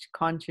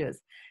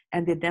conscious,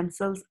 and they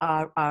themselves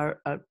have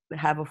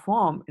a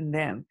form in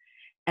them.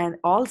 And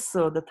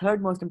also the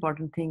third most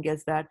important thing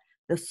is that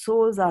the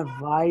souls are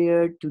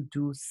wired to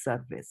do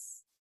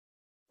service.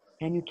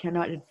 And you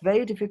cannot, it's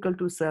very difficult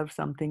to serve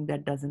something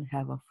that doesn't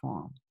have a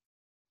form.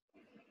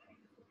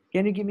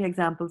 Can you give me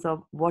examples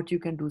of what you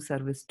can do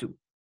service to?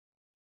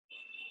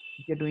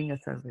 If you're doing a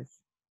service.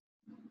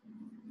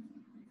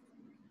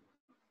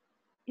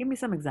 Give me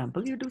some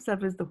example. You do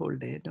service the whole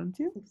day, don't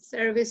you?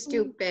 Service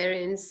to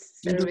parents,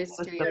 You do service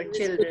to service your to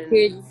children.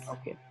 Kids.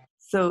 Okay.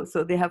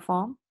 So they have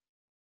form,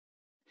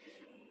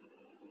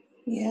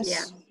 Yes.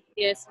 Yeah.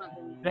 Yes,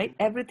 Mataji. right?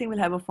 Everything will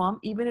have a form,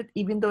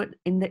 even though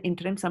in the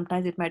interim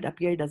sometimes it might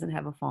appear it doesn't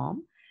have a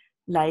form.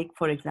 Like,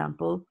 for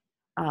example,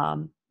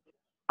 I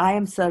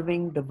am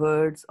serving the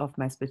words of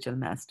my spiritual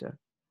master.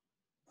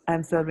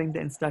 I'm serving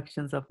the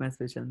instructions of my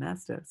spiritual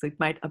master. So it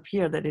might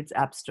appear that it's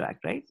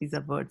abstract, right? These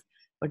are words.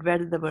 But where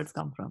did the words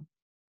come from?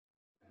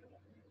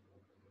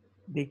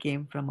 They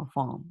came from a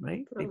form,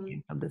 right? They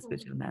came from the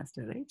spiritual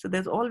master, right? So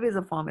there's always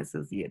a form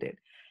associated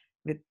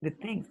with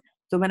things.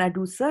 So when I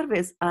do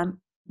service, I'm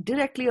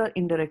directly or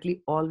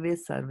indirectly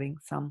always serving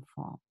some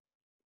form.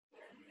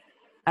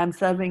 I'm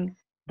serving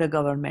the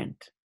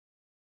government.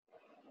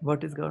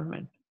 What is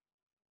government?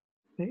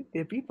 Right?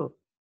 They're people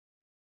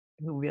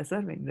whom we are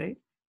serving, right?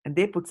 And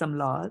they put some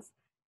laws.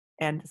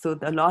 And so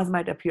the laws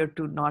might appear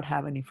to not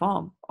have any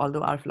form,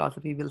 although our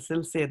philosophy will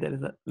still say there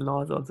is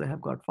laws also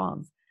have got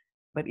forms.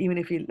 But even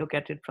if you look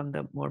at it from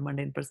the more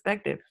mundane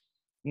perspective,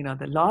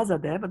 the laws are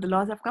there, but the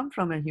laws have come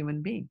from a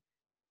human being.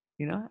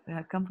 They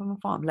have come from a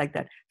form like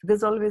that. So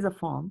there's always a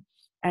form.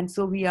 And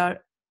so we are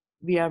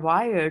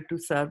wired to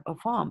serve a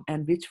form.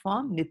 And which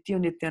form?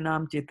 Nitya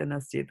Nityanam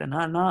Chetanas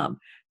Chetananam.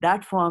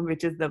 That form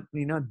which is the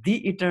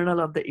eternal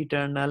of the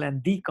eternal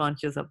and the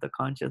conscious of the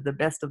conscious, the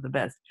best of the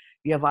best.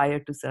 We are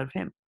wired to serve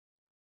him.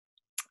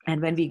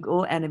 And when we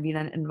go and be in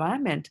an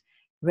environment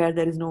where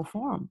there is no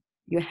form,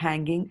 you're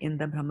hanging in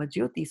the Brahma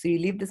Jyoti. So you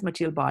leave this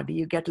material body,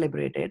 you get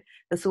liberated,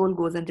 the soul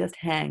goes and just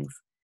hangs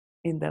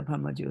in the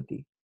Brahma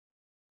Jyoti.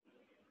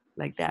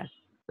 Like that.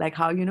 Like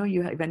how,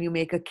 when you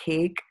make a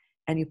cake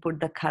and you put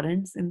the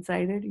currants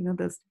inside it,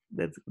 those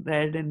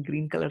red and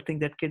green color thing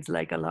that kids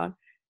like a lot.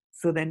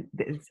 So then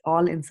it's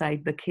all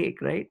inside the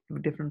cake, right?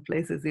 Different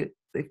places.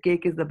 The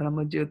cake is the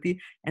Brahma Jyoti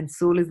and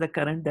soul is the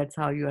current. That's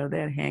how you are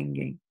there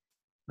hanging,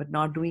 but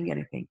not doing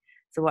anything.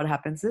 So what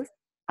happens is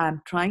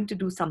I'm trying to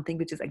do something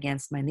which is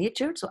against my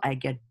nature. So I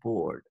get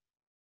bored.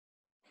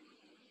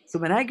 So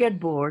when I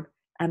get bored,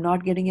 I'm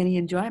not getting any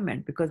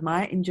enjoyment because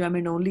my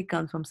enjoyment only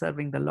comes from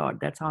serving the Lord.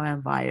 That's how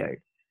I'm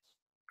wired.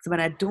 So when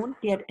I don't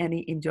get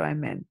any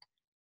enjoyment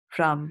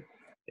from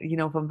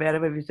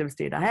wherever, whichever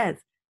state I has,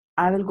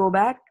 I will go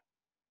back.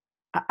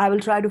 I will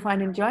try to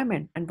find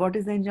enjoyment. And what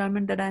is the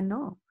enjoyment that I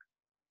know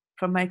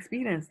from my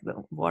experience,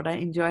 what I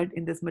enjoyed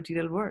in this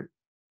material world?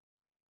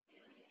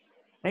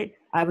 Right?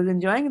 I was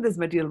enjoying this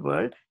material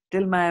world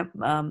till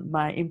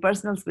my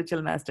impersonal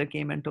spiritual master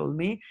came and told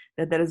me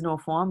that there is no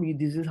form.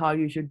 This is how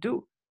you should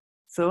do.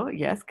 So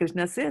yes,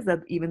 Krishna says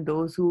that even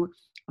those who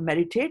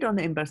meditate on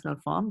the impersonal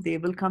form, they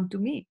will come to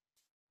me.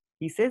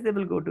 He says they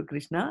will go to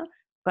Krishna,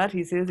 but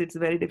he says it's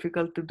very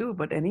difficult to do.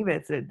 But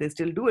anyway, they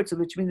still do it. So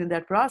which means in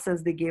that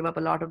process, they gave up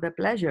a lot of their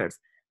pleasures.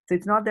 So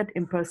it's not that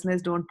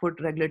impersonalists don't put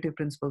regulative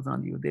principles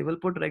on you. They will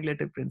put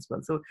regulative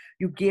principles. So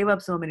you gave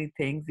up so many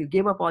things. You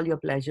gave up all your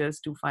pleasures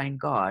to find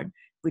God,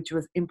 which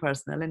was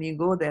impersonal. And you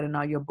go there and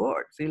now you're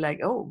bored. So you're like,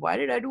 oh, why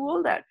did I do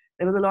all that?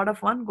 There was a lot of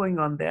fun going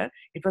on there.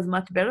 It was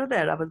much better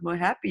there. I was more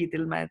happy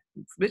till my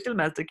spiritual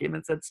master came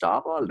and said,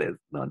 stop all this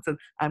nonsense.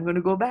 I'm going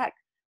to go back.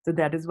 So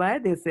that is why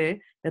they say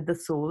that the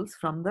souls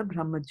from the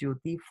Brahma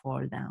Jyoti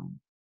fall down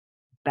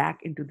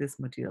back into this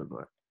material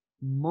world.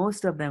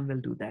 Most of them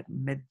will do that.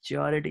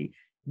 Majority,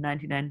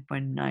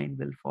 99.9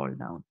 will fall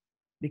down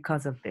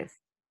because of this.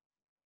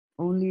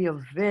 Only a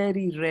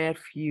very rare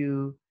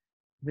few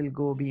will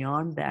go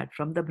beyond that.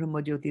 From the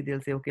Brahma Jyoti,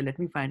 they'll say, okay, let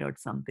me find out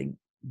something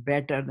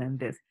better than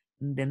this.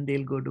 And then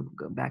they'll go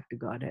back to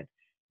Godhead.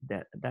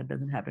 That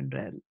doesn't happen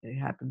rarely. It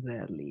happens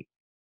rarely.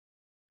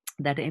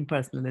 That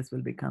impersonalist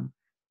will become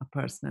a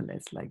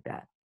personalist like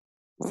that.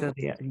 So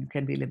you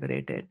can be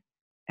liberated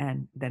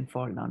and then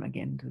fall down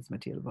again into this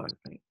material world,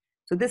 right?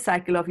 So this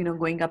cycle of,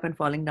 going up and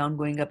falling down,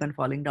 going up and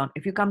falling down.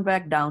 If you come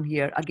back down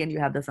here, again, you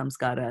have the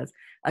samskaras.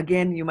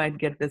 Again, you might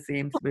get the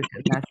same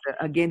spiritual master.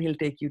 Again, he'll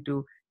take you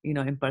to,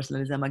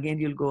 impersonalism. Again,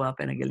 you'll go up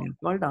and again, you'll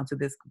fall down. So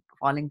this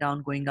falling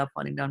down, going up,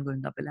 falling down,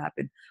 going up will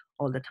happen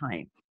all the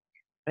time,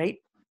 right?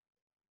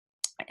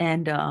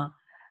 And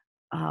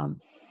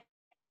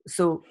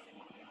so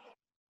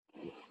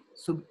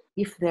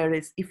if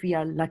we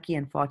are lucky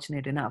and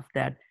fortunate enough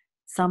that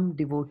some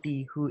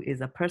devotee who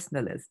is a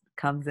personalist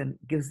comes and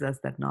gives us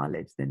that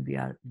knowledge, then we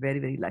are very,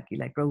 very lucky.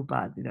 Like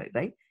Prabhupada,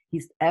 right?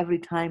 He's every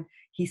time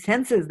he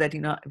senses that,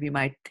 we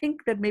might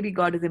think that maybe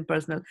God is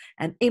impersonal,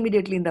 and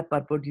immediately in the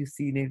purport you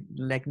see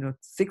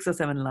 6 or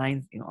 7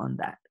 lines on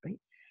that, right?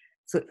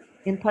 So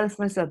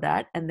impersonalists are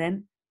that. And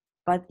then,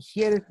 but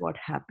here is what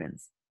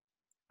happens,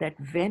 that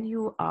when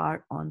you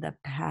are on the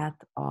path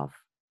of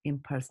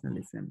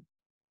impersonalism,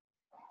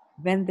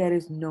 when there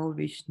is no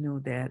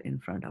Vishnu there in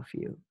front of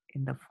you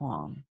in the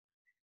form,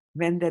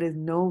 when there is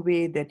no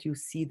way that you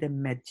see the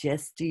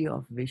majesty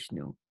of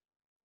Vishnu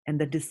and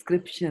the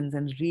descriptions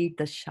and read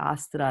the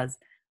Shastras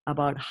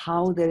about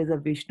how there is a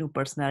Vishnu,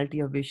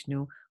 personality of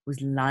Vishnu, who's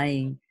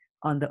lying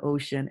on the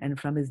ocean, and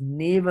from his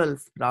navel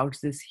sprouts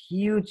this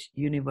huge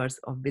universe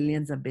of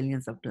billions and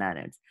billions of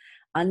planets.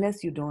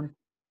 Unless you don't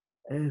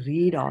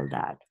read all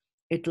that,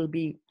 it'll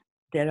be,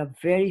 there are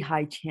very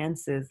high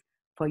chances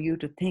for you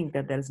to think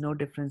that there is no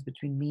difference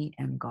between me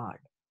and God,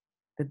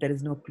 that there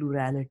is no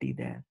plurality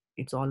there.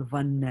 It's all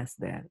oneness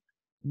there.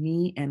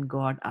 Me and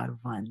God are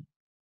one.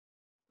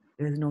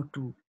 There is no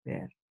two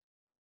there.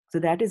 So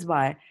that is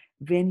why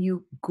when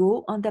you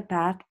go on the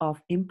path of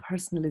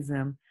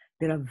impersonalism,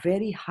 there are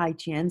very high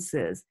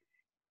chances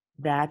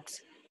that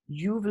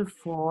you will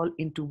fall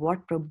into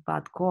what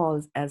Prabhupada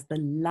calls as the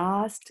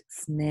last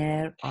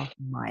snare of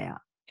Maya.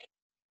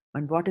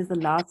 And what is the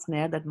last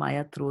snare that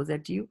Maya throws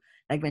at you?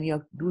 Like when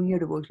you're doing your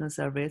devotional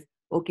service,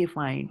 okay,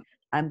 fine,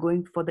 I'm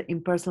going for the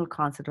impersonal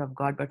concept of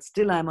God, but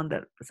still I'm on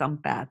some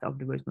path of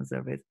devotional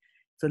service.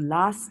 So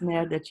last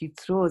snare that she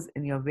throws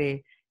in your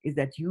way is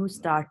that you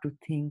start to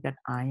think that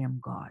I am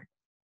God.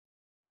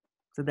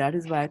 So that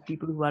is why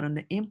people who are on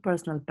the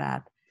impersonal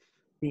path,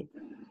 they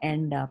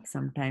end up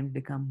sometimes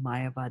become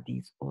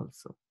Mayavadis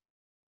also,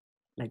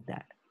 like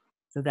that.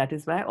 So that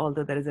is why,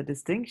 although there is a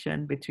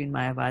distinction between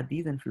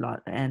Mayavadis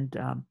and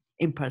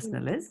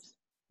impersonalists,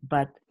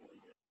 but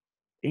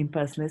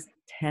impersonalists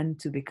tend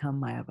to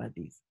become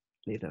Mayavadis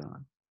later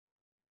on.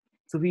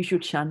 So we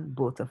should shun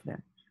both of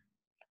them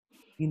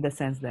in the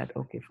sense that,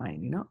 okay,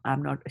 fine,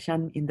 I'm not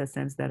shun in the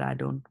sense that I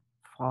don't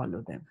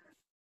follow them.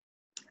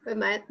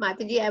 But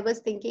Mataji, I was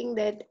thinking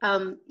that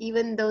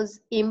even those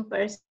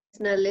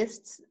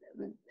impersonalists,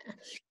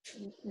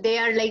 they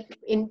are like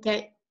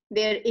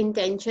their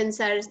intentions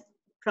are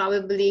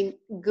probably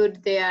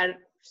good. They are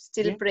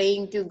still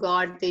praying to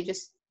God. They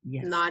just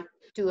not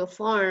to a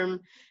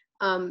form.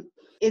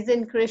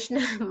 Isn't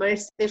Krishna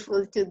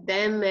merciful to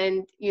them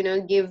and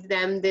give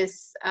them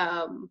this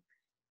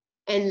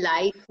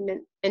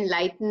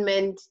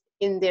enlightenment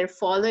in their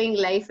following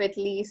life, at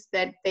least,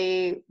 that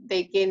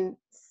they can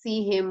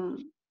see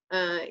him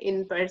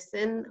in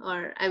person?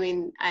 Or I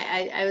mean,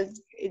 I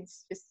was,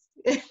 it's just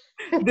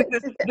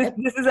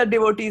this is a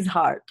devotee's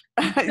heart.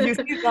 You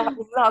see, this is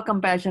how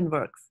compassion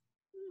works.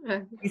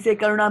 We say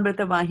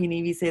Karunamrita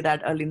Vahini, we say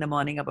that early in the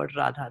morning about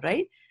Radha,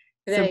 right?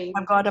 So we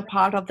have got a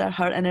part of that,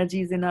 her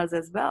energies in us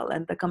as well,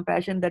 and the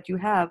compassion that you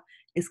have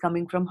is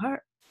coming from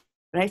her,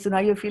 right? So now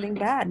you're feeling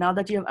bad now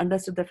that you have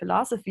understood the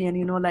philosophy, and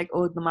like,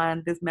 oh,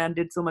 this man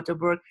did so much of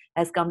work,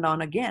 has come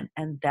down again.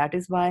 And that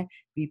is why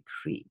we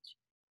preach,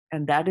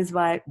 and that is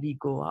why we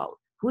go out.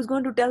 Who's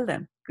going to tell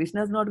them?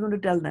 Krishna is not going to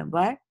tell them.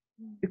 Why?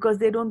 Because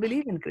they don't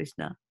believe in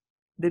Krishna.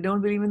 They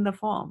don't believe in the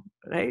form,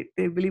 right?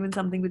 They believe in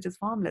something which is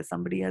formless.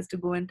 Somebody has to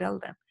go and tell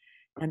them.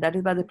 And that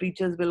is why the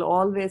preachers will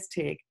always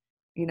take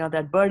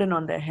that burden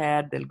on their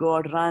head. They'll go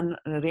out, run,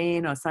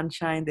 rain or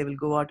sunshine. They will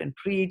go out and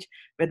preach,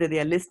 whether they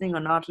are listening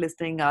or not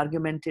listening,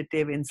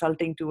 argumentative,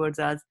 insulting towards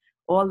us.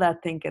 All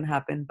that thing can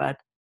happen,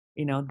 but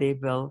they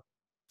will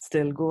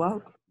still go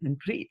out and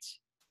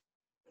preach.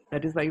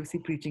 That is why you see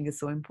preaching is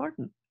so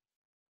important,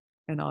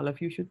 and all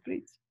of you should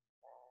preach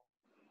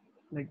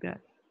like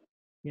that.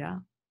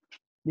 Yeah,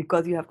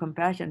 because you have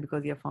compassion,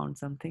 because you have found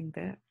something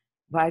there.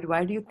 Why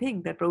do you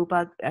think that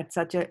Prabhupada, at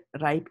such a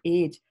ripe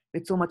age,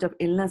 with so much of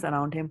illness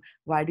around him,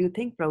 why do you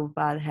think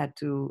Prabhupada had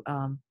to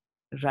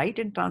write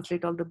and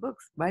translate all the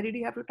books? Why did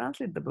he have to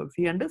translate the books?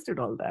 He understood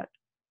all that,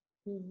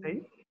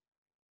 right?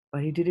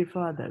 But he did it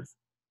for others,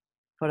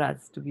 for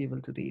us to be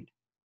able to read,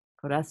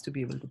 for us to be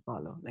able to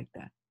follow like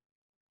that.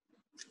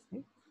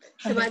 Right?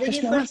 So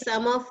Mataji, for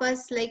some of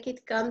us, like,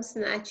 it comes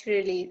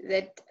naturally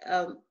that,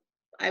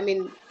 I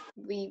mean,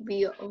 we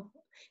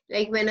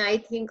like, when I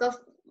think of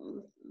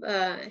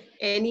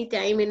any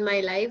time in my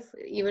life,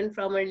 even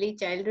from early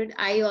childhood,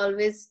 I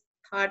always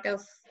thought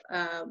of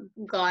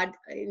God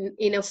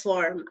in a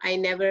form. I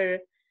never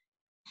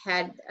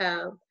had,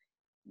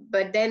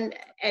 but then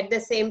at the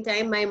same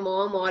time, my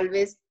mom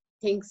always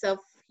thinks of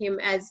him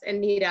as a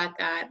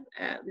nirakar,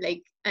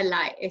 like a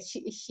lie.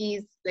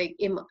 She's like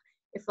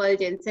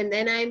effulgence. And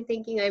then I'm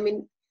thinking, I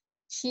mean,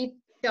 she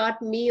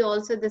taught me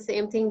also the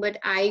same thing, but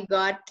I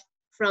got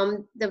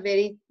from the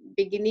very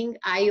beginning,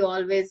 I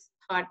always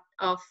thought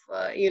of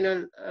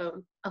a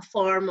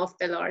form of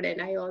the Lord,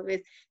 and I always,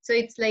 so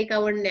it's like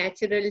our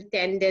natural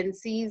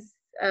tendencies,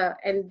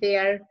 and they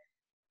are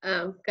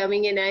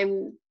coming in.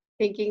 I'm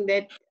thinking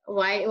that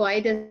why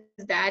does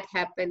that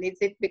happen? Is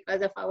it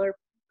because of our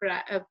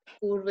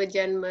purva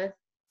janma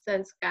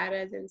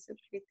sanskaras and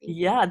sukriti?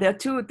 Yeah, there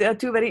are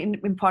two very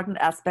important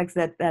aspects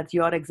that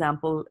your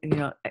example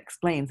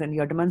explains and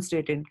you're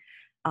demonstrating.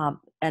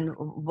 And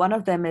one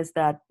of them is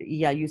that,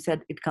 you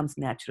said it comes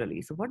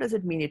naturally. So what does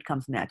it mean it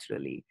comes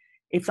naturally?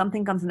 If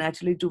something comes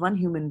naturally to one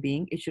human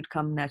being, it should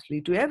come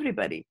naturally to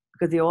everybody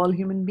because they're all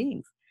human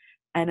beings.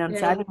 And on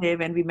Saturday,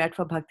 when we met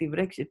for Bhakti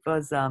Vriks, it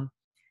was,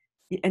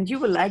 and you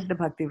will like the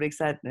Bhakti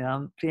Vriks at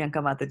Priyanka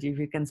Mataji, if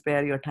you can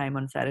spare your time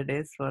on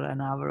Saturdays for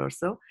an hour or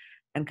so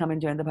and come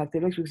and join the Bhakti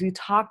Vriks, because we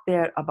talked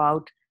there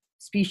about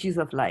species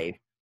of life.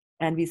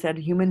 And we said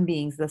human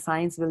beings, the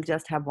science will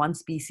just have one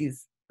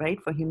species, right?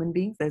 For human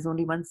beings, there's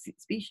only one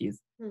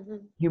species,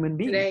 human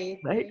beings,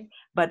 right?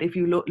 But if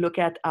you look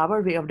at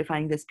our way of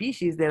defining the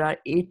species, there are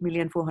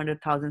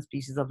 8,400,000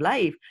 species of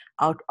life,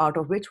 out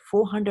of which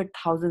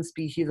 400,000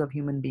 species of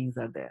human beings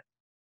are there.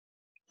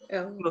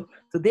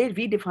 So there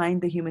we define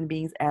the human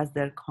beings as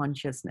their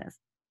consciousness.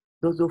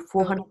 Those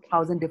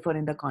 400,000 differ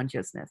in the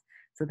consciousness.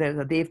 So there's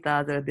a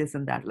devtas, there are this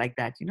and that, like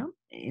that,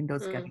 in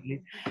those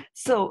categories.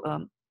 So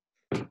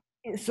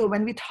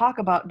when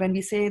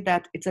we say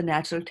that it's a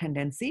natural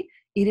tendency,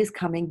 it is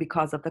coming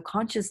because of the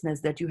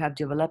consciousness that you have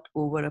developed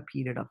over a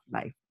period of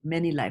life,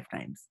 many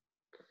lifetimes.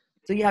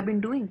 So you have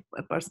been doing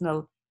a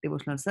personal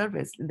devotional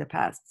service in the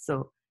past.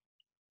 So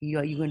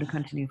you're going to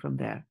continue from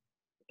there,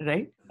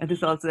 right? And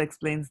this also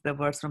explains the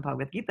verse from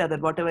Bhagavad-gita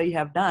that whatever you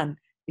have done,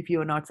 if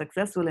you are not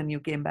successful and you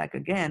came back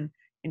again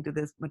into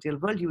this material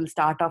world, you will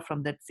start off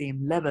from that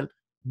same level,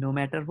 no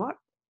matter what.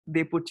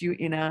 They put you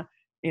in a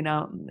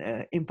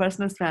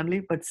impersonalist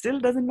family, but still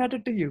doesn't matter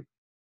to you.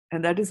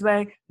 And that is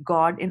why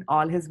God, in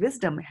all his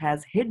wisdom,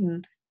 has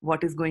hidden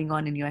what is going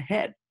on in your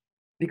head.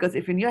 Because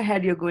if in your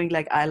head you're going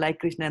like, I like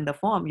Krishna in the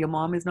form, your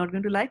mom is not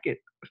going to like it,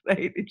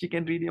 right? If she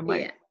can read your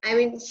mind. I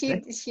mean,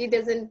 she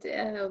doesn't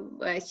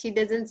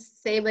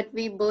say, but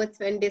we both,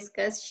 when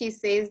discussed, she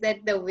says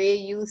that the way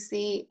you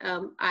see,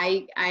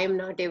 I am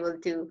not able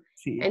to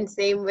see. And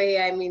same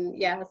way, I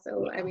mean,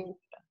 so I mean,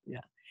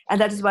 and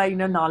that is why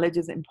knowledge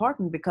is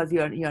important, because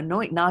you're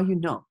knowing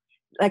now.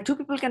 Like two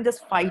people can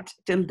just fight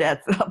till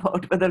death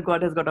about whether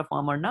God has got a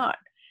form or not.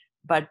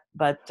 But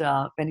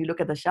when you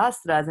look at the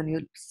Shastras, and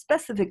you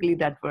specifically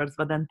that verse,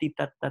 Vadanti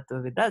tat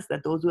tattva vidas,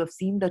 that those who have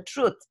seen the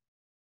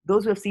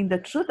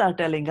truth are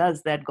telling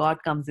us that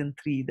God comes in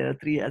three. There are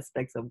three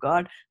aspects of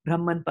God: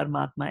 Brahman,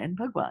 Paramatma, and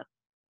Bhagwan.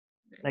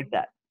 Like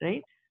that,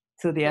 right?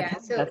 So they are.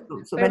 So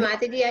but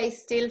Mataji, I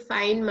still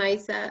find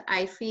myself.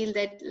 I feel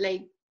that,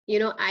 like,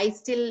 I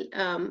still.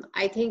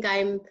 I think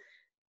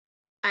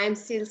I'm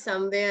still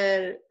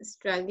somewhere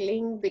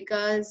struggling,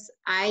 because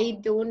I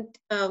don't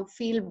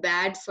feel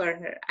bad for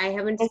her. I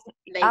haven't,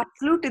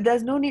 absolutely.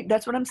 There's no need.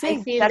 That's what I'm saying.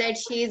 I feel that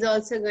she's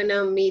also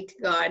gonna meet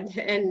God,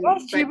 and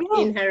but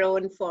in her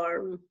own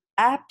form.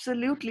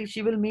 Absolutely,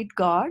 she will meet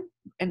God,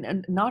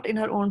 and not in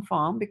her own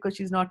form, because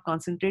she's not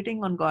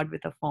concentrating on God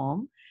with a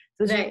form.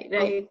 So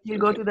she'll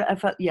go to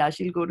the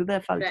she'll go to the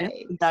effulgence.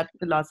 That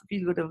philosophy,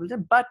 she'll go to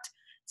effulgence.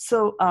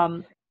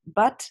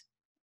 But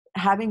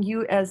having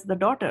you as the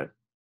daughter.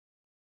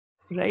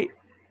 Right?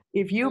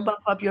 If you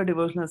bump up your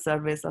devotional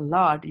service a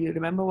lot, you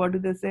remember, what do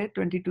they say?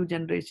 22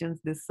 generations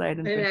this side.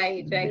 And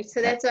right.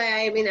 So that's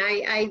why, I mean,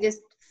 I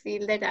just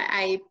feel that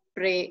I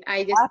pray.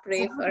 I just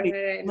pray for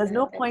her. And there's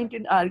no point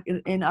in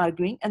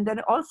arguing. And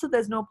then also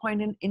there's no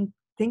point in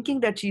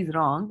thinking that she's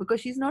wrong, because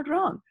she's not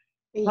wrong.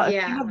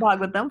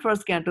 Bhagavatam,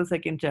 first canto,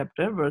 second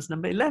chapter, verse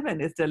number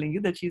 11 is telling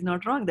you that she's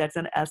not wrong. That's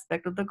an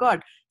aspect of the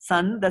God.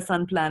 The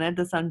sun planet,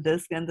 the sun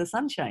disk, and the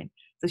sunshine.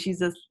 So she's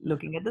just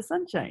looking at the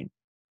sunshine.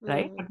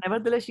 Right? But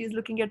nevertheless, she's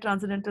looking at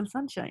transcendental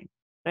sunshine,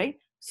 right?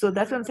 So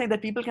that's what I'm saying,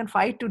 that people can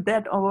fight to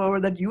death over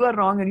that you are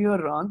wrong and you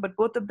are wrong, but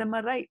both of them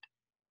are right.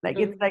 Like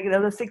it's like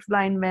there were 6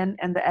 blind men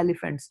and the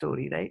elephant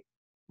story, right?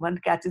 One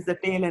catches the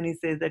tail and he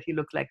says that he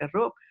looks like a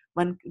rope.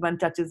 One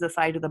touches the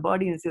side of the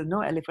body and he says,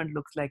 no, elephant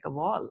looks like a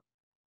wall.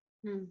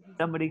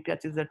 Somebody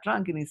touches the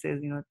trunk and he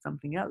says, it's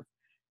something else,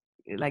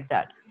 like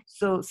that.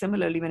 So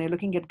similarly, when you're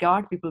looking at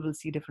God, people will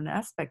see different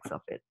aspects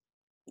of it.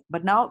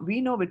 But now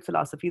we know with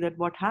philosophy that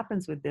what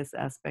happens with this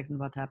aspect and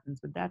what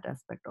happens with that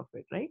aspect of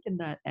it, right? In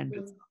the end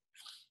result.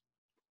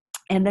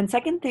 And then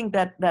second thing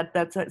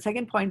that's a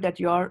second point that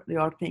your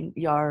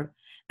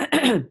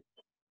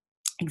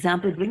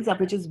example brings up,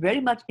 which is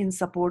very much in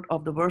support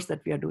of the verse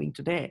that we are doing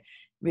today,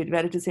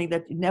 where it is saying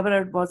that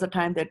never was a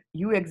time that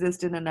you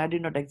existed and I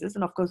did not exist.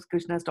 And of course,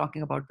 Krishna is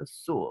talking about the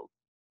soul,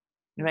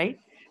 right?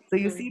 So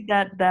you see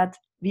that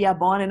we are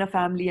born in a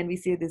family and we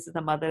say this is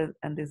the mother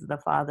and this is the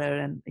father,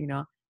 and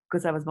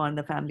because I was born in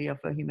the family of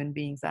a human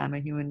being, so I'm a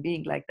human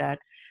being, like that.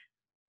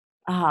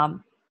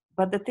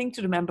 But the thing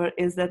to remember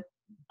is that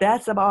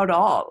that's about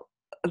all.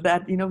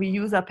 That we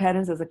use our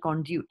parents as a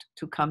conduit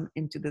to come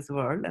into this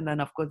world, and then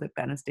of course the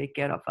parents take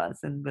care of us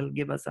and will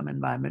give us some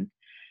environment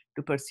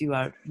to pursue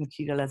our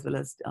material as well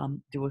as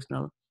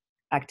devotional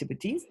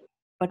activities.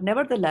 But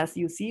nevertheless,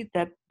 you see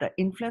that the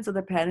influence of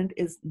the parent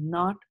is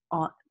not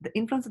on the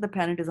influence of the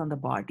parent is on the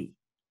body.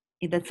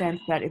 In the sense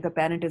that if the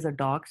parent is a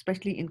dog,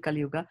 especially in Kali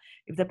Yuga,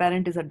 if the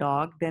parent is a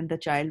dog, then the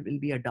child will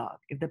be a dog.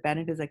 If the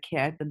parent is a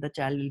cat, then the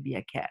child will be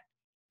a cat.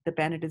 If the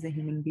parent is a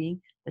human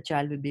being, the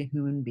child will be a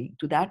human being.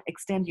 To that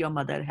extent, your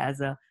mother has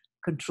a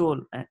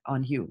control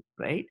on you,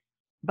 right?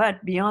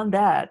 But beyond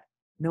that,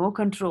 no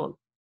control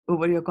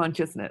over your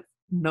consciousness.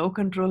 No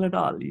control at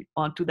all.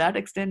 To that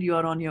extent, you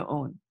are on your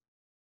own.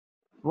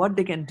 What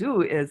they can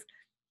do is,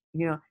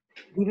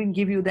 even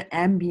give you the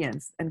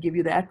ambience and give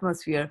you the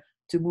atmosphere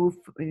to move,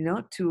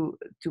 to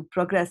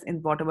progress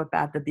in whatever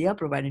path that they are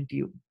providing to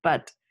you.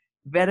 But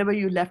wherever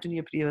you left in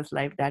your previous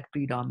life, that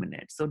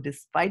predominates. So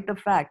despite the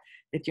fact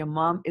that your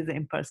mom is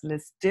an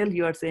impersonalist, still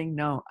you are saying,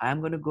 no,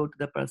 I'm going to go to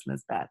the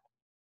personalist path,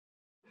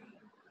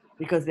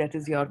 because that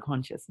is your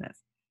consciousness.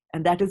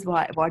 And that is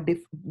why what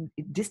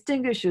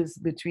distinguishes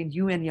between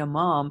you and your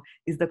mom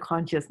is the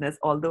consciousness.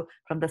 Although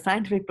from the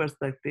scientific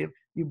perspective,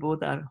 you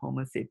both are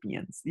Homo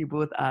sapiens. You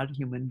both are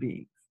human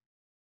beings,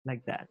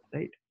 like that,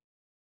 right?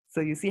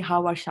 So you see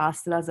how our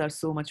Shastras are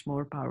so much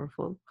more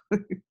powerful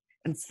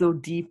and so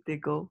deep they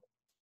go,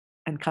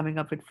 and coming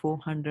up with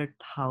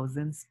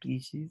 400,000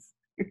 species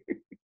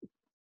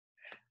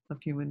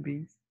of human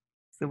beings.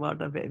 So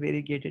what a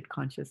variegated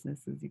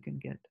consciousnesses you can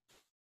get,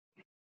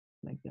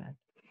 like that.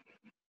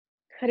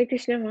 Hare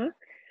Krishna, Ma.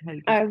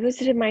 I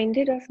was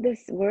reminded of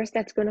this verse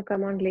that's going to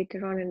come on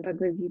later on in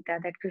Bhagavad-gita,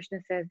 that Krishna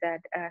says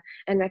that,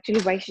 and actually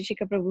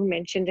Vaisheshika Prabhu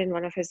mentioned in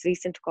one of his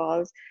recent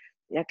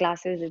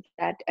classes, is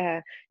that,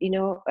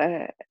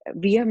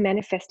 we are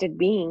manifested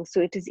beings,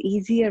 so it is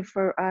easier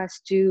for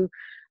us to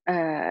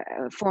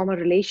form a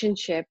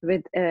relationship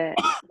with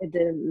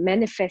the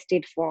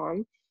manifested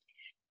form,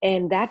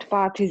 and that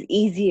path is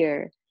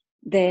easier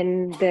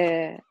than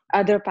the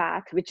other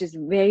path, which is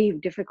very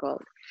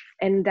difficult.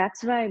 And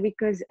that's why,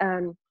 because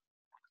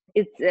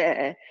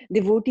it's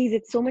devotees,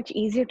 it's so much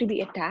easier to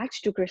be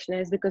attached to Krishna,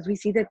 is because we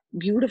see that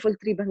beautiful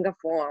Tribhanga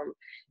form,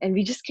 and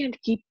we just can't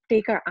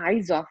take our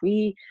eyes off.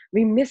 We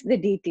miss the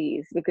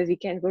deities because we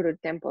can't go to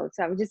temples.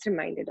 So I was just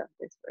reminded of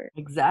this verse.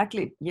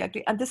 Exactly. Yeah.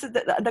 And this is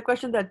the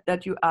question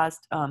that you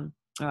asked,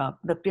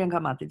 that Priyanka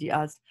Mataji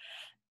asked,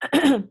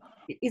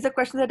 is a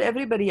question that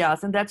everybody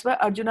asks. And that's why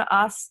Arjuna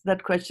asks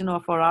that question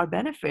for our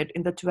benefit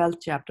in the 12th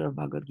chapter of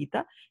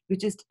Bhagavad-gita,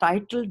 which is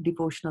titled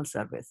Devotional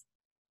Service.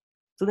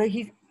 So that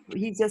he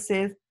just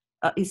says,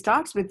 he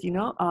starts with,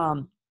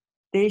 Tesham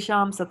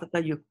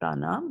Satata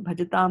Yuktanam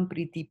Bhajatam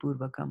Priti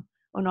Purvakam.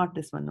 Oh, not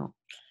this one, no.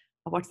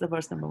 What's the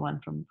verse number 1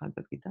 from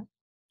Bhagavad-gita?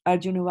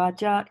 Arjuna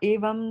Vacha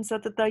Evam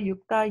Satata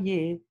Yukta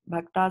Ye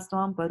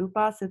Bhaktasvam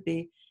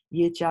Parupasate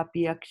Ye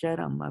Chapi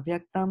Aksharam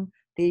Avyaktam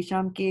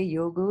Tesham Ke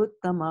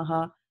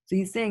Yogottamaha. So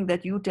he's saying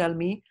that you tell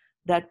me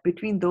that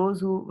between those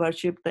who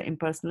worship the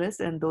impersonalists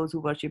and those who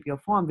worship your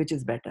form, which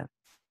is better?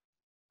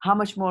 How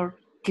much more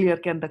clear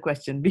can the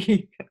question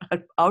be?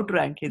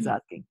 Outrank, he's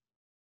asking.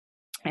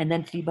 And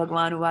then Sri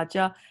Bhagavan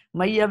Uvacha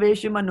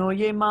Mayaveshu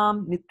Manoye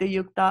Mam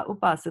Nitya Yukta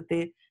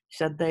Upasate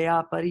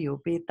Shraddha-devi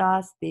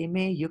Pariyopetas Te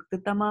Me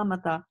Yuktatama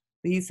Mata.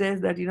 He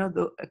says that,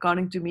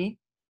 according to me,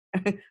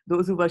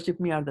 those who worship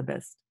me are the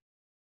best.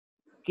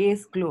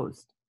 Case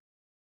closed.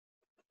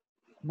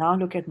 Now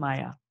look at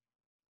Maya.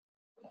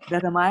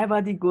 That a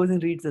Mayavadi goes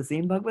and reads the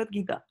same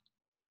Bhagavad-gita.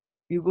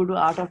 You go to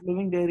Art of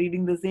Living, they're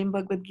reading the same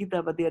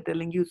Bhagavad-gita, but they are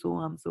telling you,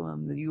 so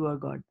you are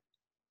God.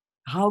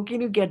 How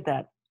can you get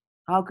that?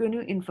 How can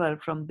you infer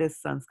from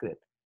this Sanskrit?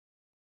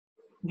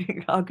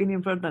 How can you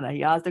infer that?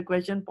 He asked a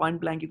question, point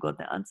blank, you got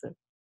the answer.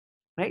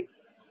 Right?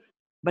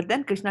 But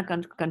then Krishna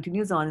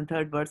continues on in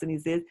third verse and he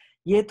says,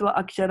 Ye tva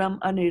aksharam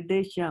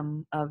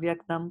anirdeshyam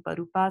avyaktam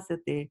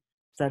parupasate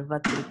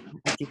sarvatra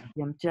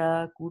achityam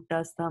cha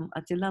kutastham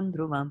achilam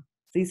dhruvam.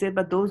 So he said,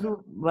 but those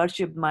who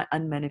worship my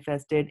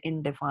unmanifested,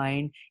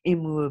 indefined,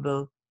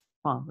 immovable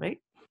form, right?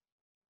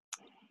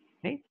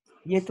 Right?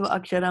 Ye tva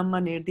aksharam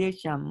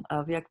anirdeshyam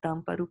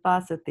avyaktam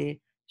parupasate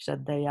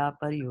Shraddha-devi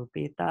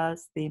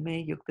Pariyopetas Te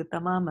Me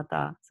Yuktatama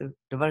Mata. So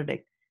the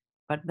verdict.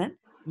 But then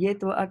Ye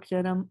to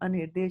aksharam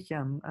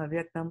anirdesham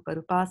avyaktam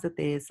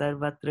parupasate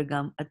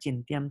sarvatragam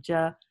achintyam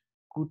cha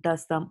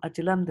kutastam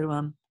achilam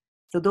dhruvam.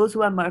 So those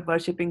who are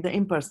worshipping the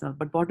impersonal,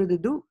 but what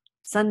do?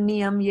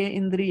 Sanniyam ye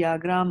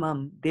indriya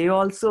gramam. They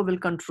also will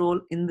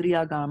control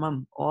indriya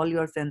gramam, all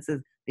your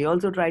senses. They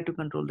also try to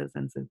control their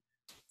senses.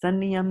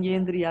 Sanniyam ye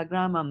indriya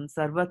gramam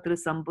sarvatra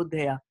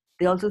sambuddhaya.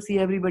 They also see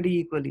everybody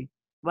equally.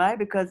 Why?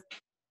 Because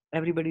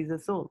everybody is a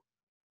soul.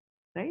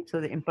 Right?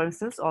 So the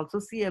impersonalists also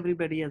see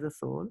everybody as a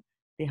soul.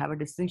 They have a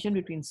distinction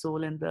between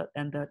soul and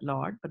the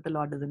Lord, but the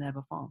Lord doesn't have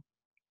a form.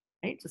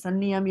 Right? So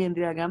Sanniyam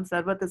Yendriyagam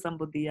Sarvata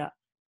Sambuddhiya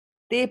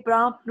Te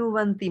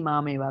Prapnuvanti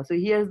Mameva. So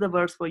here's the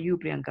verse for you,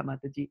 Priyanka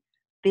Mataji.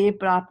 Te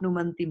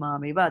Prapnuvanti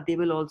Mameva. They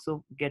will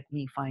also get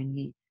me, find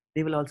me.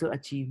 They will also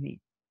achieve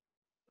me.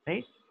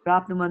 Right?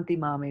 Prapnuvanti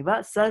Mameva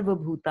Sarva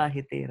Bhuta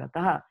Hite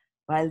Rataha.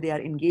 While they are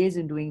engaged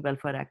in doing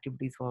welfare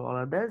activities for all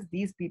others,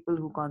 these people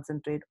who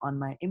concentrate on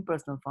my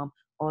impersonal form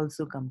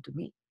also come to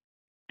me.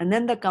 And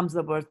then there comes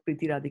the verse,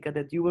 Priti Radhika,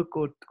 that you were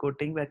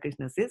quoting, where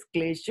Krishna says,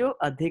 Klesho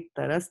adhik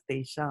taras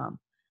tesham,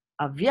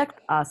 avyakt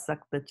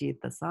asakta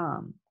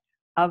chetasam,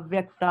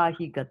 avyakta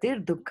hi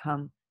gatir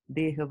dukham,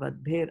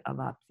 dehavadbher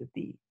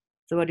avapsati.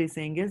 So what he's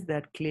saying is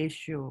that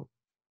Klesho,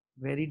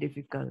 very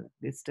difficult,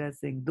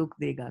 distressing, dukh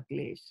dega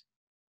klesh.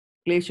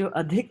 Klesho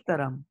adhik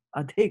taram,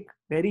 adhik,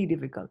 very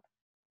difficult.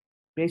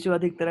 Klesho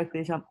adhik taras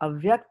tesham,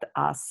 avyakt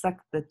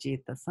asakta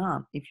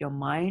chetasam. If your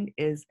mind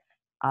is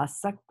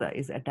Asakta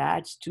is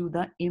attached to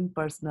the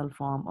impersonal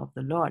form of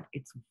the Lord.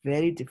 It's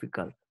very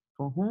difficult.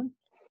 For whom?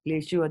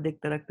 Kleshu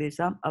adiktarak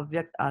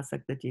avyakt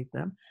asakta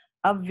chetam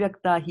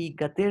avyakta hi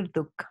gatir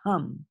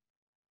dukkham.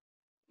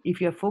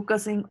 If you're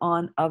focusing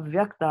on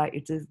avyakta,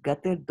 it is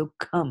gatir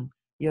dukkham.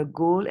 Your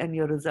goal and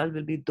your result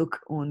will be dukh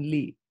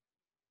only.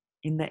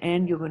 In the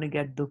end, you're going to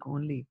get dukh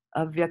only.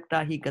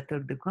 Avyakta hi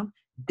gatir dukkham.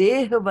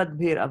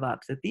 Dehavadbhir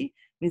avapsati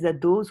means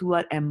that those who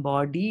are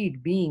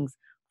embodied beings,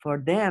 for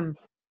them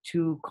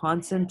to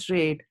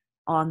concentrate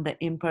on the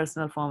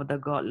impersonal form of the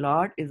God,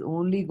 Lord is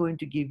only going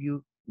to give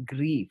you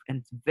grief. And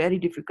it's very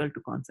difficult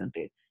to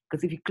concentrate.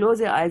 Because if you close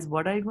your eyes,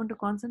 what are you going to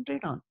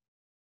concentrate on?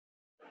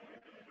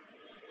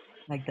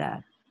 Like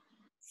that.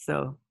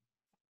 So,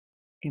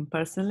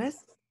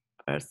 impersonalist,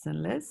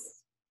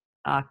 personalist,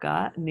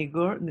 Akar,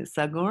 Nigur,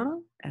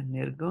 Sagun, and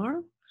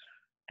Nirgun,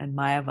 and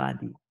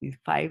Mayavadi. These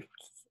five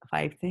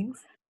things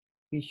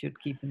we should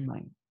keep in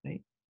mind,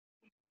 right?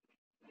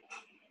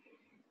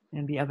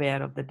 And be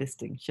aware of the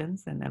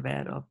distinctions and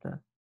aware of the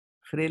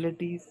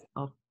frailties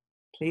of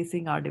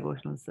placing our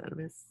devotional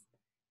service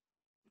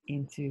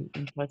into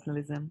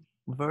impersonalism,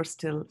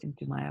 versatile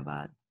into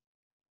Mayavad.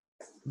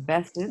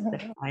 Best is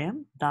that I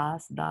am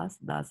Das, Das,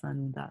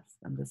 Dasan, Das.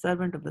 I'm the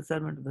servant of the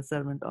servant of the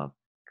servant of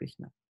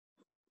Krishna.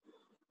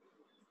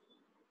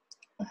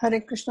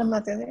 Hare Krishna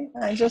Mataji.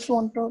 I just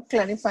want to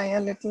clarify a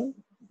little.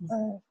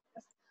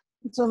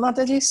 So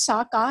Mataji,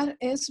 Sakar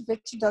is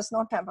which does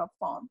not have a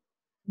form.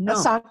 No.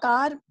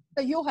 Sakar,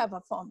 you have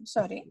a form.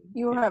 Sorry,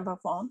 you have a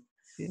form.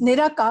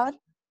 Nirakar,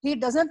 he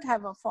doesn't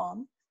have a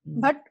form.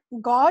 But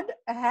God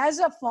has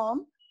a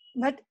form,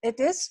 but it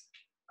is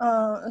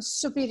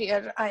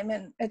superior. I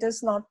mean, it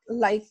is not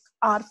like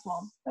our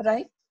form,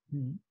 right?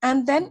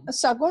 And then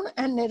Sagun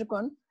and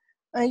Nirgun.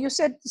 You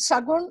said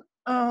Sagun,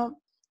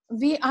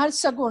 we are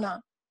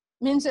Saguna,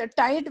 means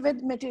tied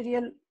with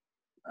material.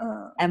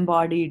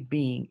 Embodied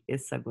being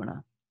is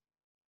Saguna.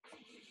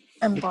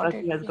 Because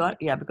he has got,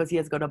 because he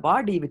has got a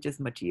body which is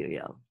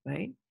material,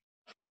 right?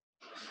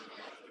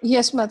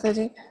 Yes,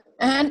 Mataji.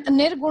 And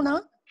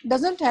Nirguna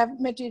doesn't have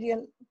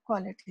material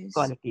qualities.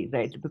 Qualities,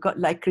 right? Because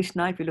like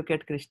Krishna, if you look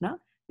at Krishna,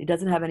 it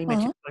doesn't have any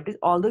material qualities,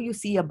 although you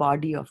see a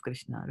body of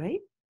Krishna, right?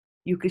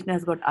 Krishna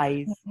has got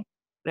eyes,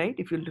 right?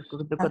 If you look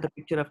at the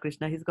picture of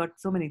Krishna, he's got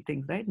so many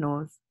things, right?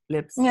 Nose,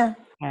 lips,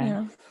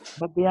 hand.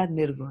 But they are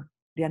nirgun.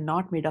 They are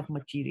not made of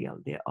material.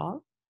 They are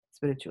all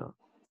spiritual.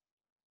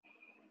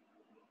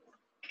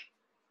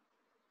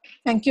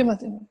 Thank you,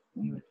 Mataji.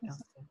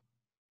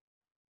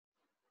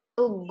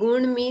 So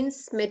gun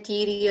means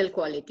material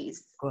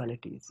qualities.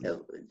 Qualities.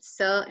 So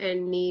sa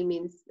and ni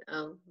means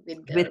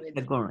with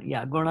the guna.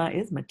 Yeah, guna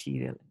is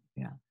material.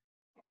 Yeah.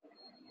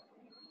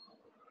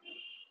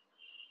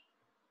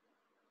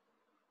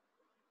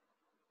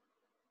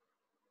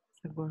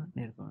 Saguna,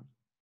 nirguna,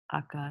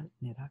 akar,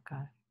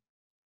 nirakar.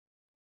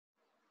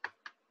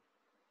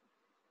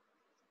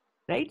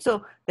 Right?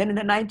 So then in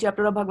the 9th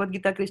chapter of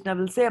Bhagavad-gita, Krishna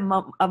will say,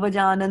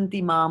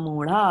 avajananti ma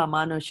mudha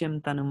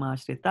manushim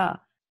tanumashrita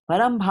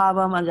param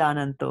bhavam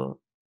ajananto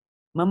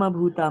mama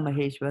bhuta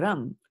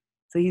maheshwaram.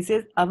 So he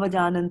says,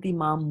 avajananti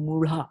ma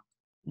mudha.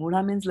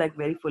 Mudha means like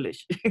very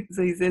foolish.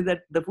 So he says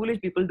that the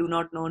foolish people do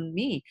not know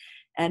me.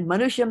 And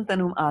manusham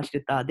tanum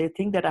ashrita. They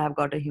think that I have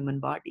got a human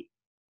body.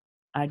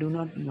 I do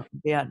not know.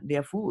 They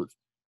are fools.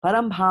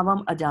 Param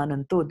bhavam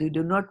ajananto. They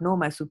do not know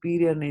my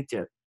superior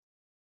nature.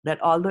 That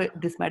although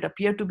this might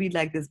appear to be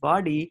like this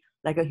body,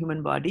 like a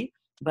human body,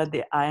 but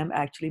I am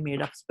actually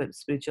made of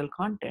spiritual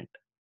content.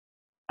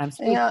 I'm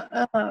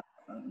spiritual.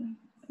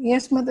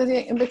 Yes,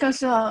 Mataji,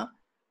 because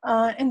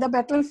in the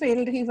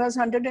battlefield, he was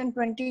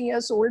 120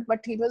 years old, but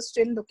he was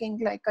still looking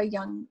like a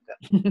young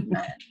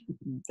man.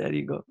 There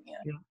you go.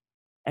 Yeah.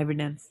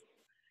 Evidence.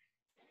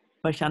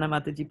 Varshana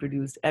Mataji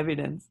produced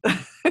evidence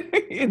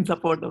in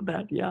support of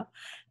that. Yeah.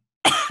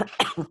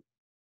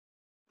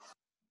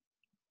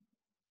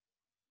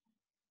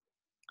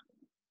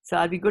 So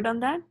are we good on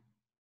that?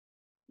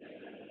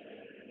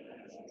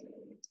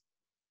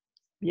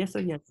 Yes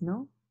or yes?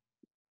 No?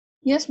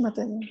 Yes,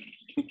 Mataji.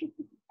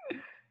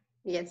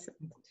 Yes.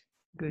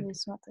 Good.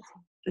 Yes,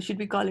 Mataji. So should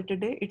we call it a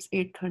day? It's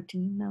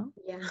 8:13 now.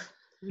 Yeah.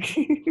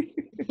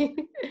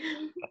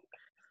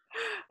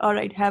 All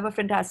right. Have a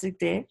fantastic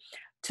day.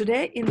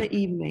 Today in the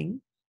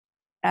evening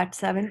at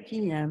 7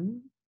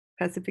 p.m.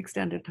 Pacific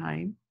Standard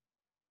Time,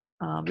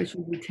 which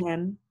will be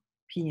 10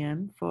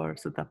 p.m. for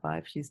Sutapa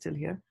if she's still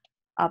here.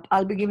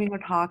 I'll be giving a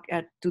talk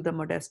to the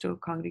Modesto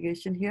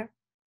congregation here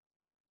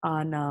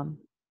on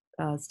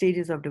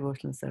stages of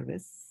devotional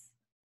service.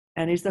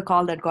 And it's the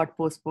call that got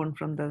postponed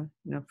from the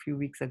few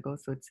weeks ago,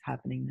 so it's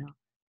happening now.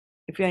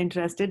 If you're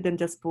interested, then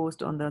just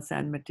post on the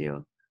San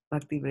Mateo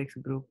Bhakti Breaks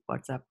group,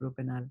 WhatsApp group,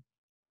 and I'll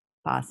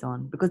pass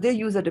on. Because they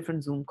use a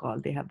different Zoom call.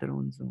 They have their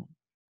own Zoom.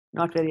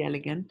 Not very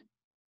elegant.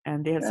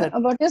 And they have said...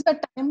 what is the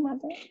time,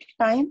 Mother?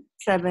 Time?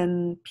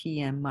 7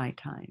 p.m. my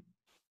time.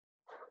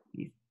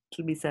 It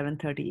will be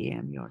 7:30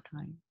 a.m. your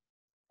time.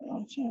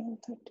 Oh,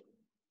 7:30.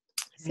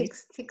 Right?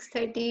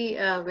 6:30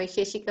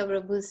 Vaisheshika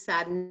Prabhu's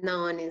sadhana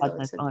on is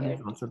also On there.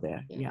 is also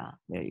there. Yeah. Yeah,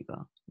 there you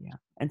go. Yeah.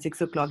 And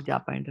 6 o'clock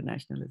Japa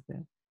International is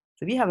there.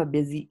 So we have a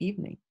busy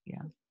evening.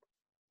 Yeah.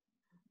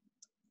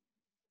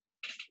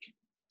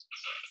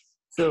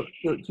 So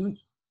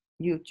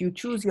you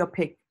choose your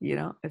pick,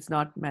 it's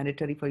not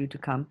mandatory for you to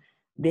come.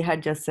 They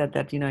had just said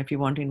that, if you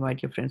want to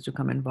invite your friends to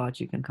come and watch,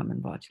 you can come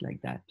and watch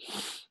like that.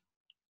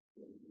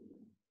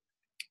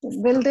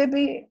 Will there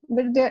be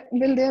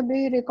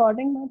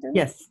recording,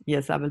 Mataji?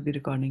 Yes, I will be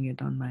recording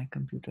it on my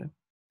computer.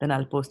 Then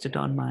I'll post it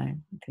on my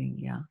thing.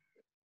 Yeah.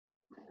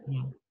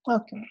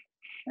 Okay,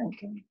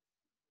 thank you.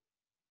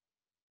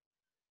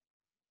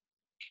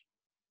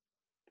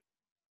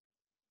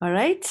 All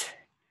right.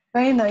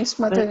 Very nice,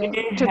 Mataji.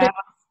 Today Today,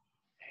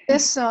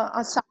 this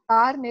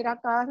Sakar,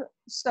 Nirakar,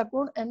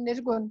 Sagun, and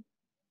Nirgun,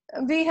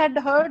 we had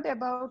heard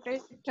about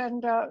it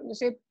and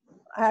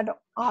had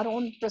our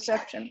own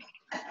perception,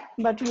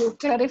 but you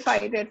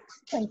clarified it.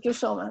 Thank you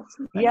so much.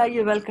 Yeah,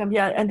 you're welcome.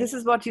 Yeah, and this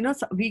is what,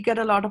 we get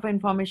a lot of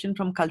information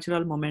from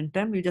cultural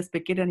momentum. You just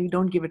pick it and you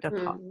don't give it a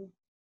thought.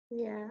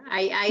 Yeah,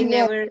 I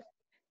never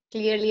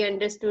clearly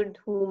understood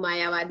who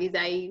Mayavadis.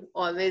 I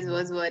always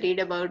was worried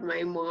about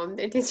my mom,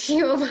 that is she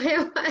a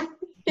Mayavadi?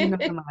 She's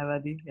not a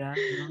Mayavadi, yeah.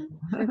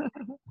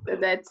 So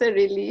that's a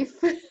relief.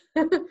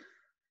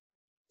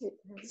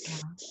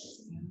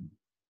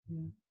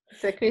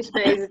 So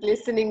Krishna is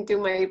listening to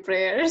my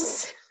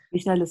prayers.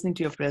 Krishna listening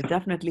to your prayers.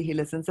 Definitely he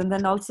listens. And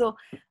then also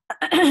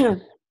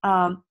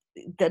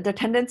the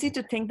tendency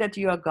to think that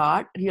you are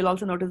God, you'll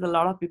also notice a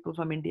lot of people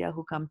from India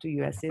who come to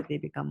USA, they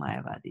become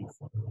Mayavadis.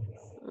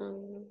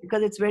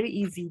 Because it's very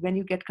easy. When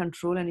you get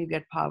control and you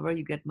get power,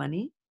 you get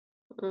money.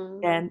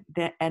 And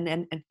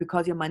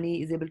because your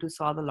money is able to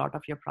solve a lot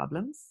of your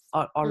problems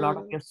or a lot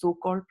of your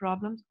so-called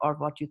problems or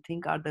what you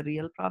think are the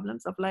real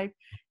problems of life,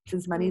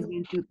 since money is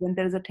going to, then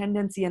there is a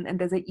tendency and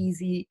there's an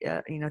easy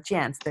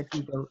chance that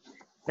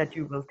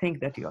you will think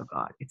that you are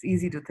God. It's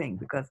easy to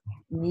think because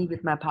me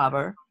with my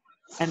power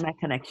and my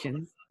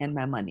connections and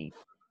my money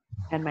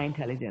and my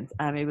intelligence,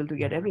 I'm able to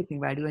get everything.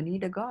 Why do I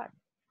need a God?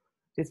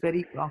 It's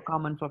very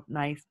common for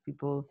nice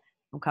people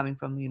coming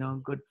from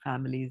good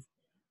families,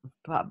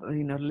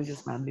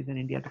 religious families in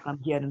India to come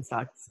here and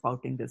start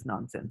spouting this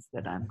nonsense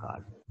that I'm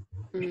God.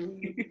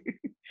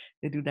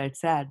 They do that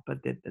sad, but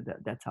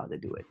that's how they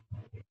do it.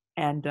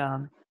 And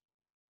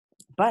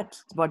but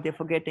what they're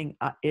forgetting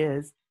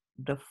is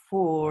the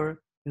 4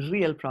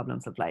 real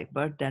problems of life: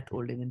 birth, death,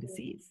 old age, and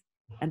disease.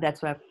 And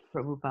that's why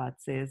Prabhupada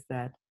says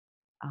that.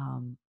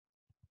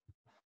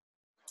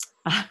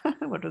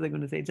 What was I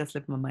going to say? It just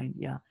slipped my mind.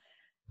 Yeah.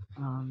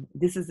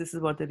 This is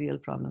what the real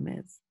problem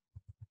is.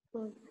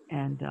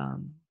 And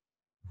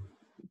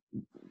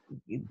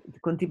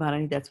Kunti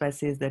Maharani, that's why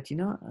says that,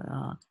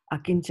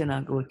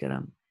 akinchana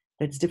gocharam.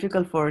 That's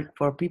difficult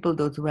for people,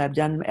 those who have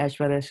janma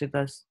aishwarya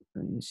shrita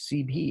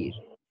sribhir,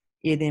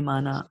 ede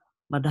mana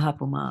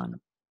madhapuman.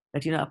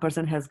 That, a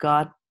person has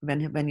got, when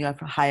you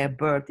have a higher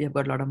birth, you have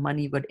got a lot of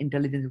money, you've got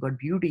intelligence, you've got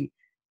beauty,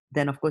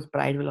 then of course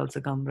pride will also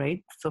come,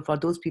 right? So for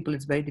those people,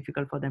 it's very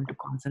difficult for them to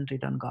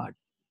concentrate on God.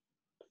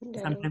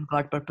 Right. Sometimes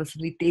God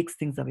purposely takes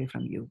things away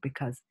from you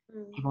because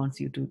he wants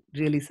you to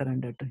really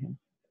surrender to him.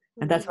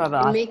 And that's why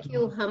and make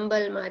you humble,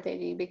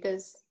 Mataji,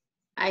 because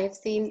I have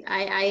seen,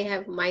 I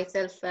have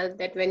myself felt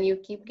that when you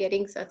keep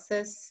getting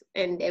success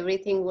and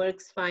everything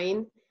works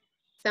fine,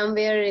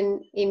 somewhere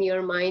in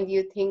your mind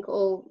you think,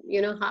 oh,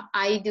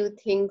 I do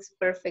things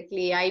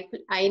perfectly.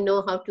 I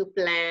know how to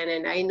plan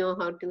and I know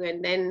how to,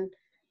 and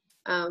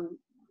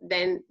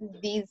then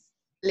these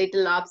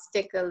little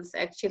obstacles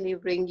actually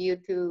bring you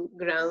to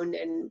ground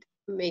and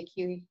make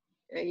you,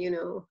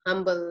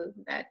 humble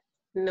that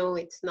no,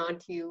 it's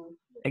not you.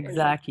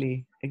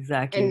 Exactly.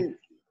 And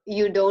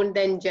you don't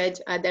then judge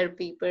other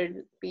people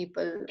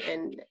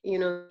and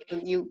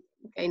you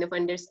kind of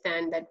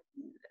understand that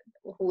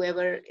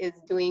whoever is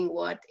doing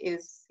what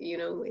is,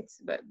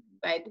 it's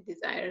by the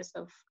desires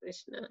of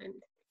Krishna. And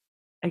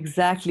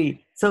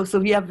exactly. So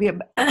we are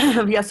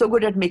we are so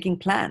good at making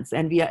plans,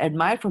 and we are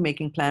admired for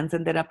making plans.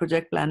 And there are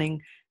project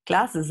planning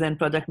classes, and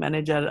project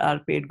manager are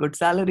paid good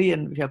salary,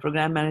 and we have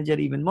program manager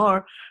even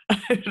more,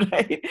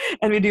 right?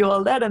 And we do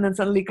all that, and then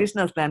suddenly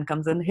Krishna's plan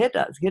comes and hits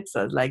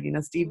us, like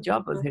Steve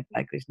Jobs was hit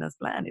by Krishna's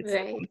plan. It's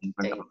right, in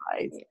front of our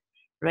eyes, yeah.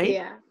 right?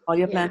 Yeah. All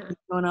your plans are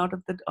thrown out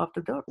of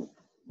the door,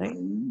 right?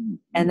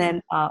 And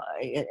then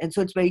and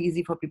so it's very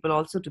easy for people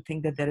also to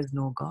think that there is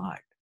no God,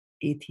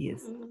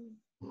 atheist.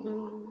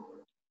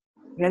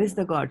 Where is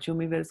the God? Show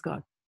me where is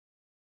God.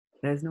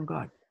 There is no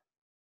God.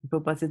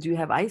 Prabhupada says, do you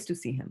have eyes to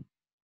see him?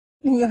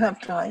 You have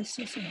to eyes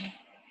to see him.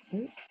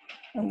 Right?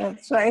 And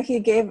that's why he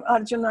gave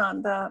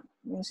Arjuna the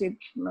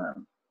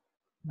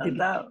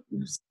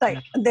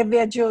sight,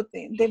 Divya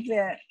Jyoti,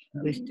 Divya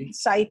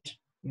sight.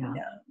 Yeah.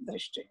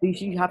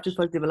 Drishti. You have to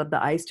first develop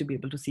the eyes to be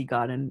able to see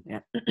God. And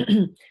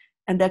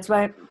and that's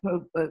why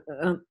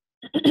Vaisheshika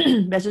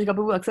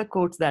Prabhu Aksar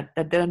quotes that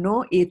there are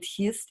no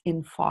atheists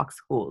in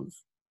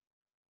foxholes.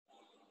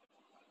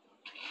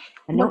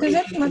 And what is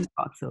it?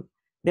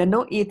 There are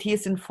no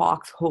atheists in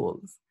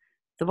foxholes.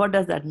 So what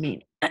does that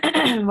mean?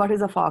 What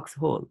is a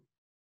foxhole?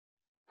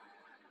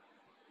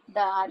 The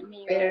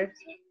army where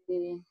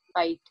they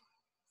fight,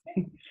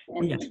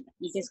 and Yeah.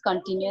 it is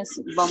continuous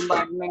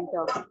bombardment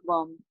of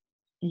bomb.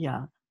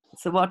 Yeah.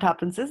 So what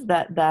happens is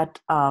that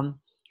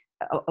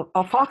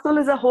a foxhole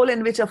is a hole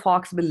in which a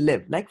fox will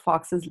live. Like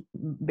foxes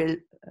build,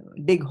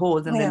 dig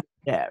holes and Yeah. then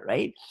there,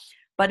 right?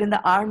 But in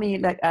the army,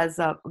 like as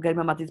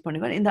Garima Mati is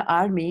pointing out, in the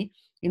army,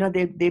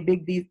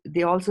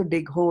 they also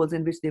dig holes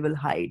in which they will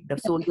hide. The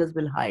soldiers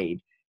will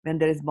hide when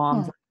there is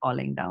bombs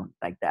falling down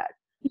like that.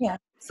 Yeah.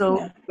 So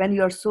Yeah. when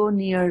you are so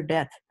near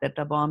death that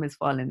a bomb is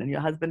falling, and your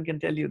husband can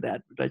tell you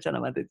that, Rachana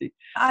Mataji.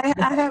 I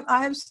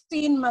have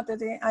seen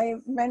Mataji. I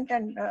went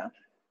and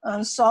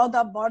saw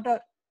the border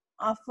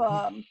of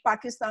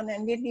Pakistan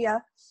and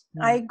India.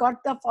 I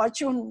got the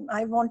fortune.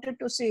 I wanted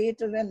to see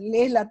it in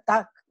Leh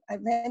Ladakh. I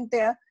went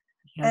there,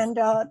 and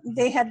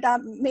they had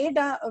made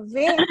a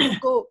way to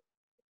go.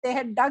 They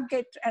had dug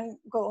it and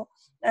go.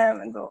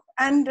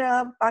 And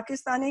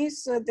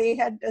Pakistanis, they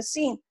had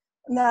seen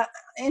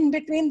in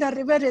between the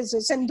river is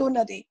Sindhu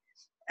Nadi.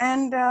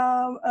 And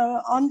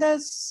on the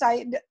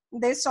side,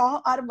 they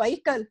saw our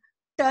vehicle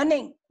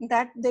turning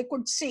that they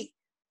could see.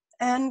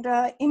 And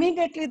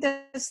immediately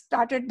they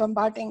started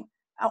bombarding.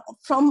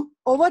 From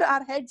over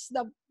our heads,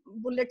 the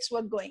bullets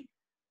were going.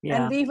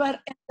 Yeah. And we were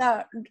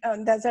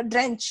in there's a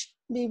drench.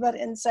 We were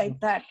inside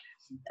that.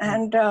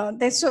 And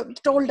they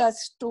told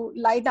us to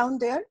lie down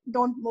there,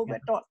 don't move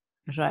at all.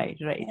 Right.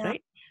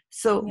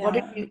 So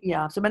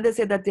so when they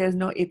say that there's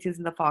no atheist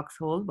in the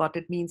foxhole, what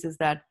it means is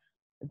that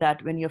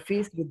when you're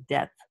faced with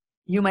death,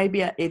 you might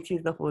be an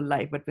atheist the whole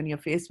life, but when you're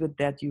faced with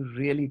death, you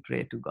really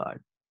pray to God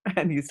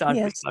and you start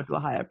praying out to a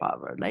higher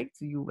power. Like,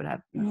 so you would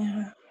have.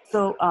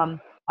 So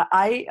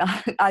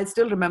I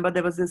still remember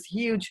there was this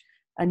huge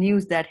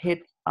news that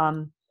hit,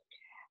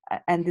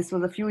 and this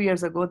was a few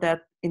years ago,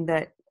 that in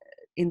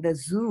the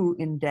zoo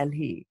in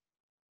Delhi,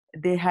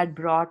 they had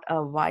brought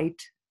a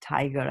white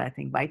tiger, I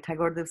think, white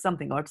tiger or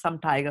something, or some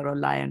tiger or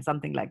lion,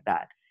 something like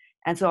that.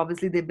 And so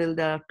obviously they built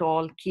a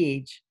tall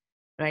cage,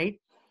 right?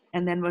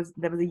 And then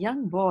there was a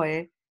young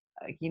boy,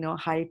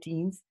 high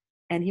teens,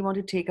 and he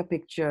wanted to take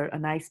a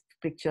nice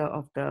picture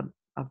of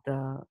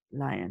the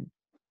lion.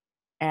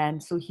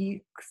 And so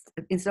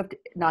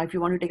now if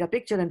you want to take a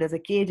picture and there's a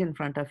cage in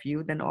front of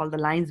you, then all the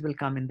lines will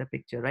come in the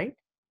picture, right?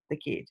 The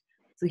cage.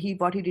 So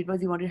what he did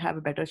was he wanted to have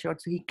a better shot.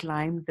 So he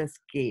climbed this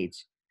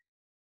cage.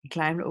 He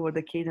climbed over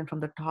the cage, and from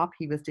the top,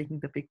 he was taking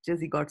the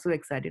pictures. He got so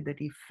excited that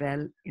he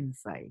fell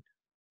inside,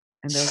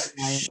 and there was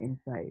a lion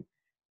inside.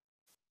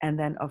 And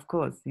then, of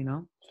course,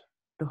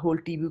 the whole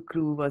TV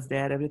crew was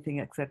there, everything,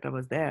 etc.,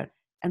 was there.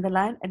 And the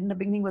lion, in the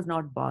beginning, was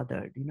not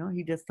bothered.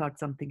 He just thought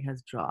something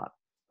has dropped.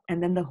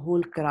 And then the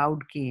whole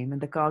crowd came,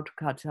 and the crowd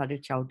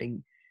started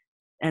shouting.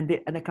 And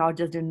the crowd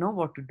just didn't know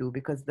what to do,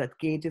 because that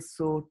cage is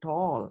so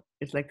tall.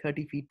 It's like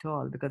 30 feet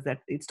tall, because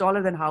it's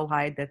taller than how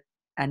high that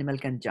animal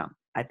can jump.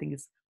 I think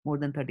it's more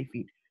than 30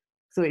 feet.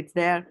 So it's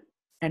there,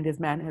 and this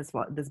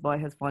boy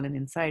has fallen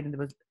inside,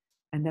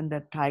 and then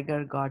the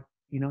tiger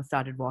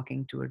started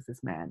walking towards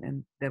this man,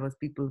 and there was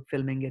people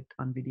filming it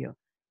on video.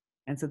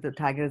 And so the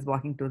tiger is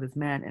walking to this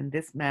man, and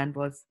this man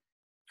was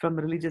from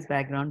a religious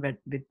background, but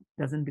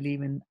doesn't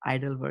believe in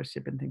idol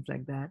worship and things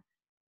like that.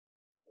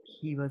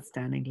 He was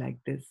standing like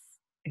this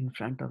in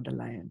front of the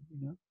lion.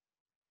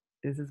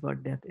 This is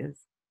what death is.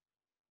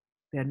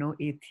 There are no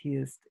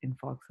atheists in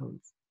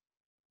foxholes.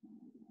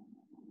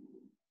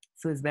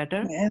 So it's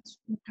better to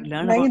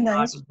learn about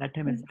God at that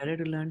time. It's better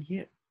to learn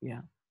here.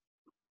 Yeah.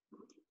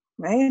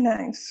 Very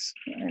nice.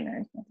 Very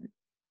nice.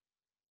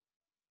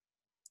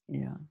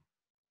 Yeah.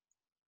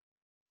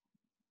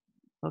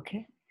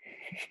 Okay.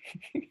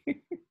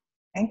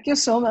 Thank you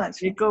so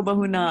much. Eko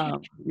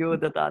bahunam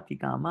yodatati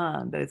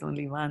kama. There is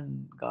only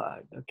one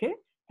God. Okay.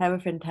 Have a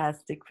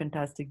fantastic,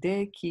 fantastic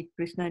day. Keep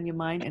Krishna in your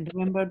mind, and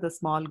remember the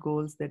small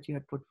goals that you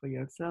had put for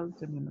yourself.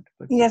 Remember to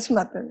put. Yes,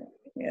 Mataji.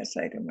 Yes,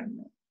 I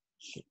remember.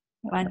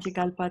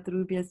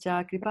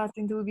 Panchakalpatarubhyascha kripa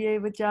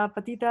sindhubhyeva cha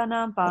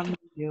patitanam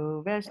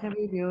pavnebhyo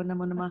vaishnavebhyo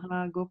namo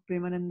namaha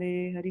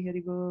gopremanande hari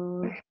hari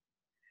bol.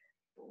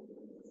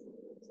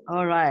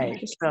 All right,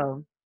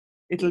 so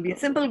it'll be a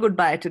simple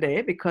goodbye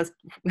today, because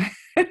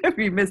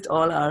we missed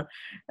all our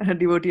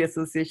devotee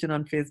association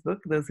on Facebook,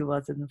 those who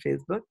watch it on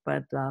Facebook,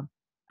 but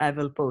I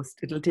will post.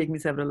 It'll take me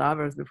several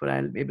hours before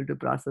I'll be able to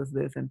process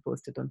this and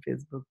post it on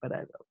Facebook, but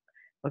I will.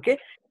 Okay,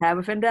 have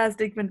a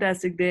fantastic,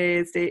 fantastic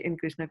day. Stay in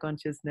Krishna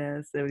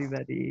consciousness,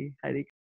 everybody. Hari